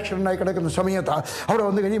ദിനകരൻ ആക്സിഡൻ്റായി കിടക്കുന്ന സമയത്ത് അവിടെ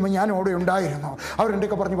വന്ന് കഴിയുമ്പോൾ ഞാൻ അവിടെ ഉണ്ടായിരുന്നു.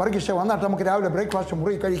 അവരെൻ്റെയൊക്കെ പറഞ്ഞു, വർഗീസ് വന്നിട്ട് നമുക്ക് രാവിലെ ബ്രേക്ക്ഫാസ്റ്റ്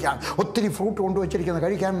മുറി കഴിക്കാം, ഒത്തിരി ഫ്രൂട്ട് കൊണ്ടുവച്ചിരിക്കുന്നത്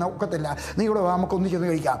കഴിക്കാൻ നോക്കത്തില്ല, നീ ഇവിടെ നമുക്ക് ഒന്നിച്ചെന്ന്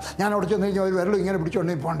കഴിക്കാം. ഞാൻ അവിടെ ചെന്ന് കഴിഞ്ഞാൽ ഒരു വിരലും ഇങ്ങനെ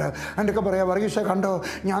പിടിച്ചുകൊണ്ട് നിൽപ്പുണ്ട്. എൻ്റെയൊക്കെ പറയാം, വർഗീസ് കണ്ടോ,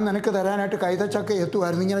 ഞാൻ നിനക്ക് തരാനായിട്ട് കൈതച്ചക്ക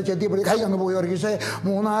എത്തുമായിരുന്നു, ഇങ്ങനെ ചെത്തിയപ്പോൾ കൈ അങ്ങ് പോയി. വർഗീസേ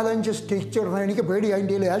 3-4 സ്റ്റിച്ച് ഇടണം, എനിക്ക് പേടി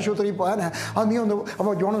അതിൻ്റെ ആശുപത്രിയിൽ പോകാൻ. അത് നീ ഒന്ന്.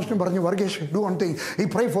 അപ്പോൾ ജോണസ്റ്റും പറഞ്ഞു, വർഗീസ് ഡു വൺ തിങ്, ഈ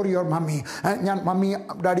പ്രേ ഫോർ യുവർ മമ്മി. ഞാൻ മമ്മി,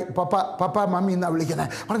 ഡാഡി, പപ്പ മമ്മി എന്നാണ് വിളിക്കുന്നത്.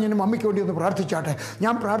 പറഞ്ഞു, എൻ്റെ മമ്മിക്ക് വേണ്ടി ഒന്ന് പ്രാർത്ഥിച്ചാട്ടെ.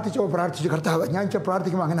 ഞാൻ പ്രാർത്ഥിച്ചു കർത്താവ്. ഞാൻ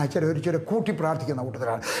പ്രാർത്ഥിക്കുമ്പോൾ അങ്ങനെ ചെറിയ കൂട്ടി പ്രാർത്ഥിക്കുന്ന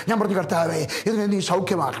കൂട്ടത്തിലാണ്. ഞാൻ പറഞ്ഞു, കർത്താവേ ഇതിനെ നീ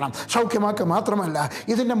സൗഖ്യമാക്കുക മാത്രമല്ല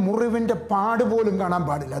ഇതിൻ്റെ മുറിവിൻ്റെ പാട് പോലും കാണാൻ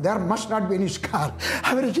പാടില്ല. There must not be any scar.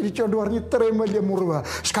 അവർ ചിരിച്ചുകൊണ്ട് പറഞ്ഞു, ഇത്രയും വലിയ മുറിവ്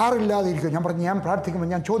സ്കാർ ഇല്ലാതെ ഇരിക്കും. ഞാൻ പറഞ്ഞു, ഞാൻ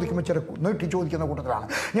പ്രാർത്ഥിക്കുമ്പോൾ ഞാൻ ചോദിക്കുമ്പോൾ നീട്ടി ചോദിക്കുന്ന കൂട്ടത്തിലാണ്,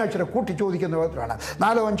 ഞാൻ കൂട്ടി ചോദിക്കുന്ന കൂട്ടത്തിലാണ്.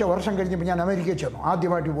 4-5 വർഷം കഴിഞ്ഞപ്പോൾ ഞാൻ അമേരിക്കയിൽ ചെന്നു,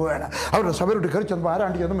 ആദ്യമായിട്ട് പോവുകയാണ്. അവരുടെ സഭയോട്ട് കയറി ചെന്നപ്പോൾ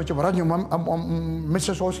ആരാണ്ട് ചെന്നും വെച്ച് പറഞ്ഞു,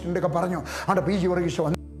 മിസ്സസ് ഓസ്റ്റിൻ്റെ ഒക്കെ പറഞ്ഞു, അവിടെ PG വർഗീസ്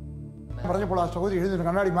വന്നു പറഞ്ഞപ്പോൾ ആ സഹോദരി എഴുതുന്ന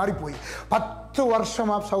കണ്ണാടി മാറിപ്പോയി. 10 വർഷം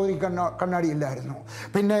ആ സഹോദരി കണ്ണാടി ഇല്ലായിരുന്നു.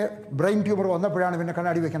 പിന്നെ ബ്രെയിൻ ട്യൂമർ വന്നപ്പോഴാണ് പിന്നെ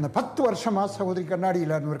കണ്ണാടി വെക്കുന്നത്. 10 വർഷം ആ സഹോദരി കണ്ണാടി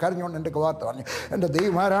ഇല്ലായിരുന്നു. ഒരു കരഞ്ഞുകൊണ്ട് എൻ്റെ വാർത്ത പറഞ്ഞു, എൻ്റെ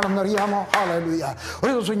ദൈവം ആരാണെന്നറിയാമോ? ഹല്ലേലൂയ.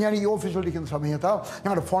 ഒരു ദിവസം ഞാൻ ഈ ഓഫീസിലിരിക്കുന്ന സമയത്ത്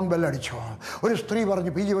ഞങ്ങളുടെ ഫോൺ ബെല്ലടിച്ചു. ഒരു സ്ത്രീ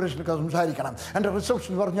പറഞ്ഞു, PG വർഗീസിനൊക്കെ സംസാരിക്കണം. എൻ്റെ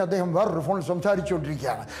റിസപ്ഷൻ പറഞ്ഞ് അദ്ദേഹം വേറൊരു ഫോണിൽ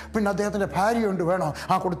സംസാരിച്ചുകൊണ്ടിരിക്കുകയാണ്. പിന്നെ അദ്ദേഹത്തിൻ്റെ ഭാര്യയുണ്ട്, വേണോ?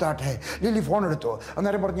 ആ കൊടുത്താട്ടെ. ലില്ലി ഫോൺ എടുത്തു.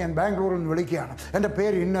 അന്നേരം പറഞ്ഞ്, ഞാൻ ബാംഗ്ലൂരിൽ നിന്ന് വിളിക്കുകയാണ്, എൻ്റെ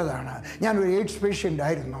പേര് ഇന്നതാണ്, ഞാനൊരു AIDS പേഷ്യൻ്റ്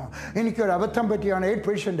ആയിരുന്നു, എനിക്കൊരു അബദ്ധം പറ്റിയാണ് AIDS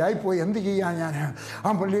പേഷ്യൻ്റ് ആയിപ്പോയി, എന്ത് ചെയ്യാൻ ഞാൻ?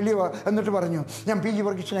 അപ്പോൾ ലില്ലി എന്നിട്ട് പറഞ്ഞു, ഞാൻ PG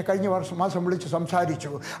വർഗീസിനെ കഴിഞ്ഞ മാസം വിളിച്ച്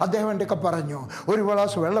സംസാരിച്ചു. അദ്ദേഹം എൻ്റെയൊക്കെ പറഞ്ഞു, ഒരു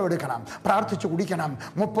ഗ്ലാസ് വെള്ളം എടുക്കണം, പ്രാർത്ഥിച്ച് കുടിക്കണം,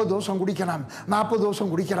 30 ദിവസം കുടിക്കണം, 40 ദിവസം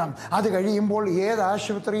കുടിക്കണം. അത് കഴിയുമ്പോൾ ഏത്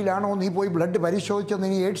ആശുപത്രിയിലാണോ നീ പോയി ബ്ലഡ് പരിശോധിച്ചത്,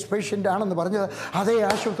 നീ AIDS പേഷ്യൻ്റ് ആണെന്ന് പറഞ്ഞത്, അതേ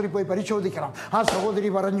ആശുപത്രിയിൽ പോയി പരിശോധിക്കണം. ആ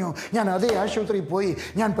സഹോദരി പറഞ്ഞു, ഞാൻ അതേ ആശുപത്രിയിൽ പോയി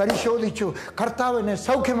ഞാൻ പരിശോധിച്ചു, കർത്താവ് എന്നെ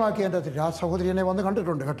സൗഖ്യമാക്കി. എൻ്റെ ആ സഹോദരി എന്നെ വന്ന്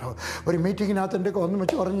കണ്ടിട്ടുണ്ട് കേട്ടോ. ഒരു മീറ്റിങ്ങിനകത്ത് എൻ്റെയൊക്കെ വന്ന്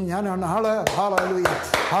വെച്ച് പറഞ്ഞു, ഞാനാണ് ആള്.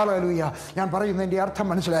 ഹല്ലേലൂയ. ഞാൻ പറയുന്നതിൻ്റെ അർത്ഥം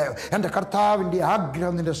മനസ്സിലായോ? എൻ്റെ കർത്താവിൻ്റെ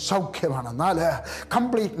ആഗ്രഹം നിൻ്റെ സൗഖ്യമാണ്. 4,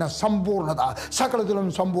 കംപ്ലീറ്റ്നെസ്, സമ്പൂർണ്ണത, സകലത്തിലും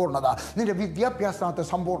സമ്പൂർണ്ണത. നിൻ്റെ വിദ്യാഭ്യാസത്തിനകത്ത്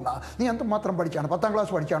സമ്പൂർണ്ണ. നീ എന്തുമാത്രം പഠിച്ചാണ്? 10ാം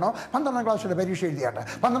ക്ലാസ് പഠിച്ചാണോ? 12ാം ക്ലാസ്സിൻ്റെ പരീക്ഷ എഴുതിയാട്ടെ.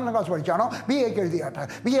 12ാം class പഠിച്ചാണോ? BA എഴുതിയാട്ടെ.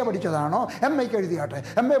 BA പഠിച്ചതാണോ? MA എഴുതിയാട്ടെ.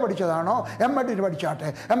 MA പഠിച്ചതാണോ? MEd പഠിച്ചാട്ടെ.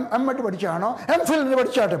 MEd പഠിച്ചാണോ? MPhil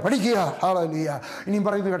പഠിച്ചാട്ടെ. പഠിക്കുക. ഹല്ലേലൂയ. ഇനിയും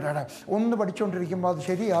പറയുന്നത് കേട്ടാട്ടെ, ഒന്ന് പഠിച്ചുകൊണ്ടിരിക്കുമ്പോൾ അത്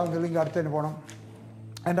ശരിയാവുന്നില്ലെങ്കിൽ അടുത്തതിന് പോകണം.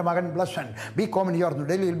 എൻ്റെ മകൻ ബ്ലസ്സൻ ബികോമിന് ചേർന്നു,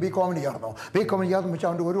 ഡൽഹിയിൽ ബികോമിന് ചേർന്നു. ബികോമിന് ചേർന്ന് വെച്ചാൽ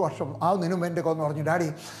അവൻ്റെ 1 വർഷം ആവുന്നതിന് മുമ്പ് എൻ്റെ കൊന്ന് പറഞ്ഞു, ഡാഡി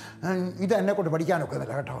ഇത് എന്നെക്കൊണ്ട്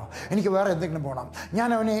പഠിക്കാനൊക്കുന്നില്ല കേട്ടോ, എനിക്ക് വേറെ എന്തെങ്കിലും പോകണം. ഞാൻ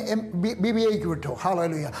അവനെ BBAക്ക് വിട്ടു.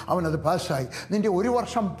 ഹല്ലേലൂയ, അവനത് പാസ്സായി. നിൻ്റെ 1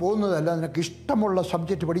 വർഷം പോകുന്നതല്ല, നിനക്ക് ഇഷ്ടമുള്ള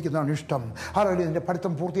സബ്ജക്റ്റ് പഠിക്കുന്നതാണ് ഇഷ്ടം. ഹല്ലേലൂയ, നിൻ്റെ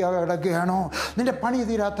പഠിത്തം പൂർത്തിയാകാൻ കിടക്കുകയാണോ? നിൻ്റെ പണി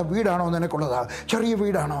തീരാത്ത വീടാണോ നിനക്കുള്ളത്? ചെറിയ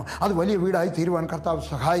വീടാണോ? അത് വലിയ വീടായി തീരുവാൻ കർത്താവ്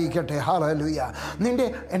സഹായിക്കട്ടെ. ഹല്ലേലൂയ.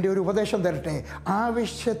 എൻ്റെ ഒരു ഉപദേശം തരട്ടെ,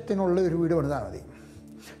 ആവശ്യത്തിനുള്ള ഒരു വീട് പണിതാൽ മതി.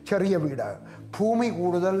 ചെറിയ വീട്, ഭൂമി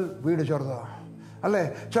കൂടുതൽ, വീട് ചെറുതാണ് അല്ലേ?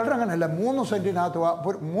 ചിലർ അങ്ങനെയല്ല, 3 സെൻറ്റിനകത്ത്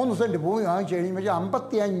 3 സെൻറ്റ് ഭൂമി വാങ്ങിച്ചു കഴിയുമ്പോൾ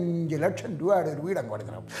 55 ലക്ഷം രൂപയുടെ ഒരു വീടങ്ങ്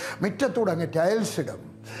കൊടുക്കണം. മുറ്റത്തൂടെ അങ്ങ് ടൈൽസ് ഇടും.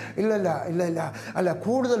 അല്ല,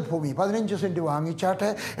 കൂടുതൽ ഭൂമി 15 സെൻറ്റ് വാങ്ങിച്ചാട്ടെ.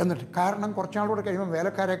 എന്നിട്ട് കാരണം കുറച്ചാളൂടെ കഴിയുമ്പോൾ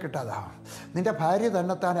വേലക്കാരെ കിട്ടാതാ. നിൻ്റെ ഭാര്യ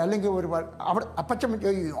തന്നെത്താൻ അല്ലെങ്കിൽ അവിടെ അപ്പച്ചൻ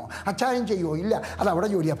ചെയ്യുമോ, അച്ചായൻ ചെയ്യുമോ? ഇല്ല, അത് അവിടെ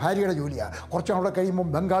ജോലിയാണ്, ഭാര്യയുടെ ജോലിയാണ്. കുറച്ചാളൂടെ കഴിയുമ്പോൾ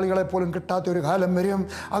ബംഗാളികളെ പോലും കിട്ടാത്തൊരു കാലം വരും.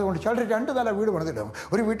 അതുകൊണ്ട് ചിലർ 2 നില വീട് പണിതിടും.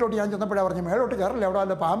 ഒരു വീട്ടോട്ട് ഞാൻ ചെന്നപ്പോഴേ പറഞ്ഞു, മേലോട്ട് കയറില്ല, അവിടെ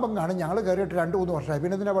വല്ല പാമ്പം കാണും. ഞങ്ങൾ കയറിയിട്ട് 2-3 വർഷമായി.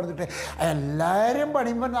 പിന്നെ ഇതിനെ പണിതിട്ട് എല്ലാവരും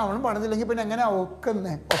പണിയുമ്പോൾ നമ്മളും പണിതില്ലെങ്കിൽ പിന്നെ എങ്ങനെയാണ്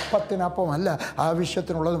ഒക്കുന്നത്? ഒപ്പത്തിനപ്പമല്ല,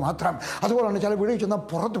 ആവശ്യത്തിനുള്ളത് മാത്രം. അതുപോലെയാണ് ചില വീട് ചെന്നാൽ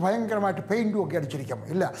പുറത്ത് ഭയങ്കരമായിട്ട് പെയിൻറ്റും ഒക്കെ അടിച്ചിരിക്കും.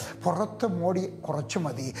 ഇല്ല, പുറത്ത് മോടി കുറച്ച്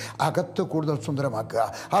മതി, അകത്ത് കൂടുതൽ സുന്ദരമാക്കുക.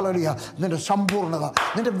 ഹല്ലേലൂയ. നിൻ്റെ സമ്പൂർണ്ണത,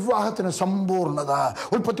 നിൻ്റെ വിവാഹത്തിന് സമ്പൂർണ്ണത.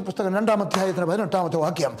 ഉൽപ്പത്തി പുസ്തകം 2-ാം അധ്യായത്തിന് 18-ാമത്തെ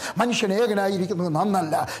വാക്യം, മനുഷ്യൻ ഏകനായിരിക്കുന്നത്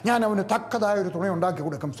നന്നല്ല, ഞാൻ അവന് തക്കതായ ഒരു തുണ ഉണ്ടാക്കി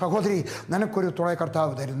കൊടുക്കും. സഹോദരി, നിനക്കൊരു തുണ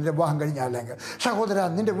കർത്താവ് തരും നിൻ്റെ വിവാഹം കഴിഞ്ഞാല്ലെങ്കിൽ. സഹോദര,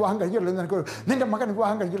 നിൻ്റെ വിവാഹം കഴിഞ്ഞില്ലെങ്കിൽ നിൻ്റെ മകൻ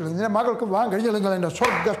വിവാഹം കഴിഞ്ഞില്ലെങ്കിൽ, നിൻ്റെ മകൾക്ക് വിവാഹം കഴിഞ്ഞില്ലെങ്കിൽ എൻ്റെ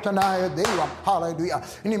സ്വർഗ്ഗസ്ഥനായ ദൈവം. ഹല്ലേലൂയ.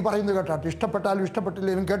 ഇനിയും പറയുന്നത് കേട്ടാട്ട്, ഇഷ്ടപ്പെട്ടാലും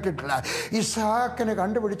ഇഷ്ടപ്പെട്ടില്ലെങ്കിലും കേട്ടിട്ടില്ല, ഇസ്ഹാക്കിന്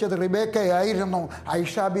കണ്ടുപിടിച്ചത് റിബേക്കയായിരുന്നു,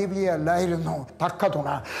 ഐഷാ ബീവിയെ അല്ലായിരുന്നു. തക്ക തുണ.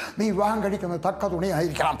 നീ വിവാഹം കഴിക്കുന്നത് തക്ക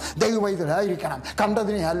തുണയായിരിക്കണം, ദൈവവൈദ്യരായിരിക്കണം,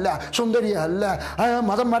 കണ്ടതിനെ അല്ല, സുന്ദരിയെ അല്ല,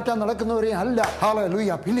 മതം മാറ്റാൻ നടക്കുന്നവരെ അല്ല.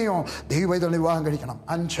 ഹല്ലേലൂയ. പിന്നെയോ ദൈവവൈദ്യനെ വിവാഹം കഴിക്കണം.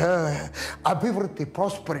 5 അഭിവൃദ്ധി,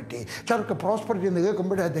 പ്രോസ്പെറിറ്റി. ചിലർക്ക് പ്രോസ്പെറിറ്റി എന്ന്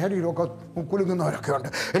കേൾക്കുമ്പോഴേ ധൈര്യമൊക്കെ കുലുങ്ങുന്നവരൊക്കെ ഉണ്ട്.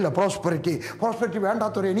 ഇല്ല, പ്രോസ്പെറിറ്റി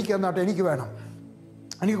വേണ്ടാത്തവരെ എനിക്ക് എന്നാട്ടെ, എനിക്ക് വേണം,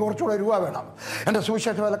 എനിക്ക് കുറച്ചുകൂടെ രൂപ വേണം, എൻ്റെ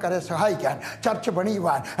സുവിശേഷ വേലക്കാരെ സഹായിക്കാൻ, ചർച്ച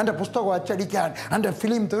പണിയുവാൻ, എൻ്റെ പുസ്തകം അച്ചടിക്കാൻ, എൻ്റെ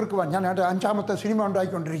ഫിലിം തീർക്കുവാൻ. ഞാൻ എൻ്റെ 5ാമത്തെ സിനിമ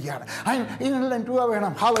ഉണ്ടാക്കിക്കൊണ്ടിരിക്കുകയാണ്. ഇതിനെല്ലാം രൂപ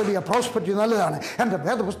വേണം. ഹല്ലേലൂയ. പ്രോസ്പെരിറ്റി നല്ലതാണ്. എൻ്റെ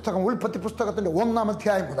വേദപുസ്തകം ഉൽപ്പത്തി പുസ്തകത്തിൻ്റെ 1-ാം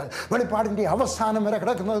അധ്യായം മുതൽ വെളിപ്പാടിൻ്റെ അവസാനം വരെ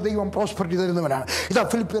കിടക്കുന്നത് ദൈവം പ്രോസ്പെരിറ്റി തരുന്നവനാണ്. ഇതാ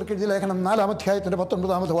ഫിലിപ്പിയർക്ക് എഴുതിയ ലേഖനം 4-ാം അധ്യായത്തിൻ്റെ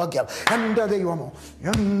 19-ാമത്തെ വാക്യം, എൻ്റെ ദൈവമോ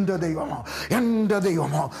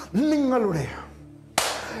നിങ്ങളുടെ,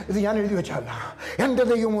 ഇത് ഞാൻ എഴുതി വെച്ചല്ല, എൻ്റെ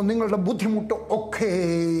ദൈവമോ നിങ്ങളുടെ ബുദ്ധിമുട്ട്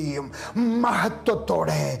ഒക്കെയും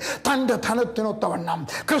മഹത്വത്തോടെ തൻ്റെ ധനത്തിനൊത്തവണ്ണം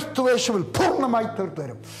ക്രിസ്തുയേശുവിൽ പൂർണ്ണമായി തീർത്തു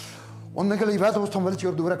തരും. ഒന്നുകിൽ ഈ വേദപുസ്തകം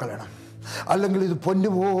വലിച്ചു ദൂരെ കളയണം, അല്ലെങ്കിൽ ഇത്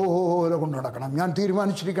പൊന്നുപോലെ കൊണ്ട് നടക്കണം. ഞാൻ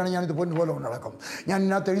തീരുമാനിച്ചിരിക്കുകയാണ്, ഞാനിത് പൊന്നുപോലെ കൊണ്ട് നടക്കും. ഞാൻ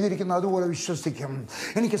ഇതിനകത്ത് എഴുതിയിരിക്കുന്നത് അതുപോലെ വിശ്വസിക്കും.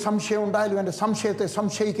 എനിക്ക് സംശയം ഉണ്ടായാലും എൻ്റെ സംശയത്തെ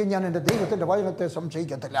സംശയിക്കും, ഞാൻ എൻ്റെ ദൈവത്തിൻ്റെ വചനത്തെ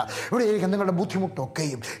സംശയിക്കത്തില്ല. ഇവിടെ ഇരിക്കും നിങ്ങളുടെ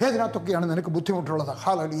ബുദ്ധിമുട്ടൊക്കെയും. ഏതിനകത്തൊക്കെയാണ് നിനക്ക് ബുദ്ധിമുട്ടുള്ളത്?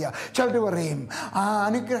 ഹല്ലേലൂയ. ചിലർ പറയും ആ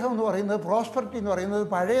അനുഗ്രഹം എന്ന് പറയുന്നത്, പ്രോസ്പെറിറ്റി എന്ന് പറയുന്നത്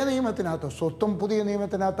പഴയ നിയമത്തിനകത്ത് സ്വത്തും പുതിയ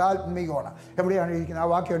നിയമത്തിനകത്ത് ആത്മീയമാണ്. എവിടെയാണ് ഇരിക്കുന്നത്? ആ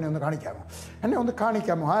വാക്യം എന്നെ ഒന്ന്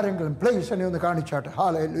കാണിക്കാമോ? ആരെങ്കിലും പ്ലീസ് എന്നെ ഒന്ന് കാണിച്ചാട്ടെ.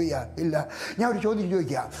 ഹല്ലേലൂയ. ഇല്ല. ഞാൻ ഒരു ചോദ്യം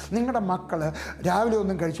ചോദിക്കുക, നിങ്ങളുടെ മക്കൾ രാവിലെ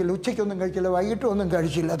ഒന്നും കഴിച്ചില്ല, ഉച്ചയ്ക്കൊന്നും കഴിച്ചില്ല, വൈകിട്ടും ഒന്നും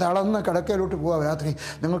കഴിച്ചില്ല, തളർന്ന് കിടക്കയിലോട്ട് പോകാം രാത്രി,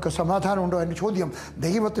 നിങ്ങൾക്ക് സമാധാനമുണ്ടോ? എൻ്റെ ചോദ്യം,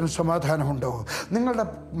 ദൈവത്തിന് സമാധാനമുണ്ടോ? നിങ്ങളുടെ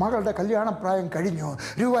മകളുടെ കല്യാണപ്രായം കഴിഞ്ഞു,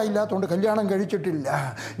 രൂപ ഇല്ലാത്തതുകൊണ്ട് കല്യാണം കഴിച്ചിട്ടില്ല.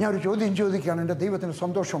 ഞാൻ ഒരു ചോദ്യം ചോദിക്കുകയാണ്, എൻ്റെ ദൈവത്തിന്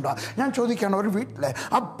സന്തോഷമുണ്ടോ? ഞാൻ ചോദിക്കുകയാണ്, ഒരു വീട്ടിലെ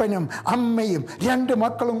അപ്പനും അമ്മയും 2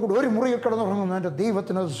 മക്കളും കൂടി ഒരു മുറിയിൽ കിടന്നുറങ്ങുന്നു, എൻ്റെ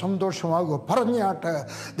ദൈവത്തിന് അത് സന്തോഷമാകുമോ? പറഞ്ഞാട്ട്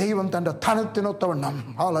ദൈവം തൻ്റെ ധനത്തിനൊത്തവണ്ണം.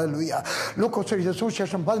 ഹല്ലേലൂയ. ലൂക്കോസ് എഴുതിയ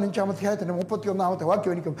സുവിശേഷം 15-ാം അധ്യായത്തിൻ്റെ 31-ാമത്തെ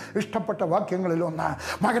വാക്യം എനിക്കും ഇഷ്ടപ്പെട്ട വാക്യങ്ങളിലൊന്ന്.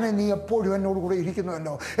 മകനെ, നീ എപ്പോഴും എന്നോട് കൂടെ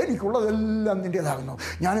ഇരിക്കുന്നുവല്ലോ, എനിക്കുള്ളതെല്ലാം നിൻ്റേതാകുന്നു.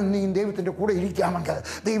 ഞാനും നീയും ദൈവത്തിൻ്റെ കൂടെ ഇരിക്കാമെങ്കിൽ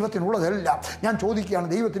ദൈവത്തിനുള്ളതെല്ലാം. ഞാൻ ചോദിക്കുകയാണ്,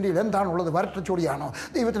 ദൈവത്തിൻ്റെ എന്താണുള്ളത്? വരട്ടച്ചൊടിയാണോ?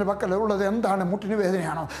 ദൈവത്തിൻ്റെ പക്കലുള്ളത് എന്താണ്? മുട്ടിന്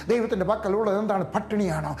വേദനയാണോ? ദൈവത്തിൻ്റെ പക്കലുള്ളത് എന്താണ്?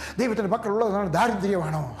 പട്ടിണിയാണോ? ദൈവത്തിൻ്റെ പക്കലുള്ളത് എന്താണ്?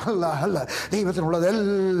 ദാരിദ്ര്യമാണോ? അല്ല,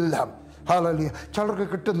 ദൈവത്തിനുള്ളതെല്ലാം. ഹല്ലേലൂയ. ചിലർക്ക്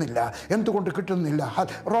കിട്ടുന്നില്ല. എന്തുകൊണ്ട് കിട്ടുന്നില്ല?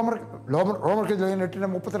 റോമർക്ക്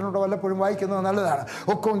 8:32 വല്ലപ്പോഴും വായിക്കുന്നത് നല്ലതാണ്.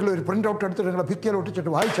 ഒക്കെങ്കിലും ഒരു പ്രിൻ്റ് ഔട്ട് എടുത്തിട്ട് നിങ്ങളെ ഭിത്തിയിൽ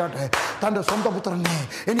ഒട്ടിച്ചിട്ട് വായിച്ചാട്ടെ. തൻ്റെ സ്വന്തം പുത്രനെ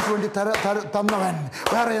എനിക്ക് വേണ്ടി തന്നവൻ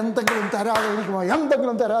വേറെ എന്തെങ്കിലും തരാതിരിക്കുമോ?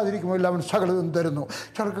 ഇല്ല, അവൻ സകലതും തരുന്നു.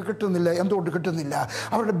 ചിലർക്ക് കിട്ടുന്നില്ല. എന്തുകൊണ്ട് കിട്ടുന്നില്ല?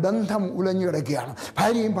 അവരുടെ ബന്ധം ഉലഞ്ഞു കിടക്കുകയാണ്.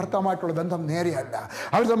 ഭാര്യയും ഭർത്താവുമായിട്ടുള്ള ബന്ധം നേരെയല്ല.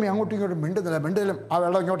 അവർ തമ്മിൽ അങ്ങോട്ടും ഇങ്ങോട്ടും മിണ്ടുന്നില്ല. മിണ്ടലും ആ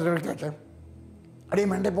വെള്ളം ഇങ്ങോട്ട് ഇറക്കി വെച്ചേ,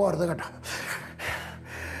 അടിയും മിണ്ടി പോകരുത് കേട്ടോ.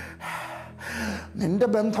 നിൻ്റെ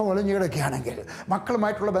ബന്ധം ഒളിഞ്ഞിടക്കുകയാണെങ്കിൽ,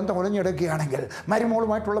 മക്കളുമായിട്ടുള്ള ബന്ധം ഒളിഞ്ഞിടക്കുകയാണെങ്കിൽ,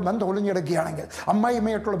 മരുമോളുമായിട്ടുള്ള ബന്ധം ഒളിഞ്ഞിടക്കുകയാണെങ്കിൽ,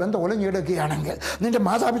 അമ്മായിമ്മയായിട്ടുള്ള ബന്ധം ഒളിഞ്ഞിടക്കുകയാണെങ്കിൽ, നിൻ്റെ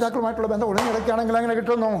മാതാപിതാക്കളുമായിട്ടുള്ള ബന്ധം ഒളിഞ്ഞിടക്കുകയാണെങ്കിൽ അങ്ങനെ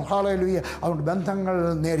കിട്ടുന്നു. ഹല്ലേലൂയ. അതുകൊണ്ട് ബന്ധങ്ങൾ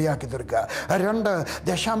നേരെയാക്കി തീർക്കുക. 2,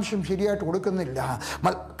 ദശാംശം ശരിയായിട്ട് കൊടുക്കുന്നില്ല.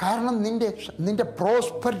 കാരണം നിൻ്റെ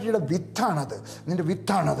പ്രോസ്പെരിറ്റിയുടെ വിത്താണത്, നിൻ്റെ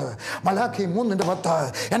വിത്താണത്. മലാഖി 3:10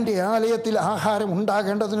 എൻ്റെ ആലയത്തിൽ ആഹാരം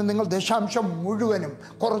ഉണ്ടാകേണ്ടതിന് നിങ്ങൾ ദശാംശം മുഴുവനും,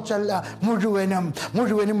 കുറച്ചല്ല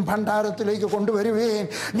മുഴുവനും ഭണ്ഡാരത്തിലേക്ക് കൊണ്ടുവരുവേൻ.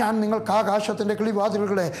 ഞാൻ നിങ്ങൾക്ക് ആകാശത്തിൻ്റെ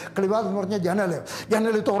കിളിവാതിലുകളെ, കിളിവാതിൽ എന്ന് പറഞ്ഞാൽ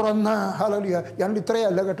ജനൽ തുറന്ന്, ഹല്ലേലൂയ, ജനൽ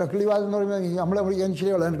ഇത്രയല്ല കേട്ടോ, കിളിവാതിൽ എന്ന് പറയുമ്പോൾ നമ്മളെ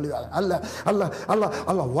ശരിയുള്ള കിളിവാതിൽ അല്ല അല്ല അല്ല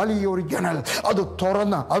അല്ല വലിയൊരു ജനൽ, അത്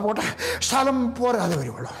തുറന്ന്, അതുപോട്ടെ സ്ഥലം പോരാതെ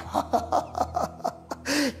വരുവുള്ളൂ.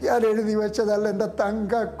 ഞാൻ എഴുതി വെച്ചതല്ല എൻ്റെ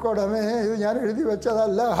തങ്കക്കുടമേ, ഇത് ഞാൻ എഴുതി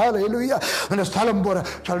വെച്ചതല്ല. ഹല്ലേലൂയ. എൻ്റെ സ്ഥലം പോരാ.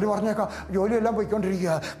 ചിലർ പറഞ്ഞേക്കാം ജോലിയെല്ലാം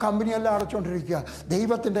പോയിക്കൊണ്ടിരിക്കുക, കമ്പനിയെല്ലാം അടച്ചുകൊണ്ടിരിക്കുക.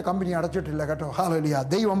 ദൈവത്തിൻ്റെ കമ്പനി അടച്ചിട്ടില്ല കേട്ടോ. ഹല്ലേലൂയ.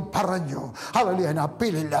 ദൈവം പറഞ്ഞു, ഹല്ലേലൂയ, അതിന്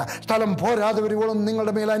അപ്പീലില്ല. സ്ഥലം പോരാതെ വരുവോളം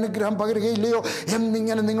നിങ്ങളുടെ മേൽ അനുഗ്രഹം പകരുകയില്ലയോ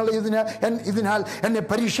എന്നിങ്ങനെ നിങ്ങൾ ഇതിനാൽ എന്നെ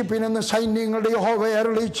പരീക്ഷിപ്പീനെന്ന് സൈന്യങ്ങളുടെ യഹോവ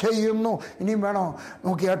അരുളി ചെയ്യുന്നു. ഇനിയും വേണോ?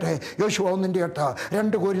 നോക്കിയാട്ടെ, യോശുവ 1:8,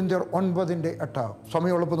 2 കൊരിന്ത്യർ 9:8.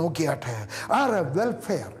 സമയമുള്ളപ്പോൾ നോക്കിയാട്ടെ. 6,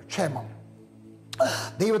 വെൽഫെയർ, ക്ഷേമം.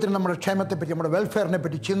 ദൈവത്തിന് നമ്മുടെ ക്ഷേമത്തെപ്പറ്റി, നമ്മുടെ വെൽഫെയറിനെ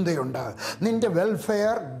പറ്റി ചിന്തയുണ്ട്. നിൻ്റെ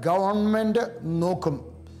വെൽഫെയർ ഗവൺമെൻറ് നോക്കും.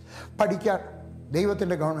 പഠിക്കാൻ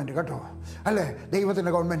ദൈവത്തിൻ്റെ ഗവൺമെൻറ് കേട്ടോ, അല്ലേ?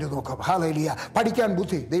 ദൈവത്തിൻ്റെ ഗവൺമെൻറ് നോക്കും. ഹല്ലേലൂയ. പഠിക്കാൻ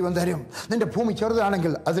ബുദ്ധി ദൈവം തരും. നിൻ്റെ ഭൂമി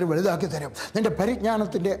ചെറുതാണെങ്കിൽ അതിന് വലുതാക്കി തരും. നിൻ്റെ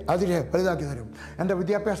പരിജ്ഞാനത്തിൻ്റെ അതിന് വലുതാക്കി തരും. എൻ്റെ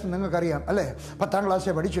വിദ്യാഭ്യാസം നിങ്ങൾക്കറിയാം, അല്ലേ? 10ാം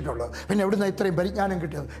ക്ലാസ്സേ പഠിച്ചിട്ടുള്ളൂ. പിന്നെ എവിടുന്ന് ഇത്രയും പരിജ്ഞാനം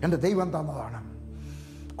കിട്ടിയത്? എൻ്റെ ദൈവം തന്നതാണ്.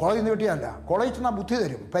 കോളേജിൽ നിന്ന് കിട്ടിയല്ല. കോളേജിൽ നിന്ന് ബുദ്ധി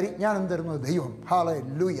തരും, പരിജ്ഞാനം തരുന്നത് ദൈവം.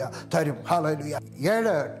 ഹല്ലേലൂയ, തരും. ഹല്ലേലൂയ.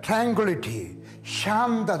 7, ട്രാങ്ക്വിലിറ്റി,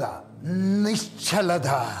 ശാന്തത, നിശ്ചലത.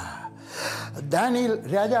 ദാനിയേൽ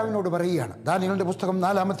രാജാവിനോട് പറയുകയാണ്. ദാനിയേലിൻ്റെ പുസ്തകം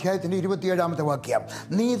 4-ാം അധ്യായത്തിൻ്റെ 27-ാമത്തെ വാക്യം.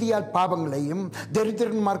 നീതിയാൽ പാപങ്ങളെയും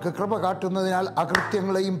ദരിദ്രന്മാർക്ക് കൃപ കാട്ടുന്നതിനാൽ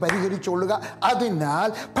അകൃത്യങ്ങളെയും പരിഹരിച്ചുകൊള്ളുക. അതിനാൽ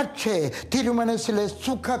പക്ഷേ തിരുമനസ്സിലെ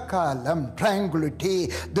സുഖകാലം, ട്രാങ്ക്വിലിറ്റി,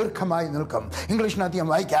 ദീർഘമായി നിൽക്കും. ഇംഗ്ലീഷിനധികം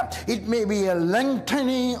വായിക്കാം. It may be A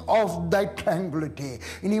lengthening of ദൈ ട്രാങ്ക്വിലിറ്റി.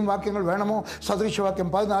 ഇനിയും വാക്യങ്ങൾ വേണമോ?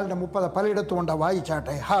 സദൃശവാക്യം 14:30 പലയിടത്തും ഉണ്ട്,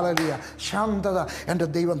 വായിച്ചാട്ടെ. ഹല്ലേലൂയ. ശാന്തത എൻ്റെ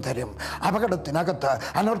ദൈവം തരും. അപകടത്തിനകത്ത്,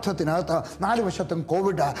 അനർത്ഥത്തിനകത്ത്, 4 വശത്തും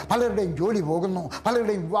കോവിഡ്, പലരുടെയും ജോലി പോകുന്നു,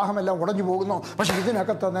 പലരുടെയും വിവാഹമെല്ലാം ഉടഞ്ഞു പോകുന്നു. പക്ഷേ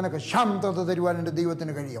ഇതിനകത്ത് നിനക്ക് ശാന്തത തരുവാൻ എൻ്റെ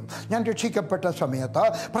ദൈവത്തിന് കഴിയും. ഞാൻ രക്ഷിക്കപ്പെട്ട സമയത്ത്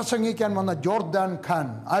പ്രസംഗിക്കാൻ വന്ന ജോർദാൻ ഖാൻ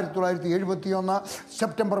 1971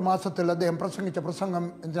 സെപ്റ്റംബർ മാസത്തിൽ അദ്ദേഹം പ്രസംഗിച്ച പ്രസംഗം,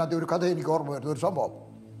 ഇതിനകത്ത് ഒരു കഥ എനിക്ക് ഓർമ്മ വരുന്ന ഒരു സംഭവം.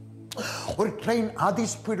 ഒരു ട്രെയിൻ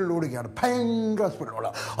അതിസ്പീഡിൽ ഓടുകയാണ്, ഭയങ്കര സ്പീഡിലുള്ള.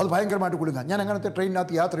 അത് ഭയങ്കരമായിട്ട് കുലുങ്ങാൻ. ഞാൻ അങ്ങനത്തെ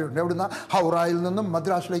ട്രെയിനിനകത്ത് യാത്രയുണ്ട്. എവിടുന്ന്? ഹൗറായിൽ നിന്നും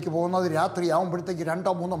മദ്രാസിലേക്ക് പോകുന്നത് രാത്രി ആകുമ്പോഴത്തേക്ക്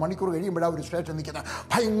 2-3 മണിക്കൂർ കഴിയുമ്പോഴാണ് ഒരു സ്റ്റേഷൻ നിൽക്കുന്നത്.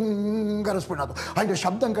 ഭയങ്കര സ്പീഡാണ്. അതിൻ്റെ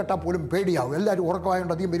ശബ്ദം കേട്ടാൽ പോലും പേടിയാവും. എല്ലാവരും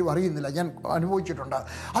ഉറക്കമായതുകൊണ്ട് അധികം പേരും അറിയുന്നില്ല. ഞാൻ അനുഭവിച്ചിട്ടുണ്ട്.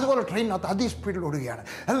 അതുപോലെ ട്രെയിനിനകത്ത് അതിസ്പീഡിൽ ഓടുകയാണ്.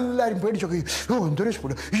 എല്ലാവരും പേടിച്ചൊക്കെ, എന്തൊരു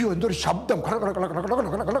സ്പീഡ്, എന്തൊരു ശബ്ദം,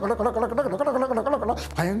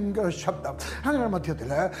 ഭയങ്കര ശബ്ദം. അങ്ങനെ മധ്യത്തിൽ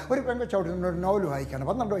ഒരു പെങ്കച്ചവട്ടിൽ ഒരു നോവൽ വായിക്കാണ്.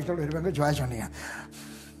 12 വയസ്സുള്ള ഒരു പെങ്കച്ച് വായിച്ചാണ് ഞാൻ.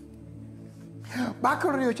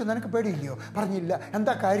 ബാക്കിയുള്ളവർ ചോദിച്ചാൽ നിനക്ക് പേടിയില്ലയോ? പറഞ്ഞില്ല.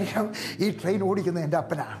 എന്താ കാര്യം? ഈ ട്രെയിൻ ഓടിക്കുന്നത് എൻ്റെ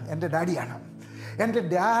അപ്പനാണ്, എൻ്റെ ഡാഡിയാണ്. എൻ്റെ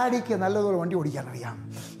ഡാഡിക്ക് നല്ലതുപോലെ വണ്ടി ഓടിക്കാൻ അറിയാം.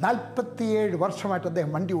 47 വർഷമായിട്ട് അദ്ദേഹം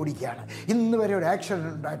വണ്ടി ഓടിക്കുകയാണ്. ഇന്ന് വരെ ഒരു ആക്സിഡൻറ്റ്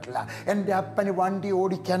ഉണ്ടായിട്ടില്ല. എൻ്റെ അപ്പന് വണ്ടി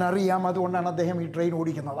ഓടിക്കാൻ അറിയാം. അതുകൊണ്ടാണ് അദ്ദേഹം ഈ ട്രെയിൻ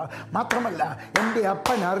ഓടിക്കുന്നത്. മാത്രമല്ല എൻ്റെ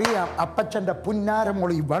അപ്പനറിയാം അപ്പച്ചൻ്റെ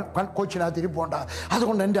പുന്നാരമോളി കോച്ചിനകത്ത് ഇരിപ്പുണ്ട്.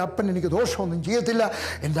 അതുകൊണ്ട് എൻ്റെ അപ്പൻ എനിക്ക് ദോഷമൊന്നും ചെയ്യത്തില്ല.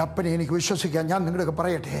 എൻ്റെ അപ്പനെ എനിക്ക് വിശ്വസിക്കാം. ഞാൻ നിങ്ങളൊക്കെ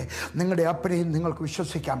പറയട്ടെ, നിങ്ങളുടെ അപ്പനെയും നിങ്ങൾക്ക്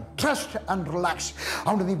വിശ്വസിക്കാം. Trust and relax.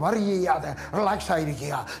 അതുകൊണ്ട് നീ വറി ചെയ്യാതെ റിലാക്സ്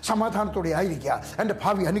ആയിരിക്കുക, സമാധാനത്തോടെ ആയിരിക്കുക. എൻ്റെ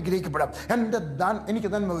ഭാവി അനുഗ്രഹിക്കപ്പെടും. എനിക്ക്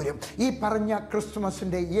നന്മ വരും. ഈ പറഞ്ഞ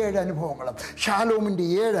ക്രിസ്തുമസിൻ്റെ 7 അനുഭവങ്ങളും ഷാലോമിൻ്റെ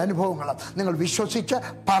 7 അനുഭവങ്ങളും നിങ്ങൾ വിശ്വസിച്ച്,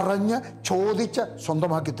 പറഞ്ഞ്, ചോദിച്ച്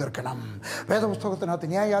സ്വന്തമാക്കി തീർക്കണം. വേദപുസ്തകത്തിനകത്ത്,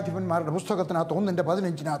 ന്യായാധിപന്മാരുടെ പുസ്തകത്തിനകത്ത്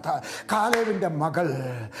 1:15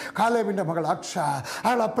 കാലേബിൻ്റെ മകൾ അക്ഷ,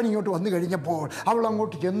 അയാൾ അപ്പനിങ്ങോട്ട് വന്നു കഴിഞ്ഞപ്പോൾ അവൾ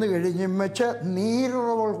അങ്ങോട്ട് ചെന്ന് വെച്ച്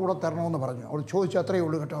നീരുറവൾ കൂടെ തരണമെന്ന് പറഞ്ഞു. അവൾ ചോദിച്ചു, അത്രയേ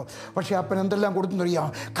ഉള്ളൂ കേട്ടോ. പക്ഷേ അപ്പൻ എന്തെല്ലാം കൊടുത്തെന്നറിയാം?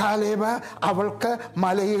 കാലേബ് അവൾക്ക്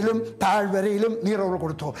മലയിലും താഴ്വരയിലും നീരുറവൾ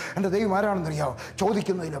കൊടുത്തു. എൻ്റെ ദൈവം ആരാണെന്നറിയാം?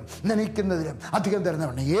 ചോദിക്കുന്നതിലും നനയ്ക്കുന്നതിലും അധികം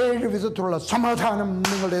തരുന്നവണ്. 7 വിധത്തിലുള്ള സമാധാനം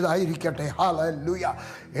നിങ്ങളുടേതായിരിക്കട്ടെ. ഹല്ലേലൂയ.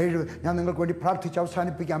 7 ഞാൻ നിങ്ങൾക്ക് വേണ്ടി പ്രാർത്ഥിച്ച്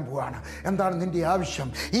അവസാനിപ്പിക്കാൻ പോവുകയാണ്. എന്താണ് നിൻ്റെ ആവശ്യം?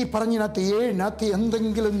 ഈ പറഞ്ഞതിനകത്ത് 7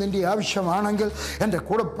 എന്തെങ്കിലും നിൻ്റെ ആവശ്യമാണെങ്കിൽ എൻ്റെ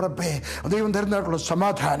കൂടപ്പിറപ്പേ, ദൈവം തരുന്നതായിട്ടുള്ള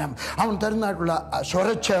സമാധാനം, അവൻ തരുന്നതായിട്ടുള്ള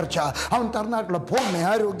സ്വരച്ചേർച്ച, അവൻ തരുന്നതായിട്ടുള്ള പൂർണ്ണ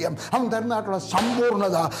ആരോഗ്യം, അവൻ തരുന്നതായിട്ടുള്ള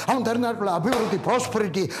സമ്പൂർണ്ണത, അവൻ തരുന്നതായിട്ടുള്ള അഭിവൃദ്ധി,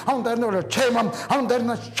 പ്രോസ്പെരിറ്റി, അവൻ തരുന്നതായിട്ടുള്ള ക്ഷേമം, അവൻ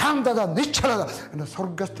തരുന്ന ശാന്തത, നിശ്ചലത, എൻ്റെ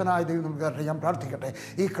സ്വർഗസ്ഥനായ ദൈവം നിങ്ങൾക്ക് ഞാൻ പ്രാർത്ഥിക്കട്ടെ.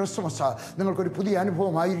 ഈ ക്രിസ്മസ് നിങ്ങൾക്കൊരു പുതിയ അനുഭവം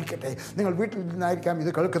അനുഭവമായിരിക്കട്ടെ. നിങ്ങൾ വീട്ടിൽ നിന്നായിരിക്കാം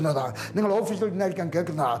ഇത് കേൾക്കുന്നത്, നിങ്ങൾ ഓഫീസിൽ നിന്നായിരിക്കാം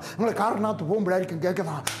കേൾക്കുന്നത്, നിങ്ങൾ കാറിനകത്ത് പോകുമ്പോഴായിരിക്കും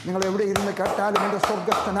കേൾക്കുന്നത്. നിങ്ങൾ എവിടെ ഇരുന്ന് കേട്ടാലും എൻ്റെ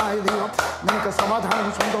സ്വർഗസ്ഥനായ ദൈവം നിങ്ങൾക്ക്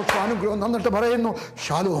സമാധാനവും സന്തോഷവും അനുഗ്രഹവും തന്നിട്ട് പറയുന്നു,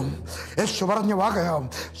 ശാലോം. യേശു പറഞ്ഞ വാകയാവും,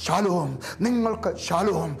 ശാലോം. നിങ്ങൾക്ക്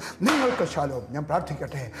ശാലോം, നിങ്ങൾക്ക് ശാലോം. ഞാൻ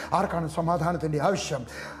പ്രാർത്ഥിക്കട്ടെ, ആർക്കാണ് സമാധാനത്തിൻ്റെ ആവശ്യം?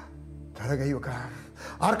 തല കൈവെക്കാം.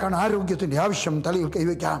 ആർക്കാണ് ആരോഗ്യത്തിൻ്റെ ആവശ്യം? തലയിൽ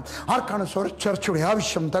കൈവയ്ക്കാം. ആർക്കാണ് ചർച്ചയുടെ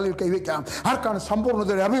ആവശ്യം? തലയിൽ കൈവയ്ക്കാം. ആർക്കാണ്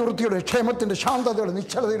സമ്പൂർണ്ണതയുടെ, അഭിവൃദ്ധിയുടെ, ക്ഷേമത്തിൻ്റെ, ശാന്തതയുടെ,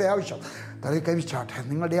 നിശ്ചലതയുടെ ആവശ്യം? തലയിൽ കൈവച്ചാട്ടെ.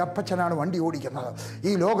 നിങ്ങളുടെ അപ്പച്ചനാണ് വണ്ടി ഓടിക്കുന്നത്.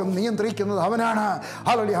 ഈ ലോകം നിയന്ത്രിക്കുന്നത് അവനാണ്.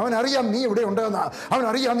 ആളുടെ അവനറിയാം നീ ഇവിടെ ഉണ്ടെന്ന്,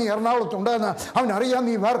 അവനറിയാം നീ എറണാകുളത്തുണ്ടെന്ന്, അവനറിയാം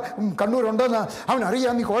നീ കണ്ണൂരുണ്ടെന്ന്,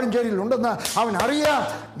 അവനറിയാം നീ കോഴഞ്ചേരിയിലുണ്ടെന്ന്, അവനറിയാം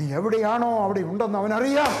നീ എവിടെയാണോ അവിടെ ഉണ്ടെന്ന്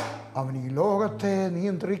അവനറിയാം. അവൻ ഈ ലോകത്തെ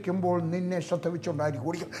നിയന്ത്രിക്കുമ്പോൾ നിന്നെ ശ്രദ്ധ വെച്ചുകൊണ്ടായിരിക്കും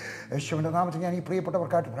ഓടിക്കും. യേശുവിൻ്റെ നാമത്തിൽ ഞാൻ ഈ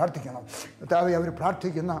പ്രിയപ്പെട്ടവർക്കായിട്ട് പ്രാർത്ഥിക്കണം. കർത്താവേ, അവർ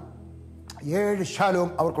പ്രാർത്ഥിക്കുന്ന 7 ശാലോം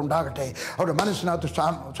അവർക്കുണ്ടാകട്ടെ. അവരുടെ മനസ്സിനകത്ത്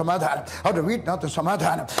സമാധാനം, അവരുടെ വീട്ടിനകത്ത്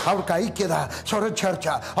സമാധാനം, അവർക്ക് ഐക്യത, സ്വരച്ചേർച്ച,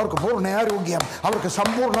 അവർക്ക് പൂർണ്ണ ആരോഗ്യം, അവർക്ക്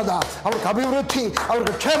സമ്പൂർണ്ണത, അവർക്ക് അഭിവൃദ്ധി,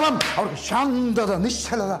 അവർക്ക് ക്ഷേമം, അവർക്ക് ശാന്തത,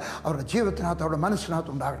 നിശ്ചലത അവരുടെ ജീവിതത്തിനകത്ത്, അവരുടെ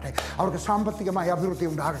മനസ്സിനകത്ത് ഉണ്ടാകട്ടെ. അവർക്ക് സാമ്പത്തികമായ അഭിവൃദ്ധി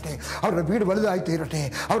ഉണ്ടാകട്ടെ. അവരുടെ വീട് വലുതായി തീരട്ടെ.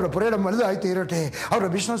 അവരുടെ പുരയിടം വലുതായി തീരട്ടെ.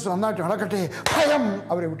 അവരുടെ ബിസിനസ് നന്നായിട്ട് നടക്കട്ടെ. ഭയം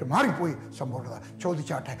അവരെ വിട്ട് മാറിപ്പോയി. സമ്പൂർണ്ണത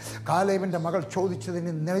ചോദിച്ചാട്ടെ. കാലേബിൻ്റെ മകൾ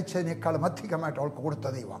ചോദിച്ചതിന് നിലച്ചതിനേക്കാളും അധികമായിട്ട് അവൾക്ക് കൊടുത്ത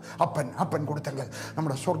ദൈവം അപ്പൻ കൊടുത്തെങ്കിൽ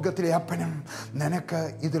നമ്മുടെ സ്വർഗത്തിലെ അപ്പനും നിനക്ക്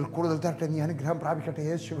ഇതിൽ കൂടുതൽ തരട്ടെ. നീ അനുഗ്രഹം പ്രാപിക്കട്ടെ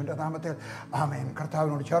യേശുവിൻ്റെ നാമത്തിൽ. ആമേൻ.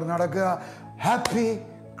 കർത്താവിനോട് ചേർന്ന് നടക്കുക. Happy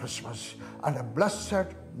Christmas and A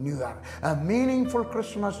blessed new year. A meaningful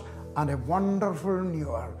Christmas and A wonderful new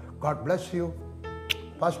year. God bless you.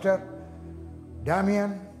 Pastor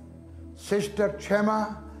Damian, sister ക്ഷേമ,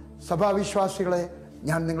 സഭാവിശ്വാസികളെ,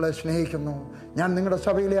 ഞാൻ നിങ്ങളെ സ്നേഹിക്കുന്നു. ഞാൻ നിങ്ങളുടെ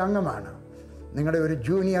സഭയിലെ അംഗമാണ്. നിങ്ങളുടെ ഒരു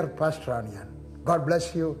ജൂനിയർ പാസ്റ്ററാണ് ഞാൻ. God bless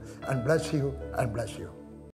you and bless you and bless you.